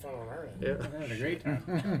pretty fun on our end. Yeah. We're having a great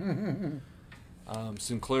time.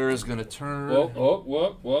 Sinclair is gonna turn. Whoa.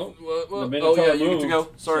 Whoa. The Oh Minotaur yeah, you get to go.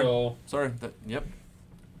 moved, Sorry. so- Sorry. Yep.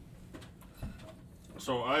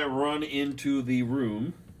 So I run into the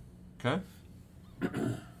room. Okay.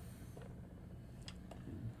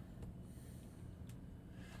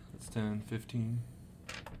 That's 10, 15,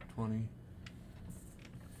 20,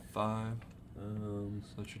 5. So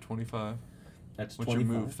that's your 25. That's What's your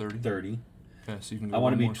 25. move, 30? 30. Okay, so you can go I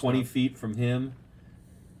want to one be more 20 step. feet from him.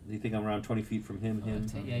 Do you think I'm around 20 feet from him?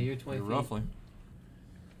 Yeah, you're 20 You're feet. roughly.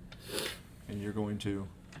 And you're going to.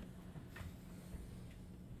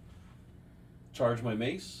 Charge my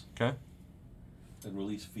mace Okay. and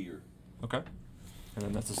release fear. Okay. And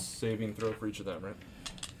then that's a saving throw for each of them, right?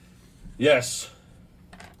 Yes.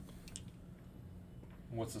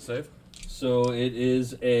 What's the save? So it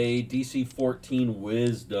is a DC 14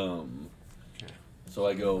 Wisdom. Okay. So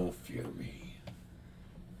I go, fear me.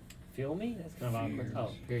 Feel me? That's kind of awkward.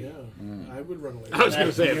 Oh, here you go. I would run away. I was going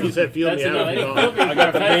to say, if you said feel me, That's I would another. be gone. I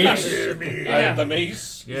got the mace. Yeah. I got the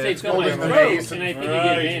mace. You Yeah, say it's feel my called a throat, mace. and I think you Right.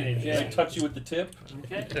 get advantage. I Yeah. touch you with the tip.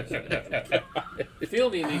 Okay. Feel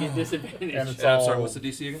me, and you get disadvantage. And it's I'm all sorry, what's the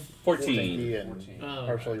DC again? 14. and 14. Oh.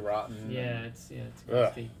 partially rotten. Yeah, it's Ugh.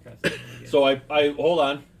 crusty. So I hold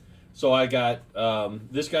on. So I got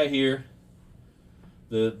this guy here,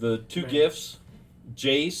 the two Right. gifts,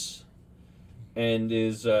 Jace, and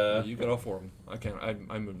is You got all 4 of them. I can't.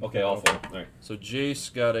 I'm moving. okay, all 4. All right. So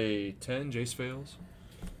Jace got a 10. Jace fails.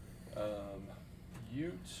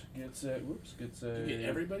 Ute gets a. Whoops. Gets a. You get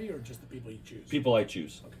everybody or just the people you choose? People I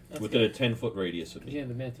choose That's within good. a 10-foot radius of me. Yeah,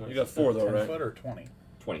 the mentor. You got 4 though, 10 right? foot or 20?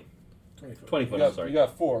 20. 20 foot. 20 You foot. got, I'm sorry. you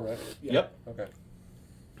got 4, right? Yeah. Yep. Okay.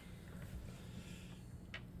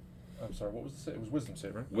 I'm sorry. What was the save? It was wisdom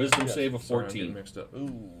save, right? Wisdom Yes. save of Sorry, I'm getting 14. mixed up.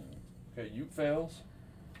 Ooh. Okay. Ute fails.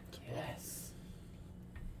 Yes.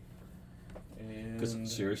 Because And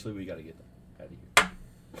seriously, we got to get them out of here.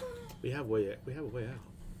 We have a way out.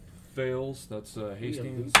 fails. That's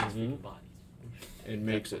Hastings. Mhm. Bodies. And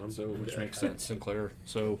makes it, so which makes sense. Sinclair.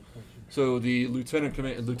 So the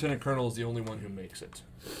lieutenant colonel is the only one who makes it.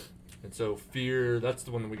 And so fear. That's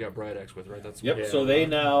the one that we got Bright Axe with, right? That's the Yep. one. So they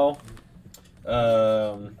now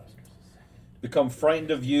become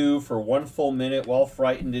frightened of you for 1 full minute. While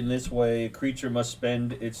frightened in this way, a creature must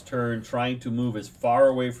spend its turn trying to move as far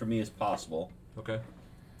away from me as possible, Okay.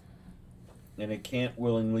 and it can't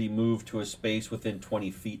willingly move to a space within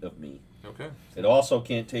 20 feet of me. Okay. It also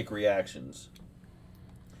can't take reactions.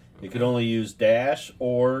 It can only use dash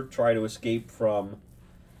or try to escape from.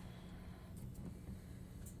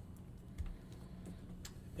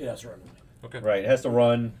 Yeah, that's right. Okay. Right, it has to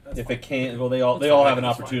run. That's if fine. it can't, well, they all That's have fine, an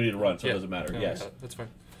that's opportunity fine. to run, so Yeah. it doesn't matter. Yeah, Yes. that's fine.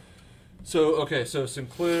 So okay, so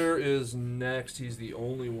Sinclair is next. He's the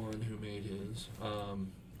only one who made his. God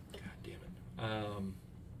damn it.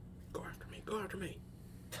 Go after me. Go after me.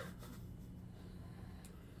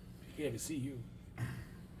 He can't even see you.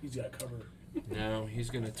 He's got cover. Now he's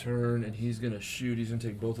gonna turn and he's gonna shoot. He's gonna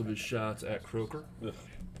take both of his shots at Croker. Ugh.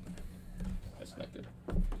 That's not good.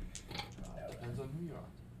 Depends on who you are.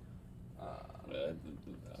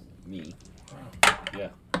 Me. Yeah,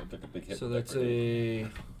 I took a big hit. So with that's that grenade.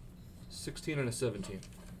 a 16 and a 17.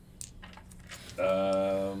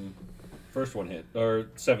 First one hit, or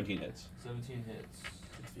 17 hits. 17 hits.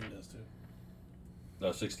 16 does too.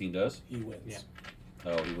 No, 16 does. He wins. Yeah.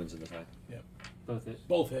 Oh, he wins in the tie. Both it.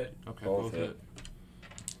 Both hit. Okay, Both both hit. hit.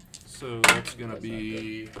 So that's gonna That's not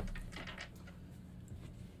be.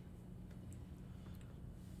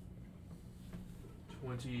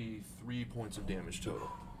 23 points of damage total.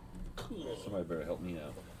 Somebody better help me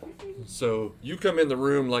out. So you come in the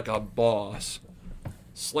room like a boss,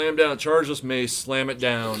 slam down, charge this mace, slam it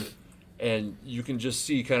down, and you can just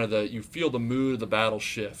see you feel the mood of the battle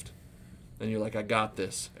shift. And you're like, I got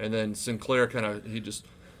this. And then Sinclair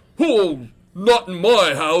oh, not in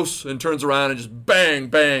my house, and turns around and just bang,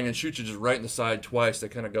 bang, and shoots you just right in the side twice. They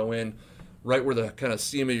kind of go in right where the kind of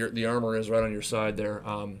seam of the armor is, right on your side there.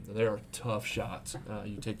 They are tough shots.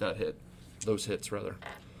 You take those hits rather.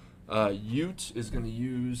 Ute is going to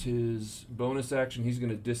use his bonus action. He's going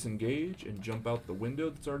to disengage and jump out the window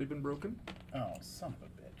that's already been broken. Oh, son of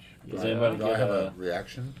a bitch. Does anybody Do I get have a? a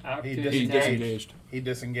reaction? He Opportunity He attack. disengaged. He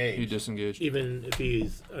disengaged. He disengaged. Even if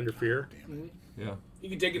he's under fear. Yeah. You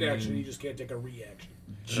can take an action, you just can't take a reaction.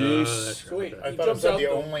 Jace that's So wait, I he thought it jumps said out the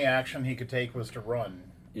the only action he could take was to run.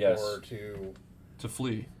 Yes. Or to. to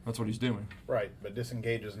flee. That's what he's doing. Right, but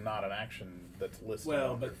disengage is not an action that's listed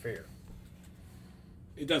Well, under but- fear.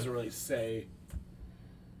 It doesn't really say.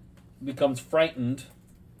 Becomes frightened.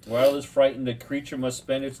 While it's frightened, a creature must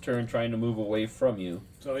spend its turn trying to move away from you.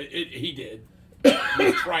 So he did.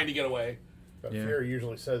 He's trying to get away. But Yeah. fear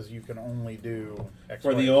usually says you can only do X,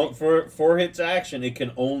 For Y, the Z. for its action, it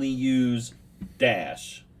can only use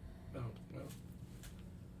dash. Oh, well.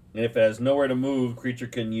 And if it has nowhere to move, creature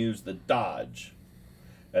can use the dodge.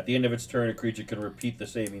 At the end of its turn, a creature can repeat the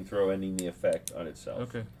saving throw, ending the effect on itself.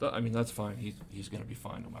 Okay. That's fine. He's going to be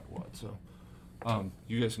fine no matter what. So,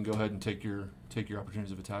 you guys can go ahead and take your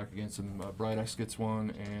opportunities of attack against him. Bright Axe gets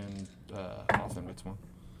one, and Hotham gets one.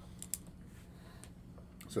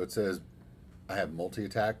 So it says I have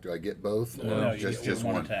multi-attack. Do I get both? No, Or you just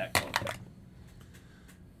one? attack.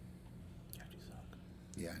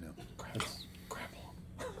 Yeah, I know.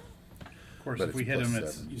 Of course, But if we it's hit him,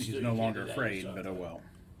 +7. You he's still no can't longer do that afraid, yourself. but oh well.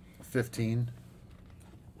 15.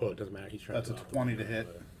 Well, it doesn't matter. He's trying That's a to 20 to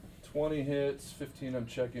hit. 20 hits, 15 I'm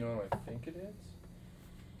checking on. I think it hits.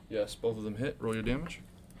 Yes, both of them hit. Roll your damage.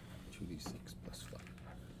 2d6 plus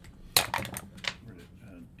 5.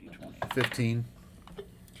 D20. 15.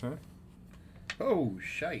 Okay. Oh,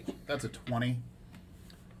 shite. That's a 20.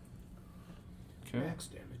 Okay. Max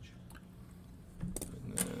damage.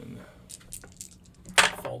 And then,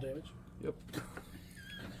 Fall damage. yep.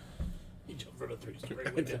 He jumped from a 3-story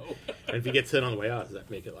window. And if he gets hit on the way out, does that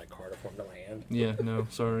make it like harder for him to land? Yeah, no,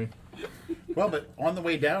 sorry. Well, but on the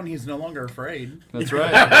way down, he's no longer afraid. That's right.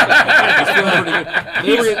 He's feeling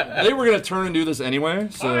pretty good. They were gonna turn and do this anyway,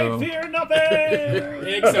 so fear nothing!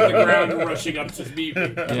 Except the ground rushing up to me.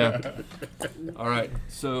 yeah. All right,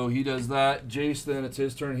 so he does that. Jace, then it's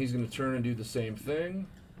his turn. He's gonna turn and do the same thing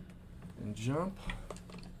and jump.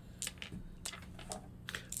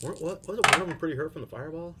 What was it? One of them pretty hurt from the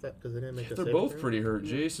fireball? Because they didn't make a They're save both there? pretty hurt.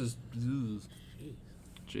 Jace is a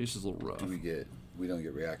little rough. We don't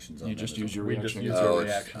get reactions on You them, just is use it? your We just reaction use against our it,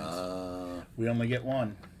 reactions. We only get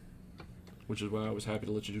one. which is why I was happy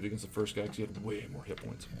to let you do it against the first guy because he had way more hit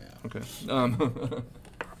points. Yeah. Okay.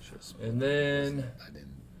 And then I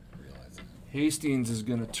didn't realize that. Hastings is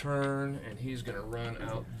going to turn, and he's going to run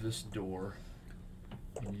out this door.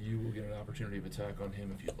 And you will get an opportunity of attack on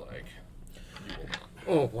him if you'd like. You will not.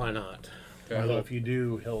 Oh, why not? Although if you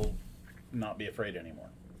do, he'll not be afraid anymore.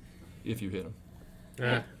 If you hit him.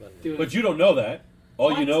 Do it. But you don't know that.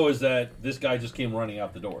 All you What? know is that this guy just came running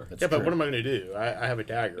out the door. Yeah, but what am I going to do? I have a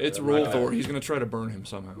dagger. It's I'm roll not Thor. gonna- He's going to try to burn him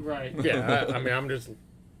somehow. Right. Yeah, I mean, I'm just...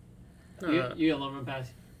 You gonna run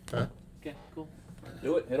past? Huh? Okay, cool.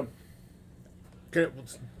 Do it. Hit him.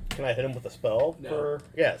 Can I hit him with a spell? No.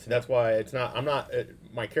 Yeah, see, that's why it's not... I'm not...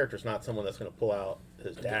 my character's not someone that's going to pull out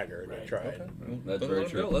his dagger and Right. try Okay. and... That's Then very let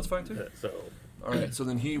him true. go. That's fine too. So... All right. So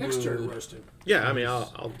then he Next turn, would. roast him. Yeah, I mean,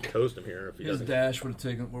 I'll toast him here if he His doesn't... dash would have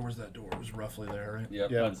taken. Where was that door? It was roughly there, right? Yep,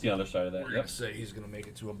 Yep. on the other side of that. We're Yep. gonna say he's gonna make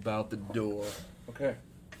it to about the door. Okay.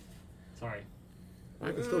 Sorry.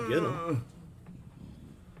 I can still get him.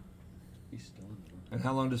 He's still in And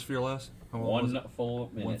how long does fear last? How there. long was One it? full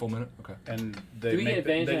minute. 1 full minute. Okay. And Do they we get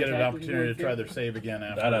advantage they on get an attack when you opportunity go to try in their save again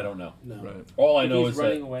after. That I don't know. No. Right. All I If know he's is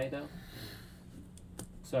running that away though,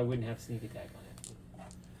 so I wouldn't have sneak attack on him.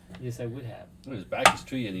 Yes, I would have. his back is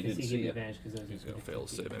to you and he Because didn't he see gave me it. advantage because I was He's gonna fail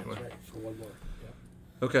to save anyway. That's right, for one more.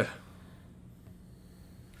 Yeah. Okay.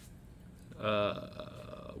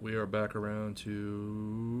 We are back around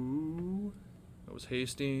to. That was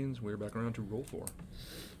Hastings. We are back around to roll 4.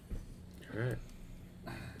 Alright.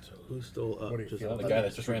 So who's still up? What do you Just feel? The guy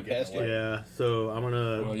that just ran past you. Yeah, so I'm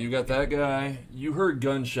gonna... Well, you got that guy. You heard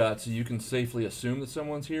gunshots, so you can safely assume that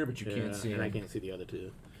someone's here, but you can't see and him. I can't see the other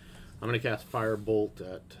two. I'm gonna cast Firebolt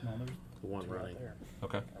at No, there's the one two out running. there.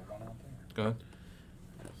 Okay. Or one out there. Go ahead.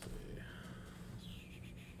 Let's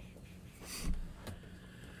see.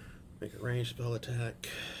 Make a ranged spell attack.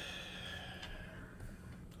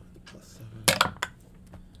 +7.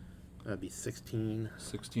 That'd be 16.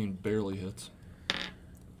 16 barely hits.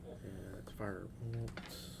 And it's Firebolt.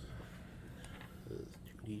 Is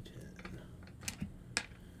 2d10.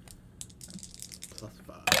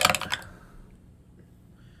 +5.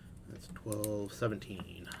 That's 12,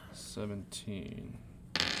 17. 17.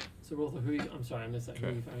 So roll the who? I'm sorry, I missed that. Who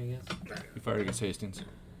Okay. you fighting against? You fired against Hastings.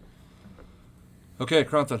 Okay,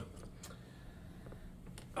 Krantha.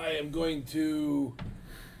 I am going to.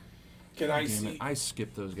 Can I Damn see? it, I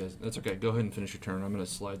skipped those guys. That's okay. Go ahead and finish your turn. I'm going to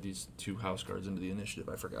slide these 2 house guards into the initiative.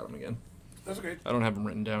 I forgot them again. That's okay. I don't have them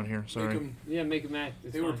written down here. Sorry. Make 'em- Yeah, make him act.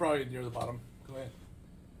 It's they were fine. probably near the bottom. Go ahead.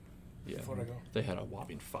 Yeah. Before I go. They had a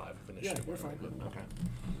whopping 5 of initiative. we're fine.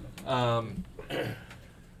 Okay.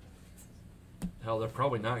 Hell, they're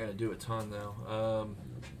probably not going to do a ton, though.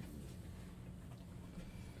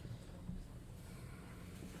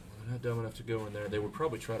 They're not dumb enough to go in there. They would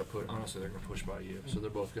probably try to put. Honestly, they're going to push by you. So they're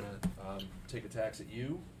both going to take attacks at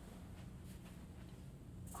you.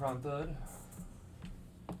 Kronthud.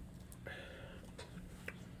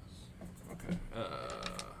 Okay.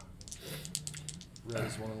 Red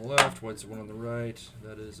is one on the left, white's one on the right.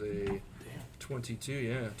 That is a 22,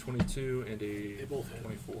 yeah, 22 and a They both hit.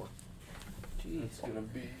 24. Jeez. It's gonna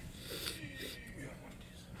be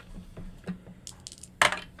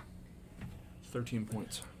 13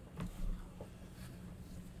 points.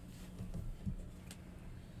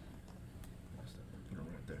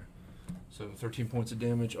 Right there. So 13 points of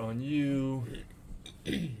damage on you.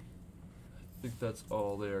 I think that's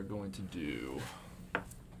all they are going to do.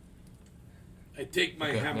 I take my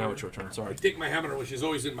Okay, hammer. now it's your turn. I Sorry. take my hammer, which is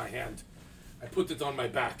always in my hand. I put it on my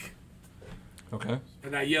back, Okay.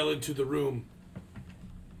 and I yell into the room,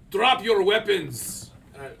 "Drop your weapons!"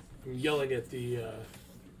 I'm yelling at the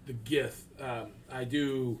Gith. I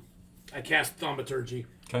do I cast thaumaturgy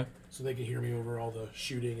Okay. so they can hear me over all the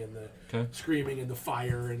shooting and the Okay. screaming and the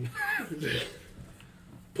fire and.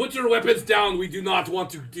 Put your weapons down. We do not want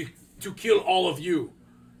to kill all of you.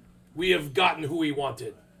 We have gotten who we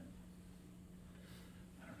wanted.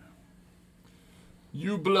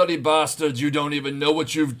 You bloody bastards! You don't even know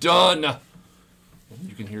what you've done.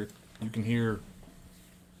 You can hear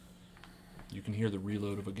the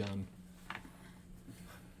reload of a gun.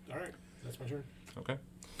 All right, that's my turn. Okay.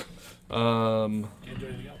 Can't do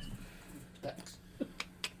anything else. Thanks.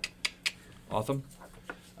 Awesome.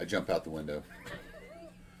 I jump out the window.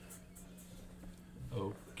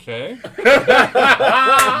 Okay. You can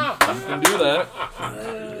do that.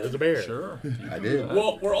 There's a bear. Sure. I did.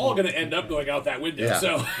 Well, we're all going to end up going out that window, Yeah.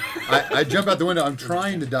 so. I jump out the window. I'm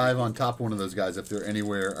trying to dive on top of one of those guys if they're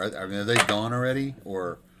anywhere. Are they gone already?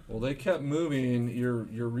 Or Well, they kept moving. Your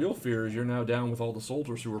real fear is you're now down with all the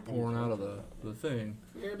soldiers who were pouring out of the thing.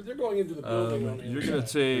 Yeah, but they're going into the building on the You're other gonna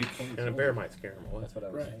side. take. And a bear might scare him away. That's what I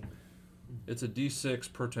was Right. saying. It's a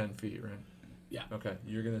D6 per 10 feet, right? Yeah. Okay.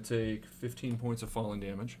 You're gonna take 15 points of falling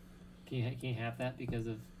damage. Can you have that because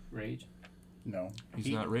of rage? No. He's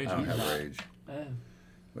not I raging. don't have rage. Oh.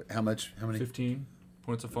 How much? How many? 15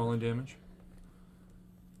 points of falling damage.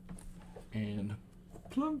 And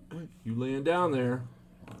plunk, you laying down there.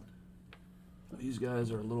 These guys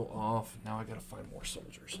are a little off. Now I gotta find more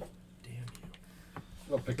soldiers. Damn you.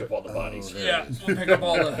 I'll pick up all the bodies. there Yeah, it is. we'll pick up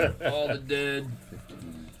all the dead.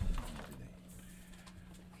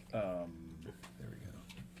 There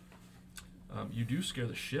we go. You do scare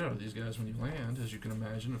the shit out of these guys when you land, as you can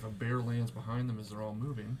imagine. If a bear lands behind them as they're all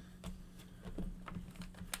moving.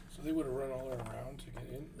 So they would have run all the way around to get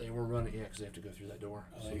in? They were running, yeah, because they have to go through that door.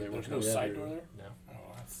 So there's no side door there? No. Oh,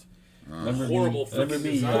 that's Remember horrible me, remember freaking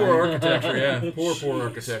me design. Poor architecture, yeah. Poor Jeez.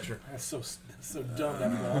 architecture. That's so dumb to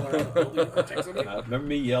have to go all around the building to protect somebody. remember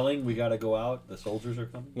me yelling, we gotta go out, the soldiers are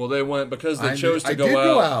coming? Well, they went, because they I chose did- to I go did out,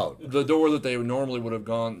 go out. the door that they normally would have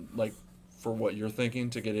gone, like, for what you're thinking,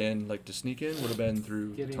 to get in, like, to sneak in, would have been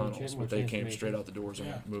through Giving tunnels, more but they came transformation. straight out the doors and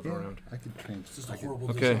Yeah. moved around. I could train. It's just a I could- horrible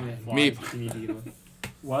Okay, design. Meep. You need to get one.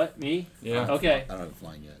 What? Me? Yeah. Okay. I don't have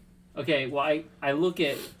flying yet. Okay. Well, I look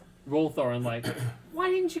at Rolthor and like,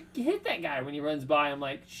 why didn't you hit that guy when he runs by? I'm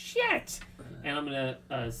like, shit. And I'm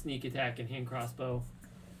gonna sneak attack and hand crossbow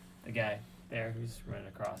the guy there who's running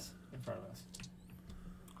across in front of us.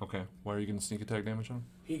 Okay, why are you going to sneak attack damage on him?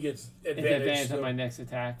 He gets It's advantage. advantage on so- my next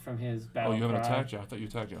attack from his battle Oh, you haven't cry. attacked yet? I thought you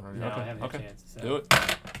attacked yet already. No, okay, I haven't had okay. a chance. So. Do it.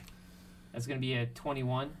 That's gonna be a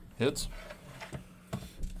 21. Hits.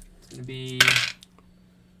 It's gonna be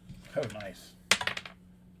Oh, nice.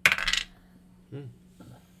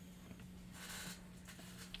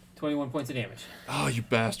 21 points of damage. Oh, you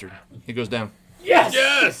bastard. He goes down. Yes.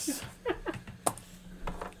 Yes!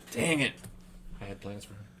 Dang it. I had plans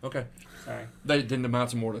for him. Okay. Sorry. They didn't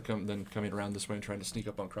amount to more than coming around this way and trying to sneak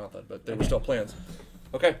up on Krantha, but they were still plans.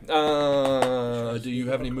 Okay. Do you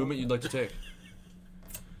have any movement you'd like to take?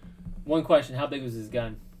 One question: how big was his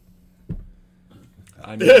gun?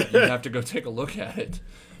 I mean, you'd have to go take a look at it.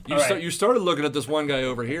 You, All right. you started looking at this one guy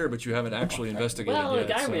over here, but you haven't actually investigated Well, yet.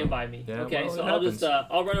 the guy so- ran by me. Yeah, okay, well, so it I'll just happens.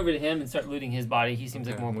 I'll run over to him and start looting his body. He seems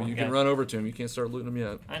like Okay, more well, you important can guy. run over to him. You can't start looting him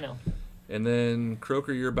yet. I know. And then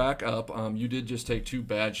Croker, you're back up. You did just take 2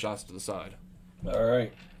 bad shots to the side,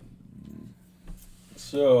 Alright.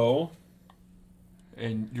 So,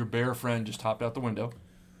 and your bear friend just hopped out the window.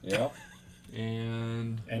 yeah.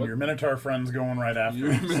 And And your Minotaur friend's going right after.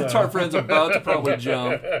 your him, so- Minotaur friend's about to probably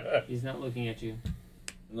jump. He's not looking at you.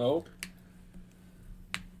 Nope.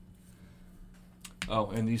 Oh,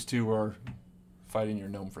 and these 2 are fighting your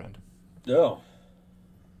gnome friend. No.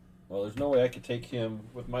 Well, there's no way I could take him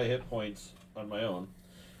with my hit points on my own.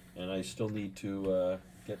 And I still need to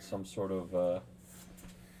get some sort of...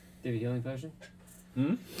 Do you have a healing potion? Hmm?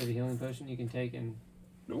 Do you have a healing potion you can take and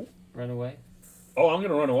Nope. run away? Oh, I'm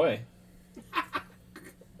going to run away.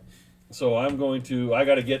 So I'm going to... I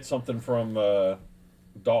got to get something from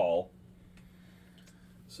Dahl.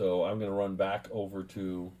 So I'm going to run back over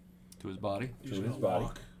to To his body. You his should body.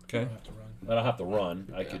 walk. Okay. You don't have to run. I don't have to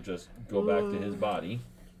run. I could just go back to his body.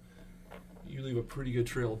 You leave a pretty good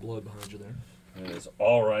trail of blood behind you there. It is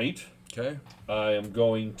all right. Okay. I am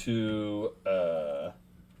going to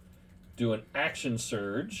do an action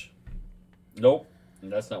surge. Nope,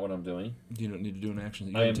 that's not what I'm doing. You don't need to do an action.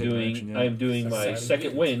 You I am haven't taken doing. action yet. I am doing my Second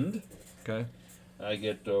second wind. Okay. I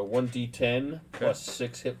get 1d10 plus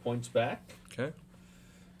 6 hit points back. Okay.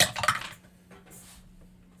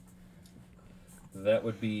 That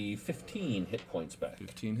would be 15 hit points back.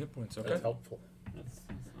 15 hit points. Okay. That's helpful. That's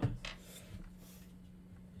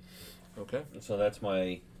Okay. So that's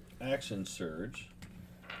my action surge.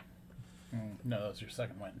 No, that's your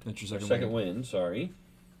second wind. That's your Second wind, sorry.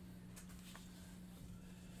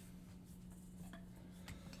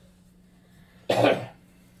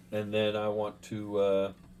 And then I want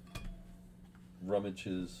to rummage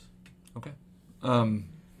his. Okay.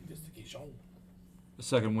 Investigation. The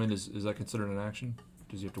second wind is that considered an action?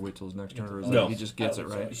 Does he have to wait till his next turn, or is No. that he just gets it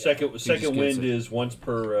right? Second gets wind it. is once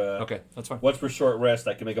per. Okay, that's fine. Once per short rest,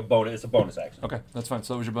 I can make a bonus. It's a bonus action. Okay, that's fine.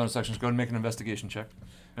 So that was your bonus action. Go ahead and make an investigation check.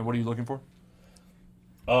 And what are you looking for?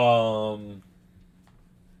 So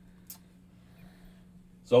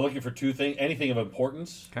I'm looking for two things, anything of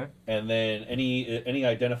importance, Okay. and then any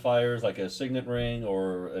identifiers like a signet ring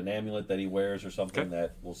or an amulet that he wears or something Okay.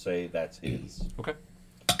 that will say that's his. Okay.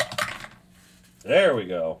 There we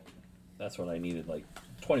go. That's what I needed, like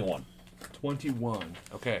 21. 21.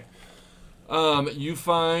 Okay. You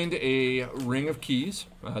find a ring of keys.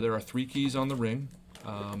 There are 3 keys on the ring.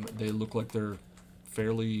 They look like they're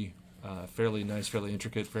fairly nice, fairly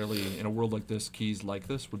intricate, fairly, in a world like this, keys like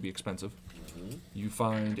this would be expensive. You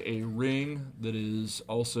find a ring that is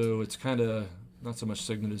also, it's kind of, not so much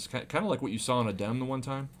signet, it's kind of like what you saw on Adem the one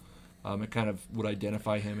time. It kind of would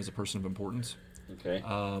identify him as a person of importance. Okay.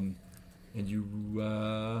 And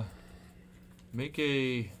you make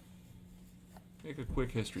a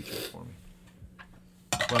quick history check for me.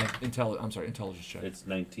 Well, intelligence check. It's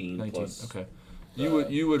 19 plus. Okay.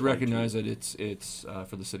 You would recognize that it's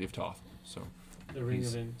for the city of Toth. So The ring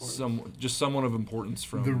he's of importance. just someone of importance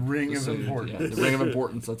from The ring of city. importance. Yeah, the ring of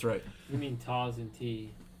importance. That's right. You mean Taz and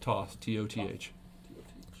T? Toth. T-O-T-H.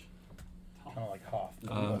 Kind of like Hoff.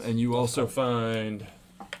 And you also find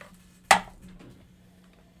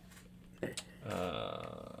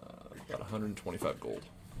about 125 gold.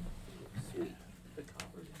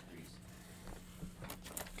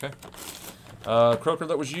 Okay. Croker,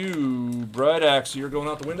 that was you. Bright Axe, you're going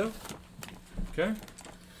out the window? Okay.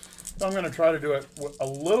 So I'm going to try to do it a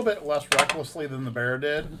little bit less recklessly than the bear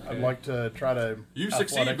did. I'd Okay. like to try to. You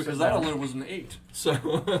succeed athletics because it that down. only was an 8. So.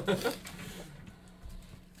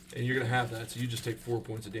 And you're going to have that, so you just take 4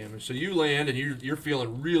 points of damage. So you land, and you're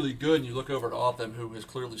feeling really good, and you look over at Otham, who has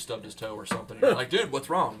clearly stubbed his toe or something. And you're like, dude, what's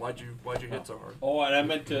wrong? Why'd you hit so hard? Oh, and I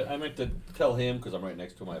meant to tell him, because I'm right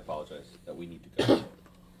next to him, I apologize, that we need to go.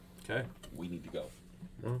 Okay. We need to go.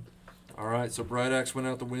 All right, so Bright Axe went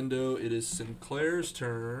out the window. It is Sinclair's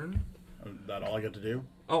turn. Is that all I get to do?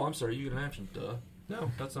 Oh, I'm sorry, you get an action. Duh.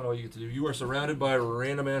 No, that's not all you get to do. You are surrounded by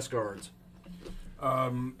random-ass guards.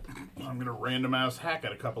 I'm going to random ass hack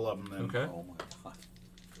at a couple of them then. Okay. Oh my god.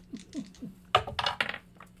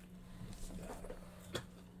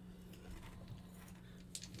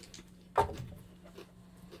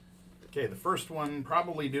 Okay, the first one,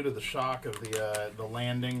 probably due to the shock of the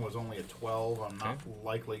landing, was only a 12. I'm not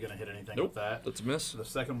likely going to hit anything with that. That's a miss. The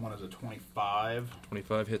second one is a 25,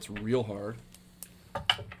 25 hits real hard.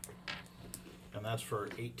 and that's for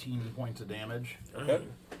 18 points of damage. Okay.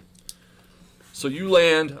 So you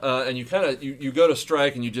land, and you kind of you go to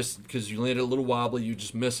strike, and you just, because you landed a little wobbly, you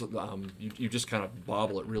just miss. You just kind of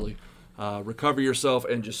bobble it really. Recover yourself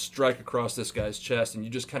and just strike across this guy's chest, and you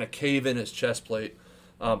just kind of cave in his chest plate.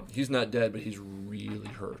 He's not dead, but he's really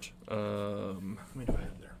hurt. How many do I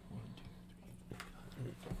have there? 1,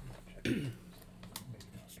 2, 3,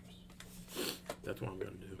 4. That's what I'm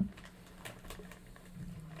going to do.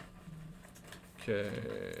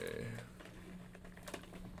 Okay.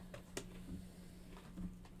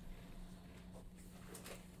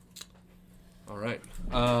 All right.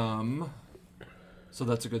 So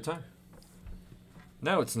that's a good time.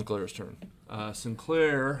 Now it's Sinclair's turn.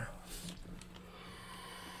 Sinclair.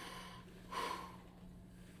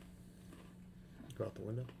 Go out the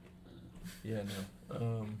window. Yeah, no.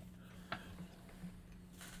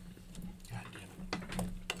 God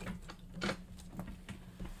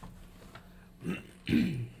damn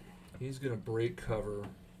it. He's gonna break cover.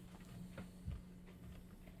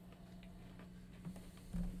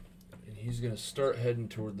 And he's gonna start heading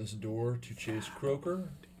toward this door to chase Croker.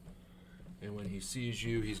 And when he sees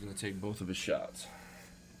you, he's gonna take both of his shots.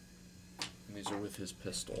 And these are with his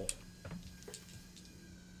pistol.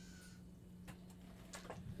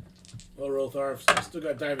 Well, Rolthar, I've still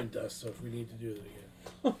got diamond dust, so if we need to do it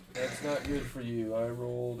again. That's not good for you. I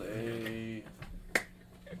rolled a.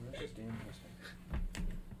 Where's this damn pistol?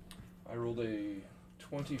 I rolled a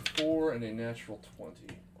 24 and a natural 20.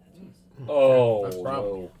 Oh, That's a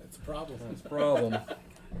problem. no. That's a problem. That's a problem.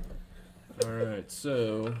 All right,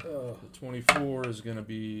 so the 24 is going to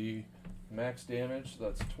be max damage. So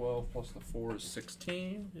that's 12 plus the 4 is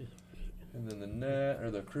 16. And then the net,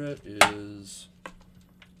 or the crit is.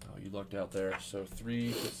 Oh, you lucked out there. So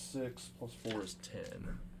 3 to 6 plus 4 is 10.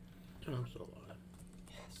 Oh, I'm still alive.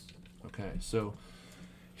 Okay, so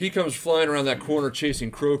he comes flying around that corner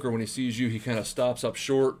chasing Croaker. When he sees you, he kind of stops up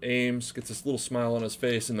short, aims, gets this little smile on his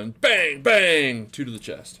face, and then bang, bang, 2 to the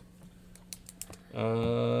chest.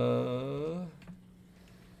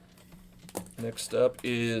 Next up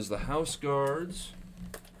is the House Guards.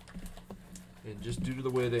 And just due to the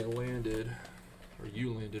way they landed, or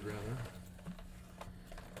you landed rather,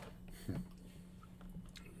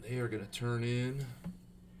 they are going to turn in.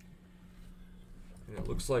 And it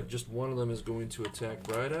looks like just one of them is going to attack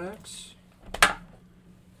Bright Axe.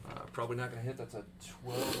 Probably not going to hit. That's a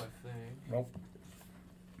 12, I think. Nope.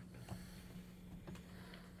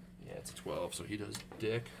 Yeah, it's a 12, so he does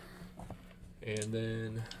dick. And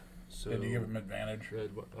then... So Did you give him advantage?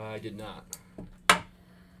 I did not.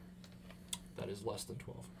 That is less than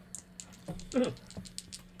 12.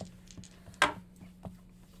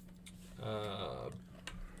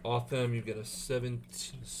 Off them, you get a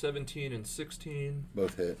 17 and 16.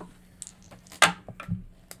 Both hit.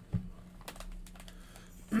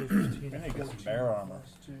 15 I think it's some bear armor.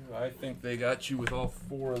 I think they got you with all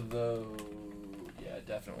 4 of those. Yeah,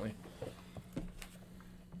 definitely.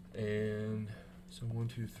 And so 1,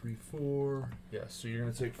 2, 3, 4. Yeah, so you're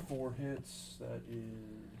gonna take 4 hits. That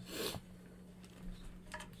is.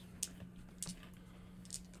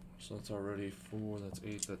 So that's already 4. That's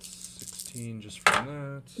 8. That's 16 just from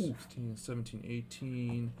that. 16, 17,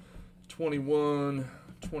 18, 21,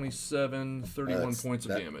 27, 31 points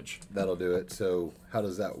of damage. That'll do it. So how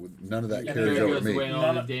does that? None of that And carries then it over goes me. away,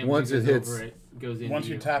 all the damage Once that it goes hits- over it goes into Once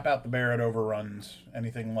you tap out the bear, it overruns.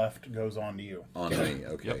 Anything left goes on to you. On me,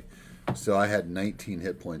 okay. So I had 19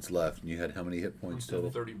 hit points left, and you had how many hit points total?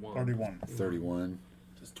 31. 31. 31.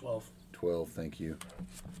 Just 12. 12, thank you.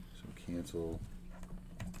 So cancel.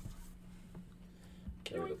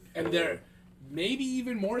 And they're maybe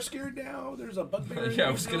even more scared now. There's a bugbear. Yeah,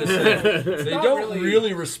 I was gonna say they not don't really-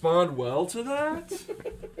 really respond well to that.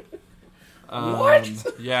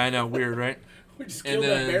 What? Yeah, I know. Weird, right? We just And killed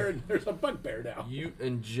that then- bear, and there's a bugbear now. You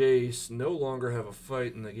and Jace no longer have a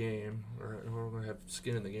fight in the game, or no longer have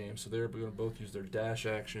skin in the game, so they're going to both use their dash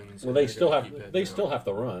actions. Well, and they they're still gonna have keep heading they out. still have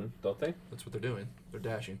to run, don't they? That's what they're doing. They're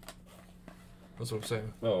dashing. That's what I'm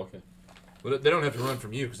saying. Oh, okay. But they don't have to run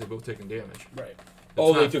from you because they're both taking damage. Right. It's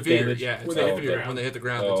Oh, they not took fear. damage? Yeah, it's When they not hit the fear. ground. When they hit the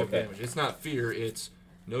ground, Oh, they took okay. damage. It's not fear. It's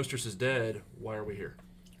Nostrus is dead. Why are we here?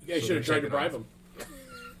 You guys So should have they're tried to taking bribe off. him.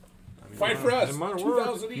 I mean, Fight it for might- us. It might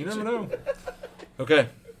 2,000 work. You each. never know. Okay.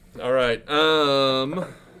 All right. So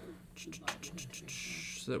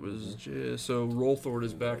that was so Rolthord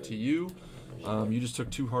is back to you. You just took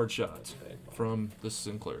 2 hard shots from this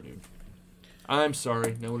Sinclair dude. I'm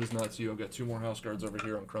sorry. No, it is not you. I've got 2 more house guards over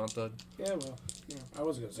here on Kronthud. Yeah, well, I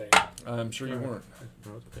wasn't gonna say it. I'm sure you weren't.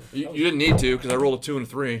 No, it's okay. You didn't need to because I rolled a 2 and a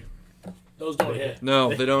 3. Those don't hit.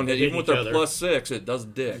 No, they don't hit. They Even hit with each their other. +6, it does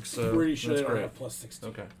dick. So Pretty sure that's they don't great. have plus 16.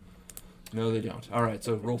 Okay. No, they don't. All right.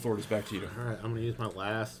 So Rolthord is back to you. All right, I'm gonna use my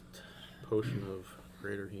last potion of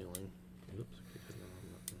greater healing. Oops.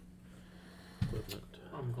 Equipment.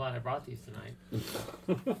 I'm glad I brought these tonight. Wait,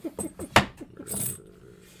 I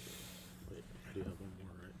do have one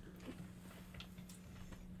more, right?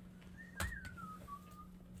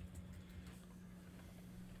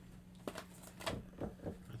 I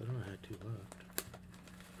thought I had 2 left.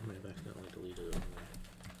 I may have accidentally deleted it.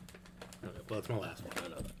 Okay, well, that's my last one. I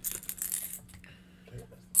know that.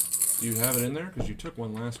 Do you have it in there? Because you took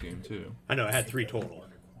 1 last game too. I know I had 3 total.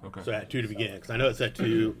 Okay. So I had 2 to begin, because I know it said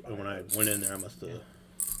 2, and when I went in there, I must have.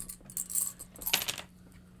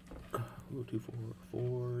 Ooh, 2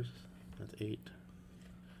 4s. That's 8,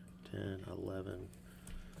 10, 11,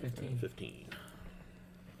 15. 15.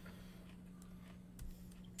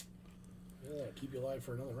 Yeah, keep you alive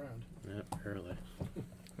for another round. Yep, apparently.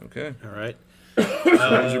 Okay. All right.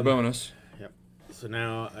 There's your bonus. Yep. So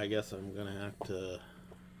now I guess I'm gonna have to.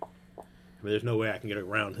 I mean, there's no way I can get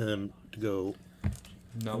around him to go.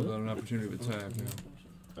 Not without an opportunity of attack. No.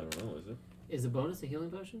 I don't know, is it? Is the bonus a healing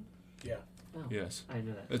potion? Yeah. Oh, Yes. I didn't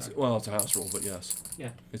know that. It's Sorry. well, it's a house rule, but yes. Yeah.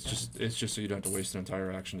 It's just so you don't have to waste an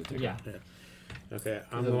entire action to take Yeah. it. Okay,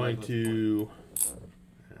 I'm Otherwise, going what's to.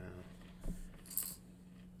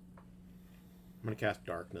 I'm gonna cast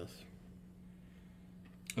darkness.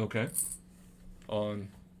 Okay. On.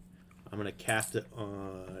 I'm gonna cast it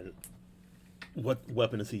on. What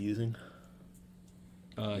weapon is he using?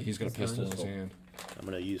 He's got a pistol in his hand. I'm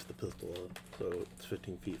gonna use the pistol, so it's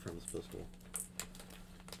 15 feet from his pistol.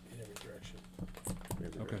 In every direction.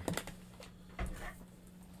 Okay.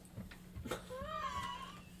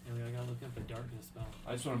 And we gotta look up the darkness spell.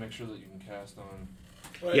 I just want to make sure that you can cast on.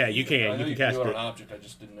 Yeah, you I can. know You can you cast do it on it. an object. I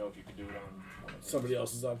just didn't know if you could do it on one of those. Somebody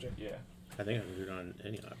else's object. Yeah. I think I can do it on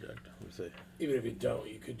any object. Let me see. Even if you don't,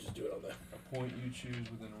 you could just do it on the. A point you choose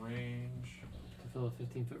within range. To fill a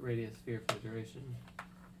 15-foot radius sphere for the duration.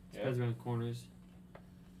 Yeah. Spreads around corners.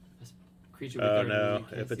 A creature with Oh darkness no, you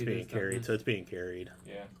can't if it's see being this carried, darkness. so it's being carried.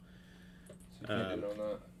 Yeah. So you can't do it on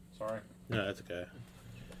that. Sorry. No, that's okay.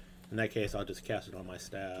 In that case, I'll just cast it on my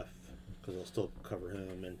staff because it'll still cover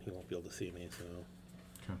him and he won't be able to see me. So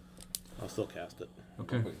Okay. I'll still cast it.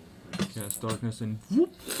 Okay. Cast darkness and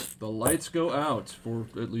whoop, the lights go out for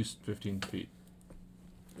at least 15 feet.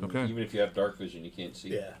 Okay. Even if you have dark vision, you can't see.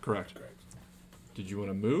 Yeah. Correct. Did you want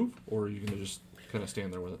to move, or are you going to just kind of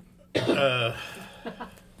stand there with it?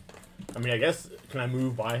 I mean, I guess can I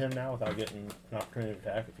move by him now without getting an opportunity to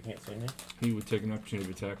attack if he can't see me? He would take an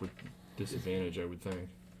opportunity to attack with disadvantage, I would think.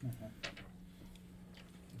 I'd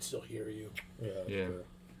still hear you. Yeah. Yeah.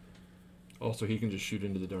 Also, he can just shoot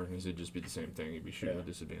into the darkness. It'd just be the same thing. He'd be shooting with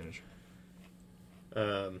disadvantage.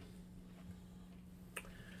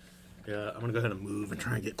 Yeah, I'm gonna go ahead and move and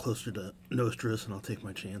try and get closer to Nostrus, and I'll take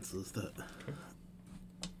my chances that.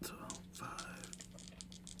 So 5,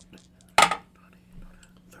 20,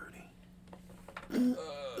 30.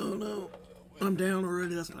 Oh no, I'm down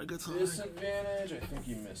already. That's not a good sign. Disadvantage. I think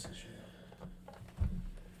he misses you.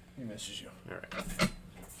 He misses you. All right.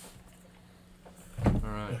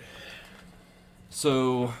 All right.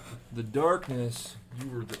 So the darkness. You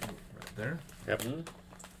were right there. Yep.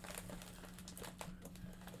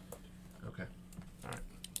 Okay. All right.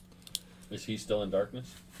 Is he still in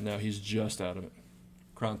darkness? Now he's just out of it.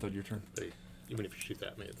 Kronthud, your turn. But even if you shoot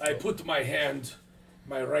that, it's I put my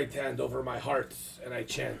right hand over my heart, and I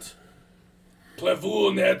chant,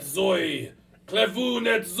 Klevun et Zoe! Klevun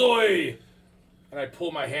et Zoe! And I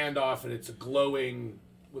pull my hand off, and it's glowing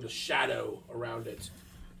with a shadow around it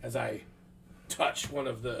as I touch one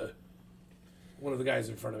of the guys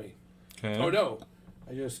in front of me. Okay. Oh no!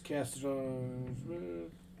 I just cast it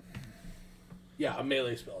on. Yeah, a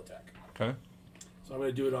melee spell attack. Okay. So I'm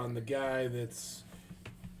going to do it on the guy that's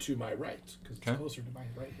to my right, because it's Okay. closer to my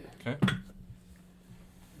right here. Okay.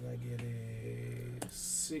 And I get a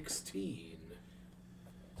 16.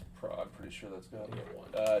 I'm pretty sure that's got him. I get one.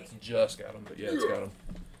 It's just got him, but yeah, it's got him.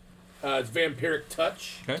 It's Vampiric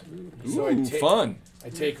Touch. Okay. So Ooh, fun. I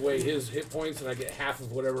take away his hit points, and I get half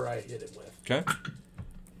of whatever I hit him with. Okay.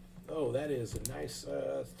 Oh, that is a nice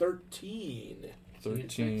 13.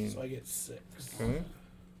 13. So I get 6. Okay.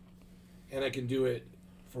 And I can do it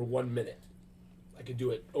for 1 minute. I can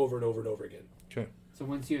do it over and over and over again. Okay. So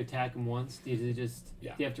once you attack him once, do you just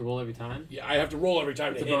Yeah. do you have to roll every time? Yeah, I have to roll every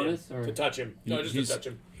time It's to a hit bonus, him, or- to touch him. No, just to touch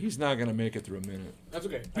him. He's not going to make it through a minute. That's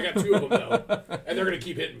okay. I got 2 of them, though. And they're going to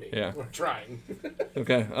keep hitting me. Yeah. We're trying.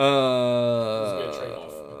 Okay. gonna trade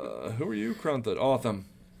off. Who are you, Kronthud? Autumn.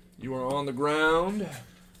 You are on the ground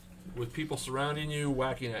with people surrounding you,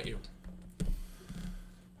 whacking at you.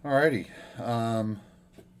 Alrighty.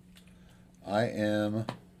 I am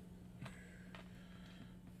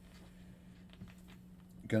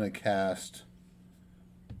gonna cast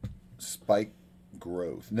Spike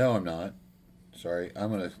Growth. No, I'm not. Sorry, I'm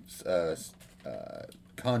gonna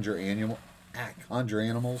conjure animals. Conjure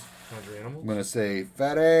I'm animals. gonna say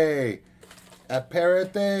Fere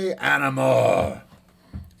Aperite Anima,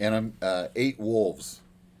 and I'm 8 wolves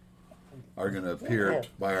are gonna appear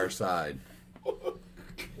by our side,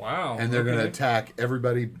 Wow. and they're gonna attack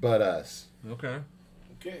everybody but us. Okay.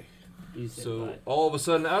 Okay. You said So but. all of a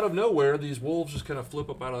sudden, out of nowhere, these wolves just kind of flip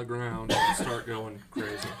up out of the ground and start going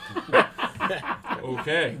crazy.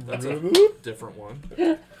 Okay, that's a different one.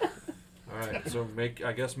 All right, so make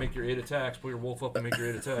your 8 attacks. Pull your wolf up and make your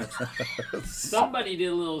 8 attacks. Somebody did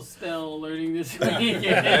a little spell learning this week.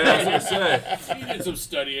 Yeah, I was gonna say. You did some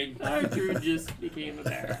studying. Archer just became a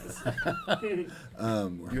badass.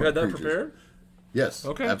 You had that prepared? Yes,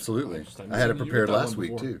 Okay. absolutely. Just- I had it you prepared did that last one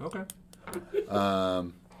week before. too.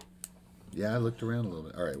 Okay. Yeah, I looked around a little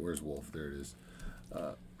bit. All right, where's Wolf? There it is.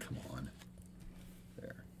 Come on.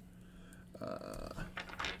 There.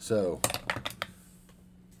 So,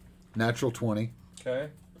 natural 20. Okay.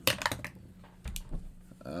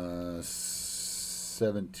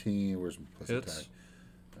 17. Where's my plus Hits. attack?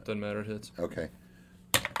 Doesn't matter. It hits. Okay.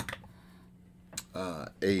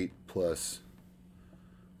 8 plus.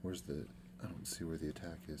 Where's the. I don't see where the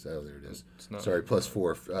attack is. Oh, there it is. It's not- Sorry, plus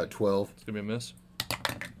 4. 12. It's gonna be a miss.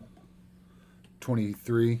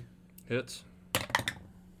 23. Hits.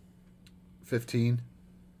 15.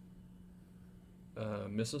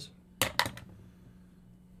 Misses.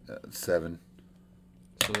 7.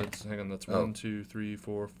 So that's that's Oh. 1, 2, 3,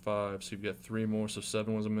 4, 5. So you've got 3 more. So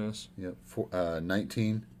 7 was a miss. Yep.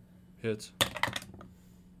 19. Hits.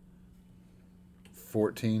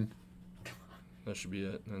 14. That should be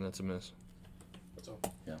it, and that's a miss. So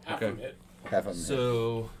Yeah. half Okay. of them hit. Half of them.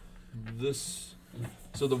 So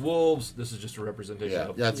so the wolves. This is just a representation yeah,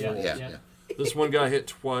 of that's the what. wolves. Yeah, Yeah. yeah. This one got hit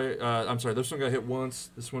twice. I'm sorry. This one got hit once.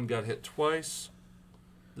 This one got hit twice.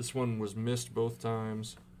 This one was missed both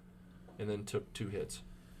times, and then took 2 hits.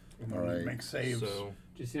 And All then right. Make saves. So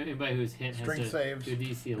Just anybody who's hit has Strength to saves. do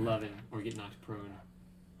DC 11 or get knocked prone.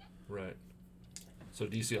 right. So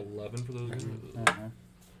DC 11 for those guys.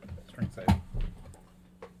 Strength save.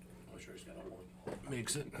 I'm sure he's got a 1.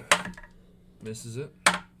 Makes it. Misses it.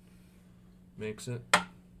 Makes it.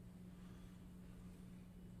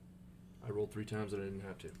 I rolled 3 times and I didn't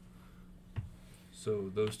have to. So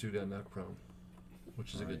those 2 got knocked prone,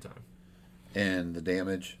 which is a good time. And the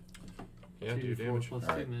damage. Yeah, 2 do to 4 damage. plus All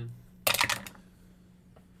 2, right. man.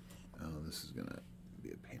 Oh, this is gonna be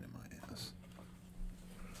a pain in my ass.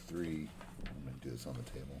 3. I'm gonna do this on the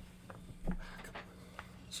table.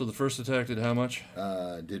 So the first attack did how much?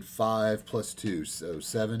 Did 5 plus 2, so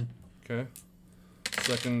 7. Okay.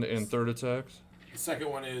 Second and third attacks. The second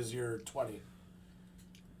one is your 20.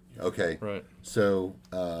 Okay. Right. So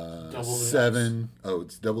the 7. Oh,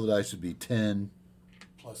 it's double the dice would be 10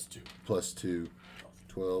 Plus 2. plus 2,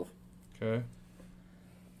 12. Okay.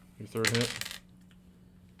 Your third hit.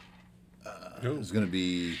 It's gonna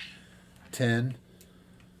be 10.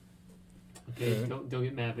 Okay, Okay. don't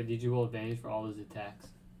get mad, but did you roll advantage for all those attacks?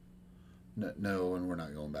 No, and we're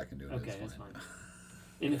not going back and doing Okay, it. that's fine.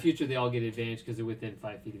 In the future, they all get advantage because they're within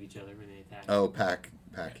 5 feet of each other when they attack. Oh, pack,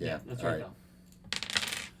 yeah. That's All right, right.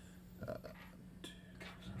 though.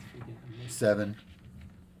 7.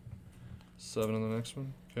 7 on the next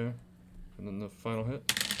one. Okay. And then the final hit.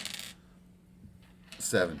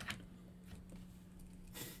 7.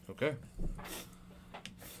 Okay.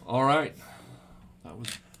 All right. That was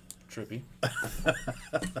trippy.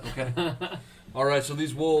 Okay. All right, so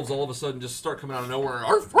these wolves all of a sudden just start coming out of nowhere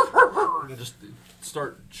and just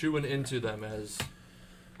start chewing into them as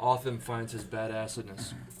Otham finds his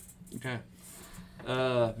badassedness. Okay.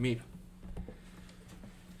 Meep.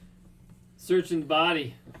 Searching the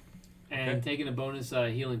body and Okay. taking a bonus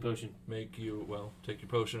healing potion. Take your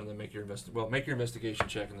potion and then make your investigation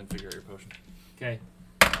check and then figure out your potion. Okay.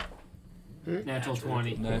 Natural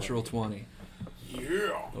 20. Natural 20.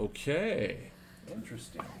 Yeah. Okay.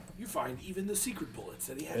 Interesting. You find even the secret bullets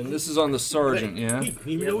that he had. And this is on the sergeant, yeah?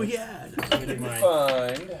 even know he had. Let me do mine.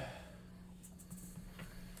 Find.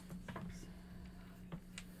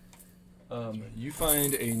 You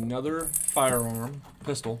find another firearm,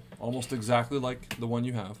 pistol, almost exactly like the one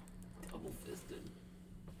you have. Double fisted.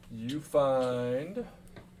 You find...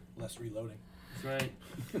 Less reloading. That's right.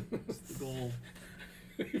 That's the goal.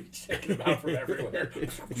 Checking them out from everywhere.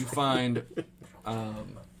 You find, I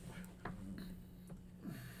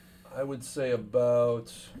would say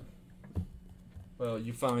about,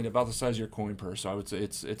 you find about the size of your coin purse. So I would say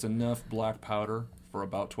it's enough black powder for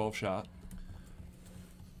about 12 shot.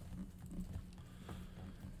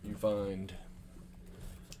 You find,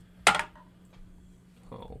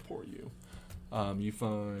 oh, poor you. You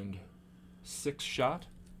find 6 shot,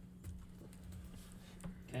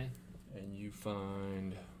 Okay. and you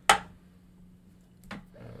find, that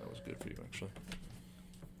was good for you actually.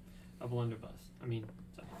 A blunderbuss. I mean,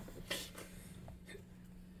 sorry.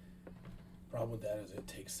 Problem with that is it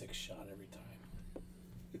takes 6 shot every time.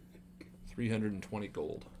 320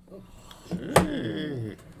 gold.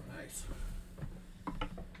 Nice.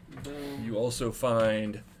 You also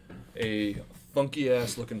find a funky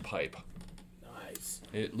ass looking pipe. Nice.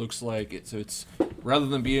 It looks like it's rather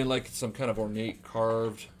than being like some kind of ornate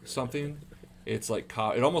carved something, it's like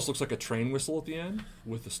it almost looks like a train whistle at the end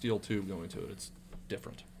with a steel tube going to it. It's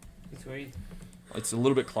different. Sweet. It's a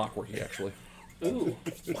little bit clockworky actually. Ooh.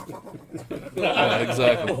 Yeah,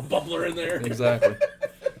 exactly. Little bubbler in there. Exactly.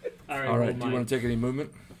 All right. All right. roll Do you want to take any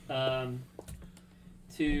movement? mine.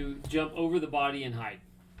 To jump over the body and hide.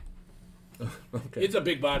 Okay. It's a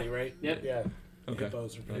big body, right? Yep. Yeah. Okay.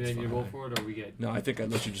 Hippos are And big. then you roll fine. for it, or are we good? No, I think I'd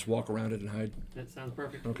let you just walk around it and hide. That sounds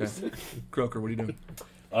perfect. Okay. Croker, what are you doing?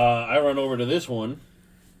 I run over to this one.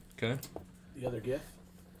 Okay. The other gif?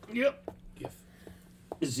 Yep. Gif.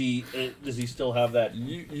 Is he? Does he still have that?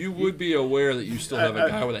 You would be aware that you still have a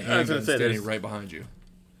guy with a I was handgun gonna say standing there's- right behind you.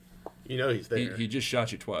 You know he's there. He just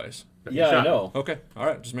shot you twice. Yeah, I shot- know. Okay. All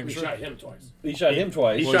right. Just making We sure. shot him twice. He shot him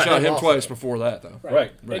twice. he Well, you shot shot him him also. twice before that, though.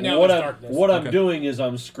 Right. And now What it's I'm darkness. what I'm Okay. doing is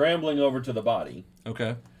I'm scrambling over to the body.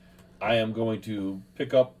 Okay. I am going to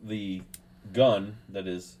pick up the gun that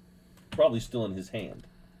is probably still in his hand,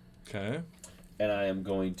 Okay. and I am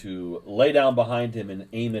going to lay down behind him and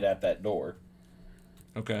aim it at that door.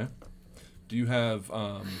 Okay. Do you have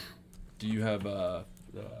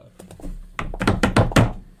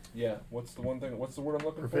Yeah. What's the one thing? What's the word I'm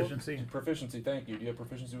looking Proficiency. for? Proficiency. Thank you. Do you have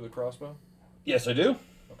proficiency with a crossbow? Yes, I do.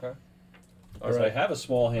 Okay. Because I have a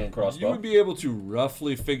small hand crossbow. You would be able to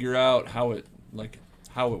roughly figure out how it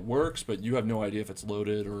works, but you have no idea if it's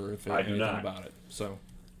loaded or if I do anything not. about it. So,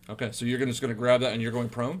 okay. So you're just gonna grab that and you're going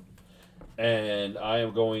prone. And I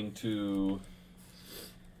am going to.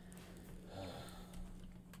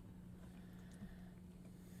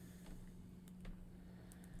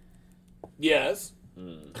 Yes.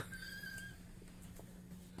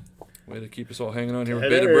 Way to keep us all hanging on here with Hey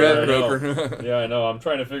bated there. breath, I know. Croker. Yeah, I know. I'm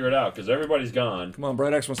trying to figure it out because everybody's gone. Come on,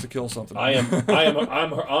 Bright Axe wants to kill something.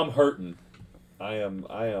 I'm hurting. I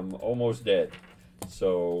am almost dead.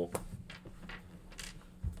 So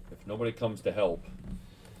if nobody comes to help,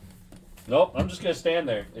 nope. I'm just gonna stand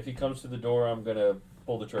there. If he comes to the door, I'm gonna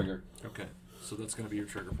pull the trigger. Okay. So that's gonna be your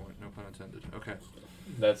trigger point. No pun intended. Okay.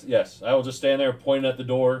 That's yes. I will just stand there pointing at the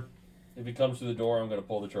door. If he comes to the door, I'm gonna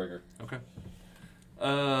pull the trigger Okay.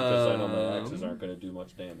 because I know my axes aren't gonna do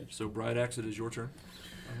much damage. So Bright Axe, it is your turn.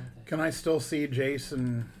 Can I still see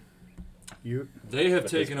Jason? You? They have At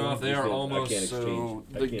this taken point, off. They these are men- almost I can't exchange. so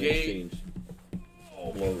I the can't gate. exchange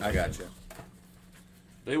blows. I got you.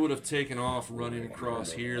 They would have taken off running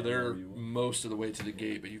across here. They're most of the way to the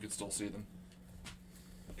gate, but you can still see them.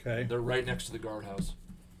 Okay. They're right next to the guardhouse.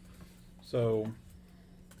 So.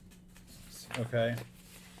 Okay.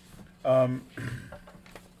 Oh,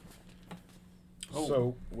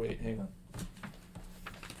 So wait, hang on.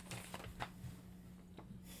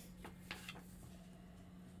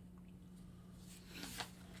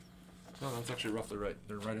 No, that's actually roughly right.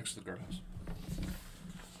 They're right next to the guardhouse.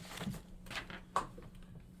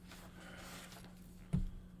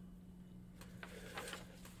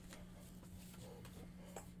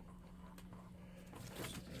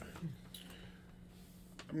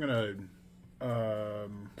 I'm gonna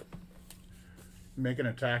make an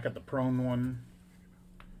attack at the prone one.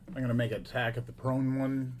 I'm gonna make an attack at the prone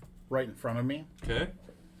one right in front of me. Okay.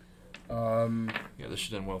 Yeah, this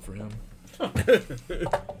should end well for him.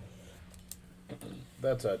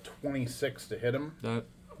 That's a 26 to hit him. That,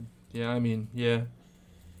 yeah, I mean, yeah,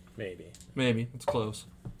 Maybe. maybe it's close.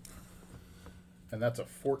 And that's a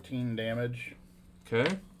 14 damage.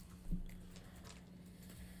 Okay.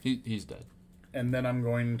 He's dead. And then I'm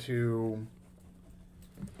going to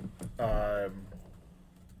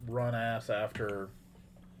run ass after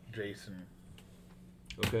Jason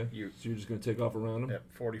Okay. So you're just gonna take off around him. at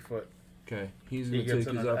 40 foot. Okay. He's He gonna gets take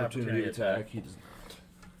an his opportunity opportunity attack. He does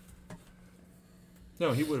not.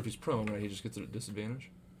 No, he would if he's prone, right? He just gets it at disadvantage.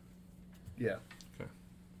 Yeah.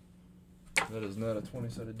 That is not a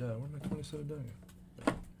 20-sided die. Where'd my 20-sided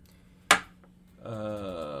die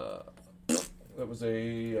go? That was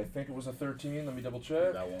I think it was a 13. Let me double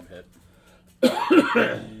check. That won't hit.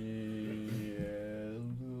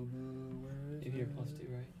 If you're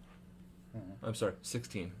 +2, right? I'm sorry,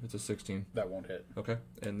 16. It's a 16. That won't hit. Okay.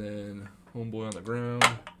 And then homeboy on the ground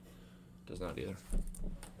does not either.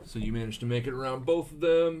 So you managed to make it around both of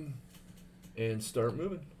them and start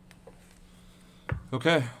moving.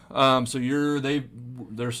 Okay. So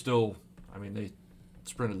they're still, I mean, they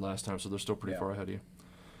sprinted last time, so they're still pretty Yeah. far ahead of you.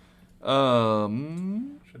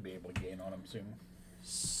 Should be able to gain on him soon.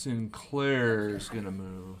 Sinclair's gonna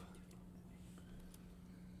move.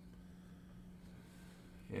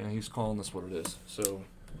 Yeah, he's calling this what it is. So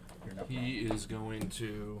You're not he is going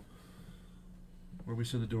to. Where we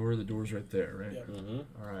said the door? The door's right there, right? Yep. Mm-hmm.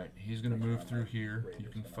 All right. He's gonna move through here. You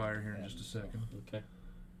can fire here in just a second. Okay.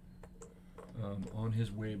 On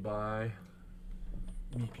his way by.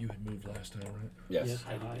 Meep, you had moved last time, right? Yes.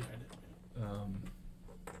 I died.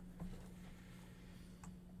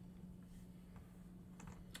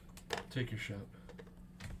 Take your shot.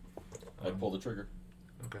 I pull the trigger.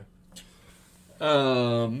 Okay.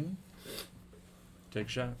 Take a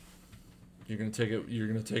shot. You're gonna take it. You're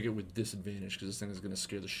gonna take it with disadvantage because this thing is gonna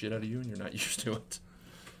scare the shit out of you, and you're not used to it.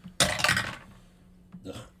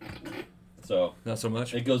 So Not so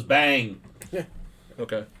much. it goes bang.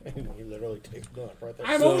 Okay. He literally takes it up right there.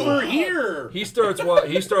 I'm over here. He starts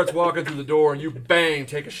walking through the door, and you bang,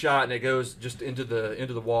 take a shot, and it goes just into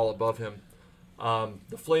the wall above him.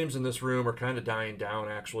 The flames in this room are kind of dying down.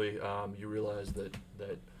 Actually, you realize that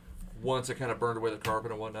once it kind of burned away the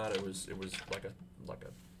carpet and whatnot, it was like a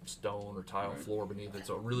stone or tile floor beneath it,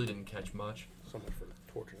 so it really didn't catch much. So much for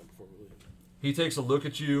torturing him before we leave. He takes a look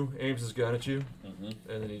at you, aims his gun at you, Mm-hmm.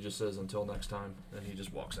 and then he just says, "Until next time," and he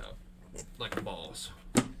just walks out like a boss.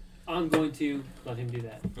 I'm going to let him do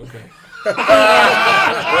that. Okay.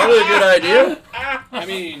 Probably a good idea. I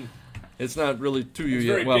mean, It's not really to you It's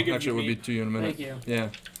yet. very Well, big of actually, it you, would be Pete. to you in a minute. Thank you. Yeah.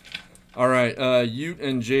 All right, Ute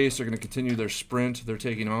and Jace are going to continue their sprint. They're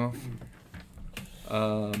taking off.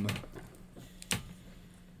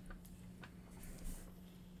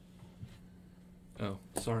 Oh,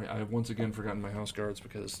 sorry. I have once again forgotten my house guards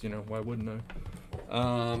because, why wouldn't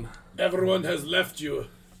I? Everyone has left you.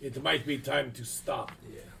 It might be time to stop.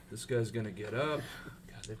 Yeah, this guy's going to get up.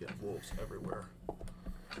 God, they've got wolves everywhere.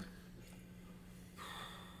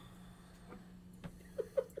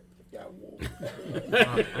 Yeah, wolf.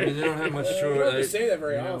 I mean, they don't have much You don't have to choice. say that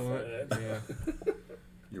very You know often. what? Yeah.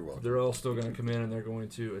 You're welcome. They're all still going to come in and they're going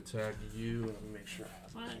to attack you. Let me make sure.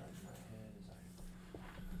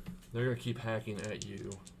 They're going to keep hacking at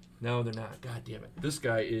you. No, they're not. God damn it. This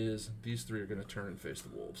guy is. These three are going to turn and face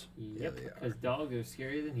the wolves. Yep, they are. because dogs are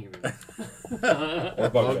scarier than humans. Or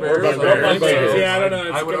Bugbears? bugbears. I think so. Yeah, I don't know.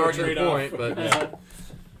 It's I would gonna argue the trade off. point, but yeah. There's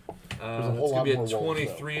a whole It's going lot to be a more wolves,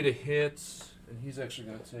 23 to hit, and he's actually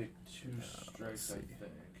going to take 2 strikes, I think.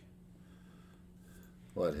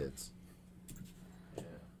 What hits? Yeah.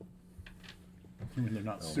 I mean, they're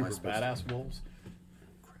not Oh, am I super supposed to- badass wolves.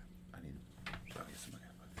 I need. Oh, yes,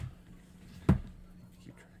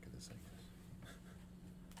 keep track of this, I guess.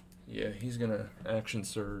 Yeah, he's going to action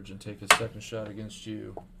surge and take his second shot against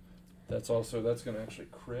you. That's going to actually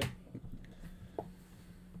crit.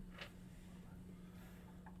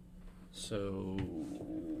 So,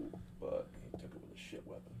 but he took it with a shit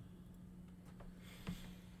weapon.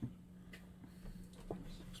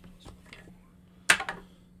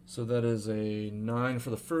 So that is a 9 for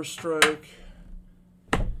the first strike,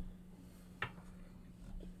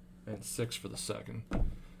 and 6 for the second.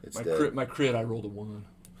 It's My dead. crit, I rolled a 1.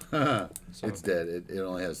 So- It's dead. It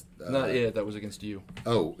only has. Not yet. That was against you.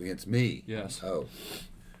 Oh, against me. Yes. Oh,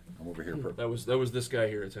 I'm over here. That was this guy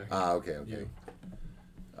here attacking. Okay. You.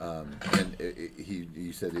 And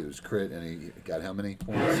you said it was crit, and he got how many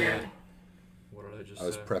points? What did I just I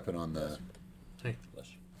was say? prepping on the. Hey,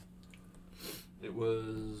 it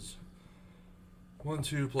was 1,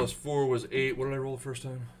 2 plus 4 was 8. What did I roll the first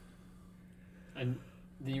time? And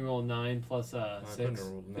then you roll 9 plus I couldn't 6, have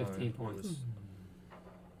rolled 9. 15 points.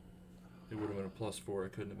 It would have been a plus 4.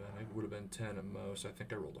 It couldn't have been. It would have been 10 at most. I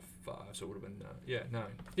think I rolled a 5, so it would have been 9. Yeah, 9.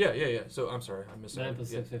 Yeah. So I'm sorry, I missed 9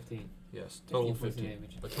 plus yeah. 6, 15. Yes, total 15 points of 15.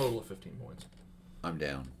 damage. A total of 15 points. I'm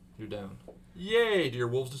down. You're down. Yay! Do your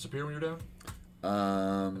wolves disappear when you're down?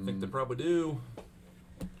 I think they probably do.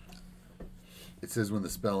 It says when the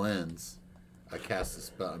spell ends, I cast the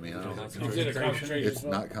spell. I mean, I don't. Is it a concentration It's spell?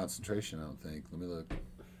 not concentration. I don't think. Let me look.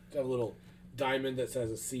 It's got a little diamond that says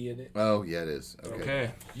a C in it. Oh yeah, it is. Okay.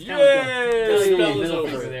 Okay. Kinda like Yay! a Spell little is middle over.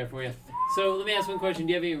 finger there for you. So let me ask one question.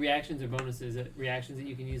 Do you have any reactions or bonuses? Reactions that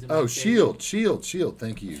you can use? in Oh, one shield.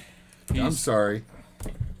 Thank you. I'm He's- sorry.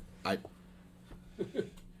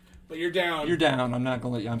 But you're down. You're down. I'm not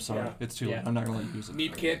gonna let you. I'm sorry. Yeah. It's too late. Yeah. I'm not gonna let you use it.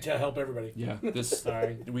 Meep can't help everybody. Yeah. This.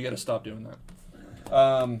 Sorry. We got to stop doing that.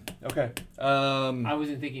 Okay. I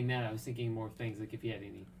wasn't thinking that. I was thinking more things like if you had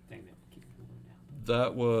anything that would keep you going down.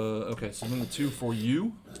 That was okay. So then the 2 for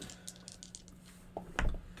you.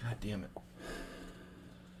 God damn it!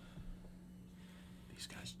 These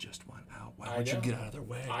guys just went out. Why I don't you know. get out of their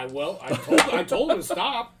way? I told him to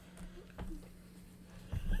stop.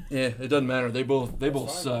 Yeah, it doesn't matter. They both fine.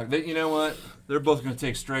 suck. You know what? They're both gonna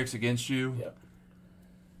take strikes against you. Yep.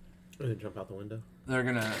 I'm gonna jump out the window. They're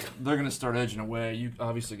gonna start edging away. You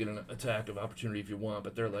obviously get an attack of opportunity if you want,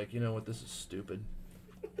 but they're like, you know what? This is stupid.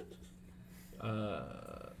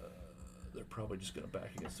 They're probably just gonna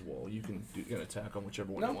back against the wall. You can attack on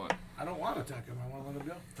whichever one you No, want. I don't want to attack him. I want to let him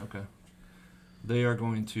go. Okay. They are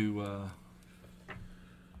going to.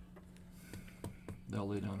 They'll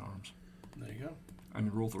lay down arms. There you go. I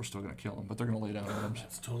mean, Rolthor's still going to kill them, but they're going to lay down arms.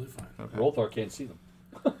 That's totally fine. Okay. Rolthor can't see them.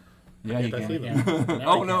 Yeah, you I see can. them. Yeah.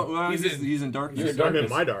 Oh no, well, He's he's in darkness. I'm in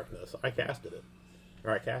my darkness. I casted it.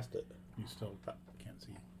 Or I cast it. You still can't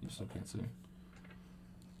see. You still can't see.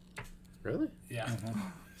 Really? Yeah.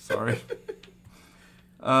 Sorry.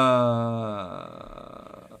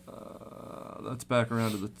 That's back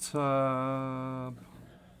around to the top.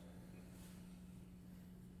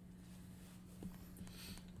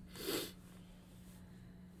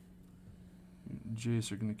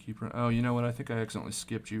 Jace are going to keep running. Oh, you know what? I think I accidentally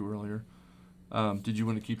skipped you earlier. Did you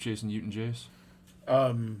want to keep chasing Ute and Jace?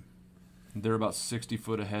 They're about 60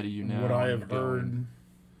 foot ahead of you now. Would I and have going. heard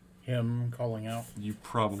him calling out? You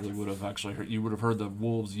probably would have actually heard. You would have heard the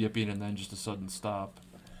wolves yipping and then just a sudden stop.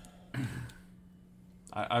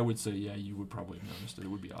 I would say, yeah, you would probably have noticed it. It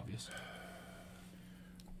would be obvious.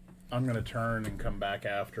 I'm gonna turn and come back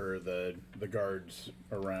after the guards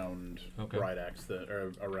around Okay. Bright Axe,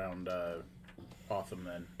 around Awesome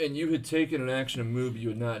then. And you had taken an action to move, but you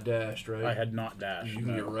had not dashed, right? I had not dashed. You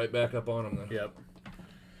can get right back up on him then. Yep.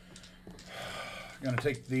 Gonna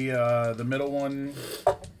take the middle one.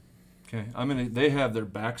 Okay, They have their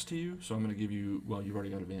backs to you, so I'm gonna give you. Well, you've already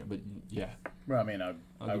got advantage, but yeah. Well, I mean, I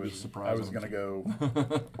give you was a surprise I was on gonna it.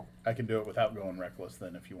 go. I can do it without going reckless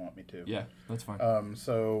then, if you want me to. Yeah, that's fine.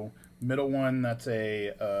 So middle one, that's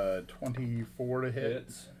a 24 to hit.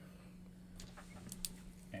 Hits.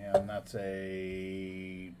 And that's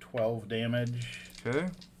a 12 damage, Okay.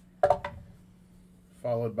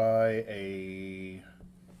 followed by a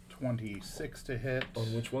 26 to hit.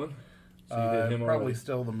 On which one? So you hit him Probably already.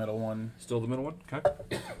 still the middle one, Still the middle one.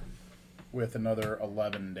 Okay. with another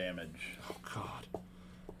 11 damage. Oh God.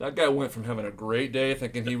 That guy went from having a great day,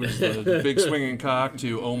 thinking he was the big swinging cock,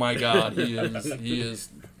 to oh my God, he is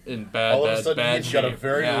in bad, All of a bad, sudden, bad he's shape. got a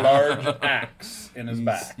very Yeah. large axe in his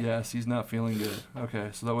back. Yes, he's not feeling good. Okay,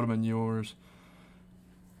 so that would have been yours.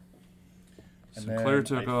 And So then Claire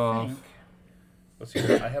took I off. think- let's see.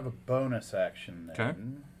 I have a bonus action then. Okay.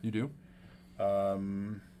 You do.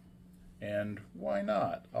 And why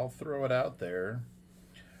not? I'll throw it out there.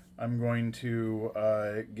 I'm going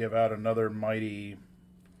to give out another mighty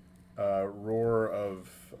roar of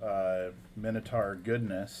Minotaur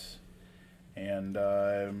goodness and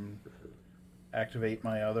activate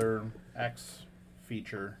my other axe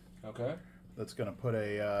feature Okay. that's going to put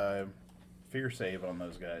a fear save on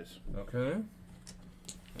those guys. Okay.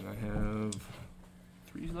 And I have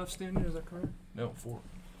 3 left standing. Is that correct? No, 4.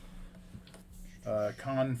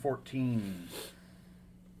 Con 14.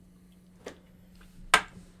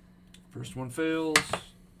 First one fails.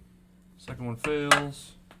 Second one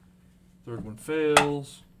fails. Third one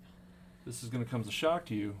fails. This is going to come as a shock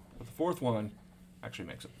to you, but the fourth one actually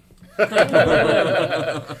makes it.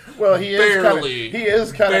 Well, he is Barely. He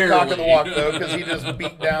is kind of cock of the Barely. walk though, because he just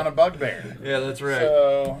beat down a bugbear. Yeah, that's right.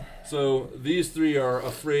 So So these 3 are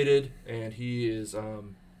affraided, and he is,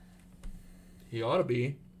 he ought to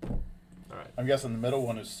be. All right. I'm guessing the middle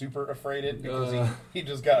one is super afraid because he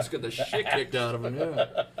just Let's got get the shit kicked out of him,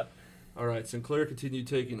 yeah. All right, Sinclair continued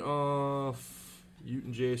taking off. Ute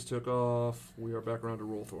and Jace took off. We are back around to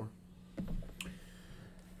Rolthor.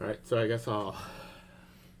 All right, so I guess I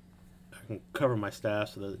can cover my staff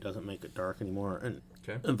so that it doesn't make it dark anymore and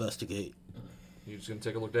Okay. investigate. You just gonna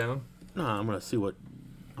take a look down? No, I'm gonna see what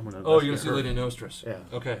I'm gonna. Oh, you're gonna investigate see her. Lady Nostris. Yeah.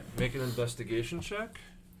 Okay, make an investigation check.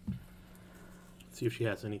 See if she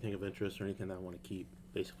has anything of interest or anything that I want to keep.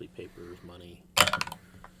 Basically, papers, money.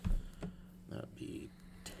 That'd be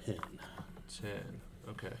 10. 10.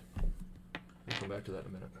 Okay. We'll come back to that in a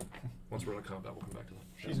minute. Once we're in combat, we'll come back to that.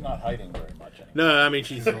 She's not hiding very much anymore. No, I mean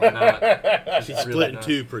she's Really not. she's really split in not.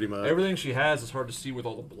 2 pretty much. Everything she has is hard to see with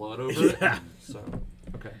all the blood over it. So,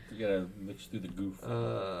 okay. You gotta mix through the goof.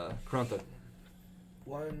 Krantha.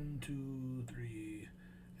 1, 2, 3,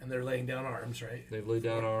 and they're laying down arms, right? They've laid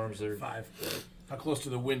down arms. They're 5. How close to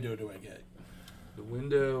the window do I get? The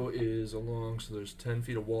window is along, so there's 10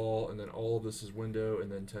 feet of wall, and then all of this is window,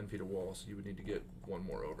 and then 10 feet of wall. So you would need to get one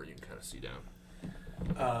more over. You can kind of see down.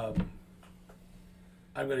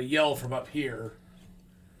 I'm going to yell from up here.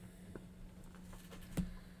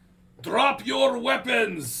 Drop your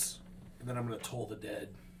weapons! And then I'm going to toll the dead.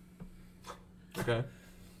 Okay.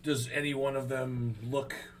 Does any one of them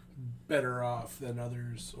look better off than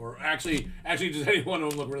others? Or actually, does any one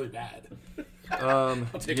of them look really bad? I'll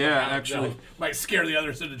take one Yeah, out. actually, That might scare the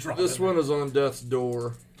others into dropping. this one is on death's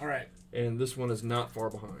door, All right. and this one is not far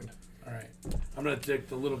behind. All right. I'm going to take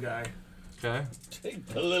the little guy. Okay. Take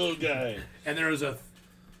the little guy. And there is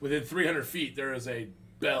within 300 feet, there is a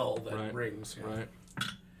bell that Right. rings. Right.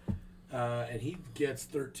 And he gets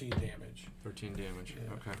 13 damage. 13 damage.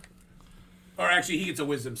 Yeah. Okay. Or actually, he gets a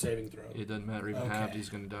wisdom saving throw. It doesn't matter. Even Okay. halved, he's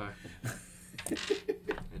going to die.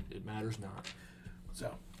 it matters not.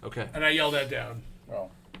 So, Okay. and I yell that down.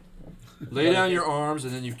 Well, Lay down your arms,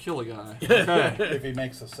 and then you kill a guy. Okay. if he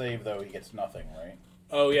makes a save, though, he gets nothing, right?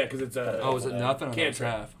 Oh yeah, because it's a. Oh, is it nothing? I thought it was Cantrip.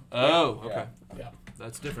 half. Oh, Yeah. okay. Yeah.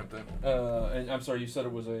 That's different then. And I'm sorry, you said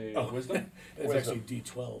it was a Oh. wisdom? It's Wisdom. actually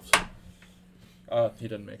D12s. He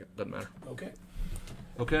doesn't make it. Doesn't matter. Okay.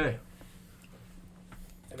 Okay.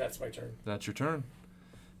 And that's my turn. That's your turn.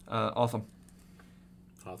 Otham.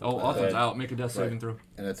 Awesome. Oh, Otham's Right. out. Make a death saving throw.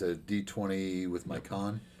 And it's a D20 with my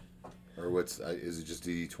con? Or what's, is it just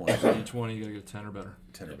D20? D20, you gotta get a 10 or better.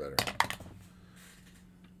 10 or better.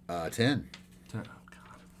 10. 10. Oh,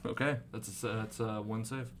 God. Okay. That's one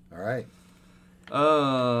save. All right.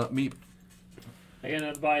 Meep. I got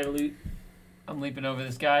another body to loot. I'm leaping over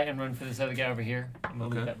this guy and run for this other guy over here. I'm gonna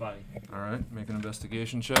Okay. loot that body. All right. Make an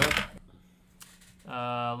investigation check.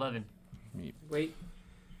 11. Meep. Wait.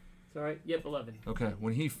 Sorry. Yep, 11. Okay,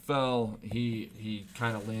 when he fell, he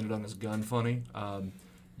kind of landed on his gun funny.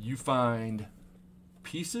 You find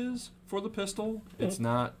pieces for the pistol. It's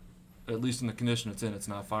not, at least in the condition it's in, it's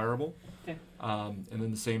not fireable. Okay. And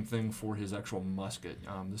then the same thing for his actual musket.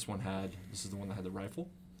 This is the one that had the rifle.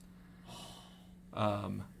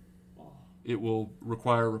 It will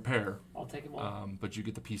require repair, I'll take them all. but you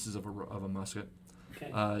get the pieces of a musket.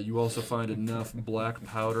 Okay. You also find enough black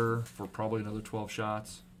powder for probably another 12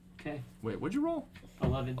 shots. Okay. Wait, what'd you roll?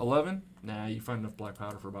 11. 11? Nah, you find enough black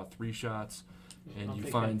powder for about 3 shots, and I'll you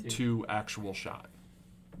take find that, 2 actual shot.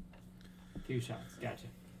 2 shots. Gotcha.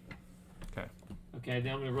 Okay. Okay,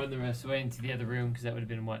 then I'm going to run the rest away into the other room because that would have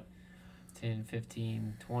been what? 10,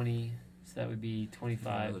 15, 20. So that would be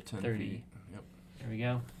 25, Another 10 30. feet. Yep. There we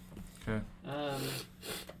go. Okay. All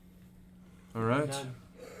I'm right. done.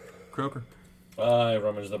 Croker. I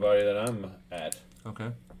rummage the body that I'm at. Okay.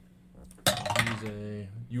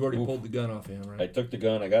 You already pulled the gun off him, I right? took the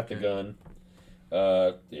gun. I got the Okay. gun.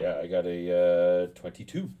 I got a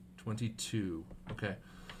 22. 22. Okay.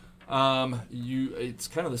 It's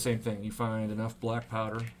kind of the same thing. You find enough black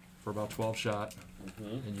powder for about 12 shot,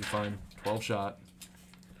 and you find 12 shot.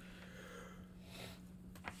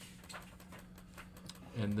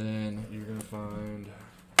 And then you're going to find,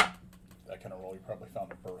 That kind of roll, you probably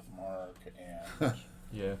found a birthmark and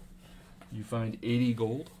yeah, you find 80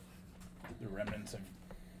 gold, the remnants of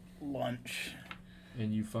lunch.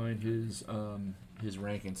 and you find his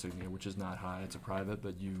rank insignia, which is not high. It's a private,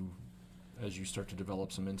 but as you start to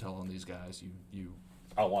develop some intel on these guys, you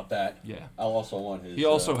I want that. yeah. I'll also want his. He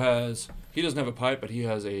also he doesn't have a pipe, but he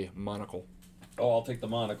has a monocle. Oh, I'll take the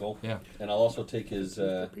monocle. Yeah. And I'll also take his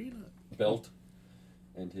belt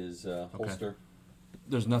and his holster.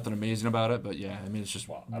 There's nothing amazing about it, but yeah, I mean, it's just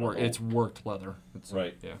Well, I don't know. it's worked leather. It's,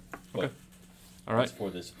 Right. Yeah. But Okay. All right. As for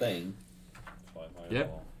this thing, so I might as Yeah.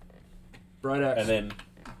 well. Bright axe. And then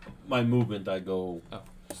my movement, I go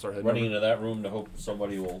start heading running over. into that room to hope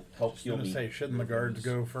somebody will help I heal was me. going to say, shouldn't the guards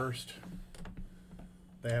go first?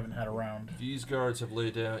 They haven't had a round. These guards have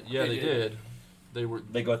laid down. Yeah, They they did. did. They were.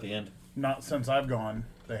 They go at the end. Not since I've gone,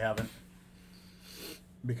 they haven't.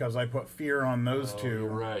 Because I put fear on those Oh, two. You're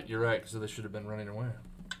right. You're right. Because they should have been running away.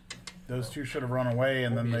 Those two should have run away,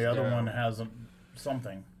 and then Colby's the other down. one has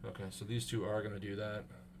something. Okay, so these two are going to do that.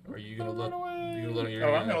 Are you going to Run let? away. You gonna let? You're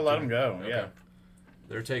Oh, I'm going to let them go. Okay. Yeah.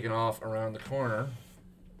 They're taking off around the corner,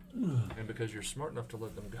 and because you're smart enough to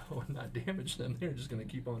let them go and not damage them, they're just going to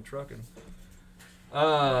keep on trucking.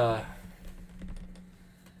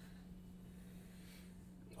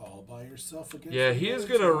 All by yourself against Yeah, the he is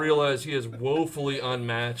village? going to realize he is woefully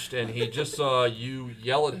unmatched, and he just saw you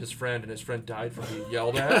yell at his friend, and his friend died from being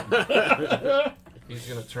yelled at. He's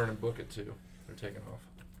going to turn and book it, too. They're taking off.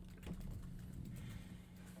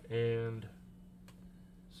 And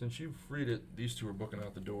since you freed it, these two are booking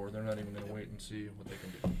out the door. They're not even going to wait and see what they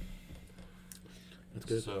can do. That's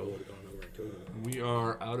good. So- I would have gone over and killed him. We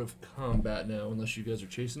are out of combat now, unless you guys are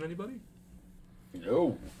chasing anybody.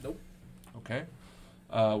 No. Okay.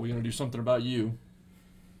 We're going to do something about you.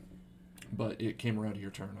 But it came around to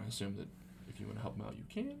your turn. I assume that if you want to help him out, you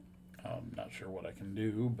can. I'm not sure what I can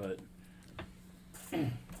do, but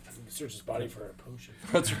Search his body for a potion.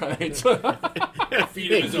 That's right.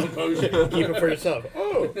 Feed him his own potion. Keep it for yourself.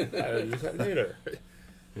 Oh, I'll use that later.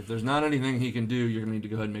 If there's not anything he can do, you're going to need to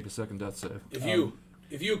go ahead and make a second death save.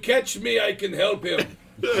 If you catch me, I can help him.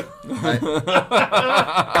 How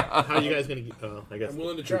are you guys gonna get? I guess I'm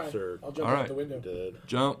willing to the try. troops are I'll jump All out right. the window. dead.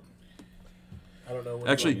 Jump. I don't know. Where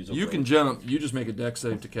Actually, use a you rope. can jump. You just make a dex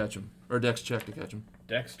save to catch him. Or a dex check to catch him.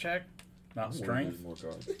 dex check, not strength. More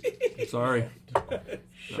cards. Sorry.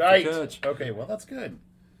 Shite. catch. Okay, well that's good.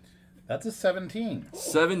 That's a 17.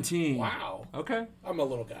 17. Wow. Okay. I'm a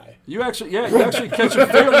little guy. You actually catch him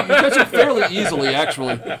fairly easily.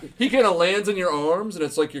 Actually, he kind of lands in your arms, and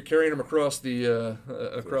it's like you're carrying him across the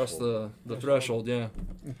threshold. Yeah.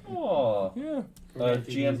 Oh. Yeah.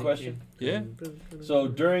 GM question. Yeah. So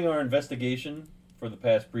during our investigation for the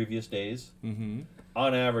past previous days, Mm-hmm.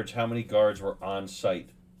 on average, how many guards were on site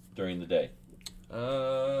during the day?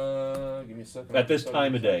 Give me a second. At this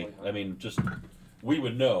time of day, I mean, just we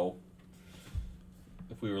would know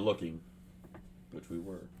if we were looking, which we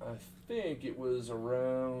were. I think it was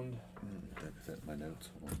around. That's my notes.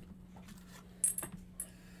 Hold on.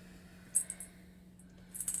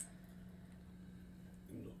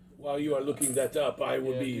 While you are looking that up, I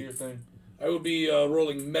will do be your thing.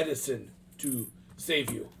 rolling medicine to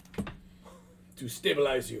save you, to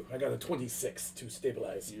stabilize you. I got a 26 to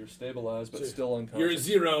stabilize. You're stabilized, but So still unconscious. You're a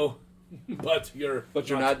 0, but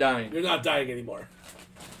you're not dying. You're not dying anymore.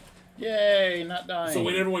 Yay, not dying. So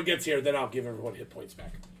when everyone gets here, then I'll give everyone hit points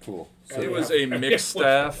back. Cool. It was a mixed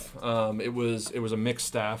staff. It was a mixed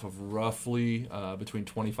staff of roughly between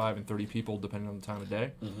 25 and 30 people, depending on the time of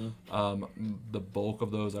day. The bulk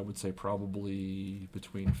of those, I would say, probably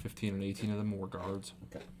between 15 and 18 of them were guards.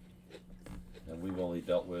 Okay. And we've only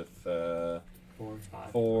dealt with 5.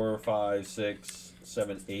 4, 5, 6,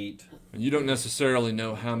 7, 8. And you don't necessarily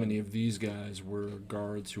know how many of these guys were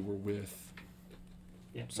guards who were with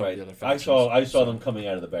some of Right. the other I factions. saw So- them coming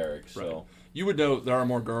out of the barracks. Right. So You would know there are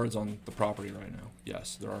more guards on the property right now.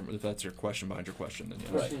 Yes, there are. If that's your question behind your question, then yes.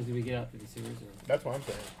 Question is, do we get out to the sewers? Or? That's what I'm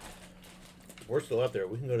saying. We're still up there.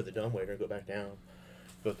 We can go to the dumbwaiter and go back down.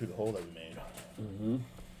 Go through the hole that we made.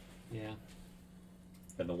 Yeah.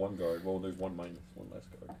 and the one guard. Well, there's one less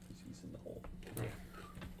guard because he's in the hole.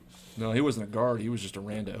 No, he wasn't a guard. He was just a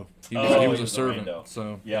rando. He Oh, was he a was a servant. rando.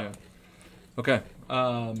 So Yeah. Okay. He's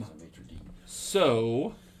a maitre d'.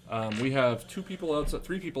 So we have 3 people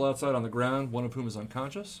outside on the ground, one of whom is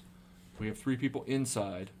unconscious. We have 3 people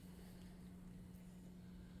inside.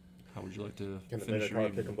 How would you like to Can the finish your Minotaur pick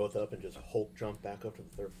evening? them both up and just Hulk jump back up to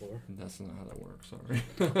the 3rd floor? That's not how that works. Sorry.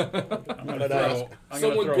 I'm going But ask. to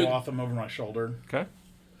Someone throw could- Otham over my shoulder. Okay.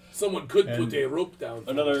 Someone could And- put a rope down.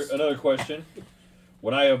 for us. Another question.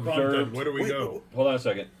 When I Crompton, observed, where do we go? hold on a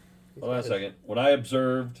second. When I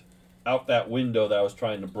observed out that window that I was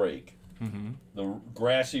trying to break, the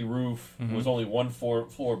grassy roof was only one floor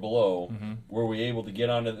below. Were we able to get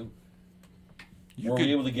onto the? Were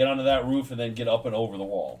we able to get onto that roof and then get up and over the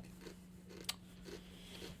wall?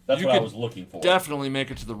 That's You what I could was looking for. Definitely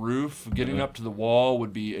make it to the roof. Getting up to the wall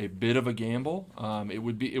would be a bit of a gamble. It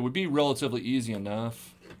would be relatively easy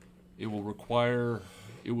enough. It would require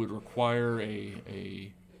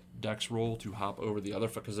a dex roll to hop over the other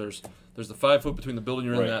foot because there's the 5 foot between the building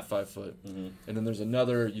you're in Right. and that 5 foot, and then there's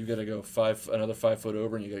another. You got to go another 5 foot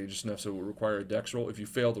over, and you got to just enough. So it would require a dex roll. If you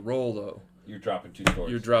fail the roll though, You're dropping 2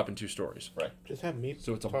 stories. you're dropping 2 stories. right, Just have me.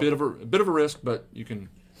 So it's a toss- bit of a risk, but you can.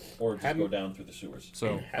 or just Have go you- down through the sewers.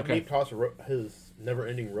 So Have okay, me toss his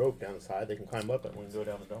never-ending rope down the side. They can climb up it when we go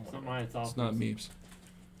down the It's not dumbwaiter. mine. It's off. it's not Meeps.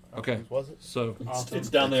 Okay, Was it? so It's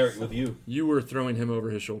down there with you. you were throwing him over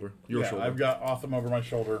his shoulder. Your Yeah, shoulder. I've got Otham over my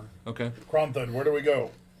shoulder. Okay. Crompton, where do we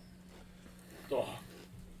go? Oh,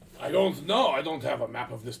 I don't know. I don't have a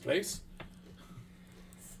map of this place.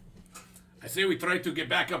 I say we try to get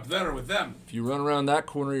back up there with them. If you run around that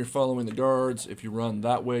corner, you're following the guards. If you run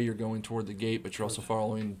that way, you're going toward the gate, but you're also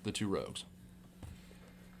following the 2 rogues.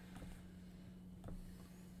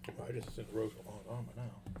 I just sent the rope along armor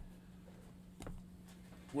now.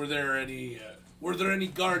 Were there any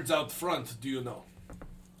guards out front? Do you know?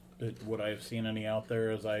 Would I have seen any out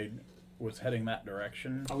there as I was heading that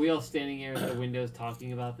direction? Are we all standing here at the windows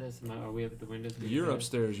talking about this? Are we up at the windows? You're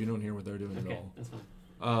upstairs. You don't hear what they're doing Okay, at all. that's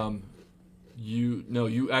fine.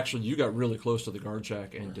 You got really close to the guard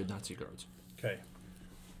shack and did not see guards. Okay.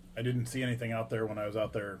 I didn't see anything out there when I was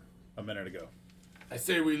out there a minute ago. I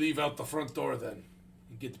say we leave out the front door then,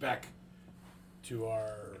 and get back to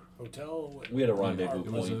our hotel. We had a rendezvous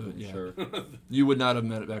It was point. yeah. Sure. You would not have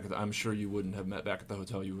met it back at I'm sure you wouldn't have met back at the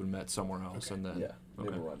hotel. You would have met somewhere else, and then Yeah. We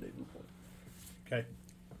have okay. a rendezvous point. Okay.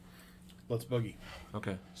 Let's boogie.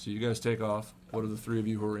 Okay. So you guys take off. What are the 3 of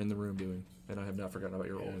you who are in the room doing? And I have not forgotten about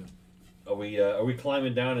your roll. Are we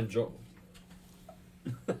climbing down and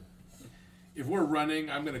If we're running,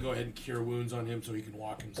 I'm gonna go ahead and cure wounds on him so he can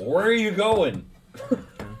walk himself. Where are you going?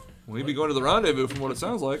 We'd be going to the rendezvous from what it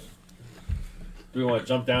sounds like. Do we want to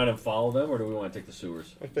jump down and follow them, or do we want to take the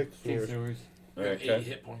sewers? Let's take the Take sewers. sewers. I have Okay. 8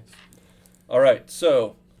 hit points. All right,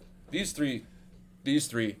 so these three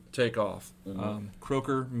take off.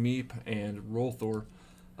 Croaker, Meep, and Rolthor.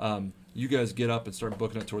 You guys get up and start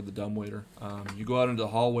booking it toward the dumbwaiter. You go out into the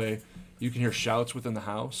hallway. You can hear shouts within the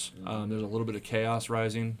house. There's a little bit of chaos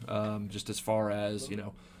rising, just as far as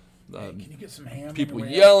Can you get some ham? people on the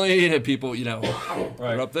way out? yelling and people, Right.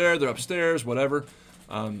 they're up there, they're upstairs, whatever.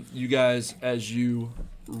 You guys, as you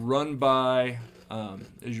run by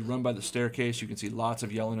the staircase, you can see lots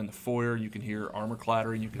of yelling in the foyer. You can hear armor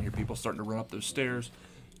clattering. You can hear people starting to run up those stairs.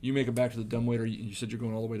 You make it back to the dumbwaiter. You said you're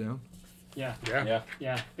going all the way down? Yeah. Yeah.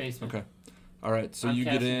 Yeah. Basement. Okay. All right, so I'm you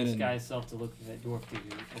get casting in and disguise self to look at that door for you.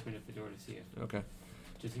 Open up the door to see it, okay.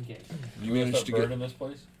 just in case. You managed to get in this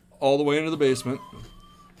place all the way into the basement.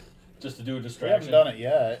 just to do a We distraction. haven't done it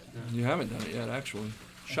yet, You haven't done it yet, actually.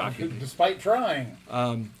 Shocking. despite trying.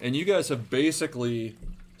 And you guys have basically,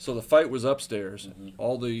 so the fight was upstairs.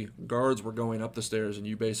 All the guards were going up the stairs, and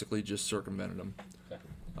you basically just circumvented them.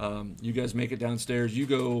 Okay. You guys make it downstairs. You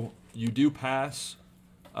do pass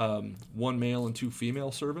 1 male and 2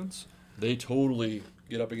 female servants. They totally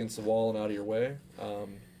get up against the wall and out of your way.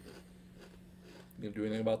 gonna do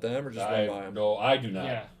anything about them, or just run by them? No, I do not.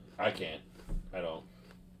 Yeah. I can't. I don't.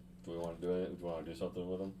 Do we want to do it? Do we want to do something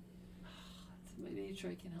with them? It's my nature.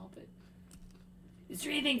 I can't help it. Is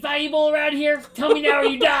there anything valuable around here? Tell me now or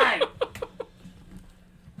you die.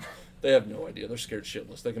 They have no idea. They're scared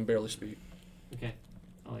shitless. They can barely speak. Okay,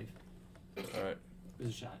 I'll leave. All right.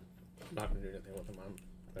 There's a shot. I'm not gonna do anything with them. I'm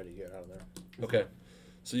ready to get out of there. Okay.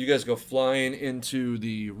 So you guys go flying into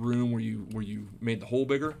the room where you made the hole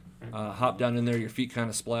bigger. Hop down in there. Your feet kind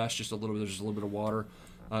of splash just a little bit. There's just a little bit of water.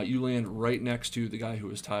 You land right next to the guy who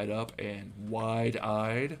was tied up and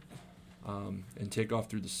wide-eyed, and take off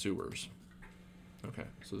through the sewers. Okay.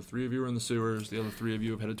 So the 3 of you are in the sewers. The other 3 of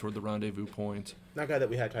you have headed toward the rendezvous point. That guy that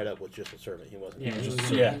we had tied up was just a servant. He wasn't. Yeah, he was it was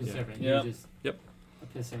just yeah. He was different. Yeah. He was just Yep.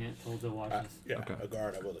 pissing it, told to watch us. yeah, Okay. a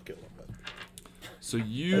guard. I would have killed him, but So A tip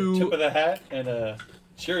you. of the hat and a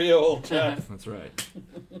cheerio, old chap. That's right.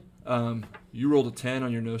 You rolled a 10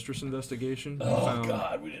 on your Nostris investigation. You Oh found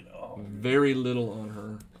God, we didn't know. very little on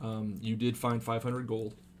her. You did find 500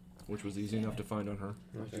 gold, which was easy enough to find on her.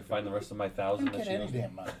 Did you find the rest of my 1,000? Don't that get she any owes?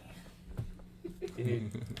 damn money.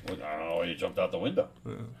 Well, I don't know. You jumped out the window.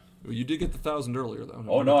 Well, you did get the 1,000 earlier, though.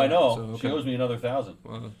 Oh no, I know. So, She owes me another 1,000.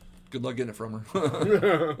 Good luck getting it from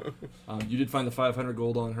her. You did find the 500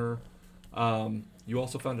 gold on her. You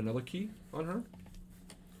also found another key on her.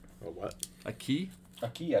 oh what? A key. A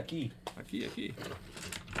key. A key.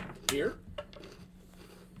 Here?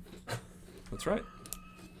 That's right.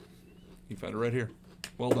 You found it right here.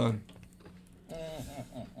 Well done.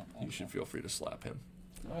 You should feel free to slap him.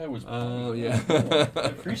 I was. Oh, yeah. I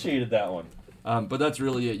appreciated that one. But that's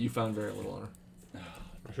really it. You found very little on her.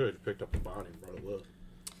 I should have picked up the body and brought it with.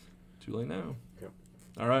 Too late now. Yep.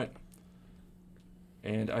 All right.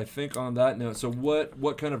 And I think on that note, so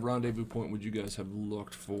what kind of rendezvous point would you guys have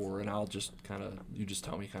looked for? And I'll just kind of, you just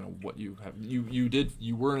tell me kind of what you have.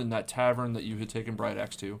 You were in that tavern that you had taken Bright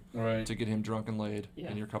X to Right. get him drunk and laid Yeah.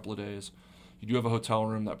 in your couple of days. You do have a hotel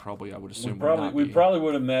room that probably I would assume We probably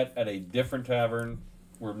would have met at a different tavern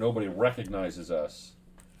where nobody recognizes us,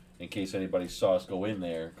 in case anybody saw us go in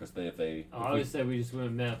there. Because if they I always said we just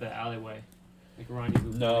wouldn't have met at that alleyway. Like a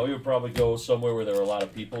rendezvous. no, we would probably go somewhere where there were a lot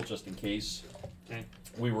of people, just in case Okay.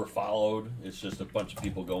 we were followed. It's just a bunch of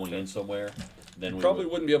people going in somewhere. Then we Probably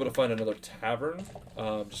would, wouldn't be able to find another tavern,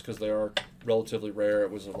 just because they are relatively rare.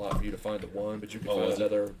 It was a lot for you to find the one, but you could find was it?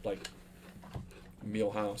 another like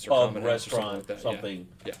meal house or pub, common house or something restaurant, like that. something.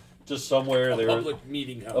 Yeah. Just somewhere A there. public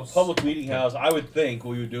meeting house. A public meeting house. I would think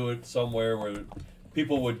we would do it somewhere where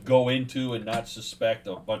people would go into and not suspect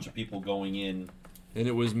a bunch of people going in. And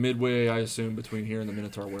it was midway, I assume, between here and the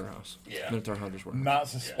Minotaur warehouse. Yeah. Minotaur Hunter's warehouse. Not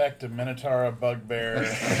suspect a Minotaur, a bugbear.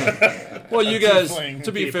 Well, you guys, tiefling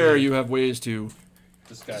to be keeper. fair, you have ways to.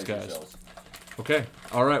 Disguise Disguise. yourselves. Okay.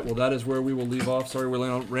 All right. Well, that is where we will leave off. Sorry we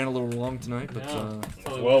ran a little long tonight, but No, It's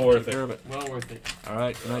totally well worth take care it. of it. Well worth it. All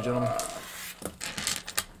right. Good night, gentlemen.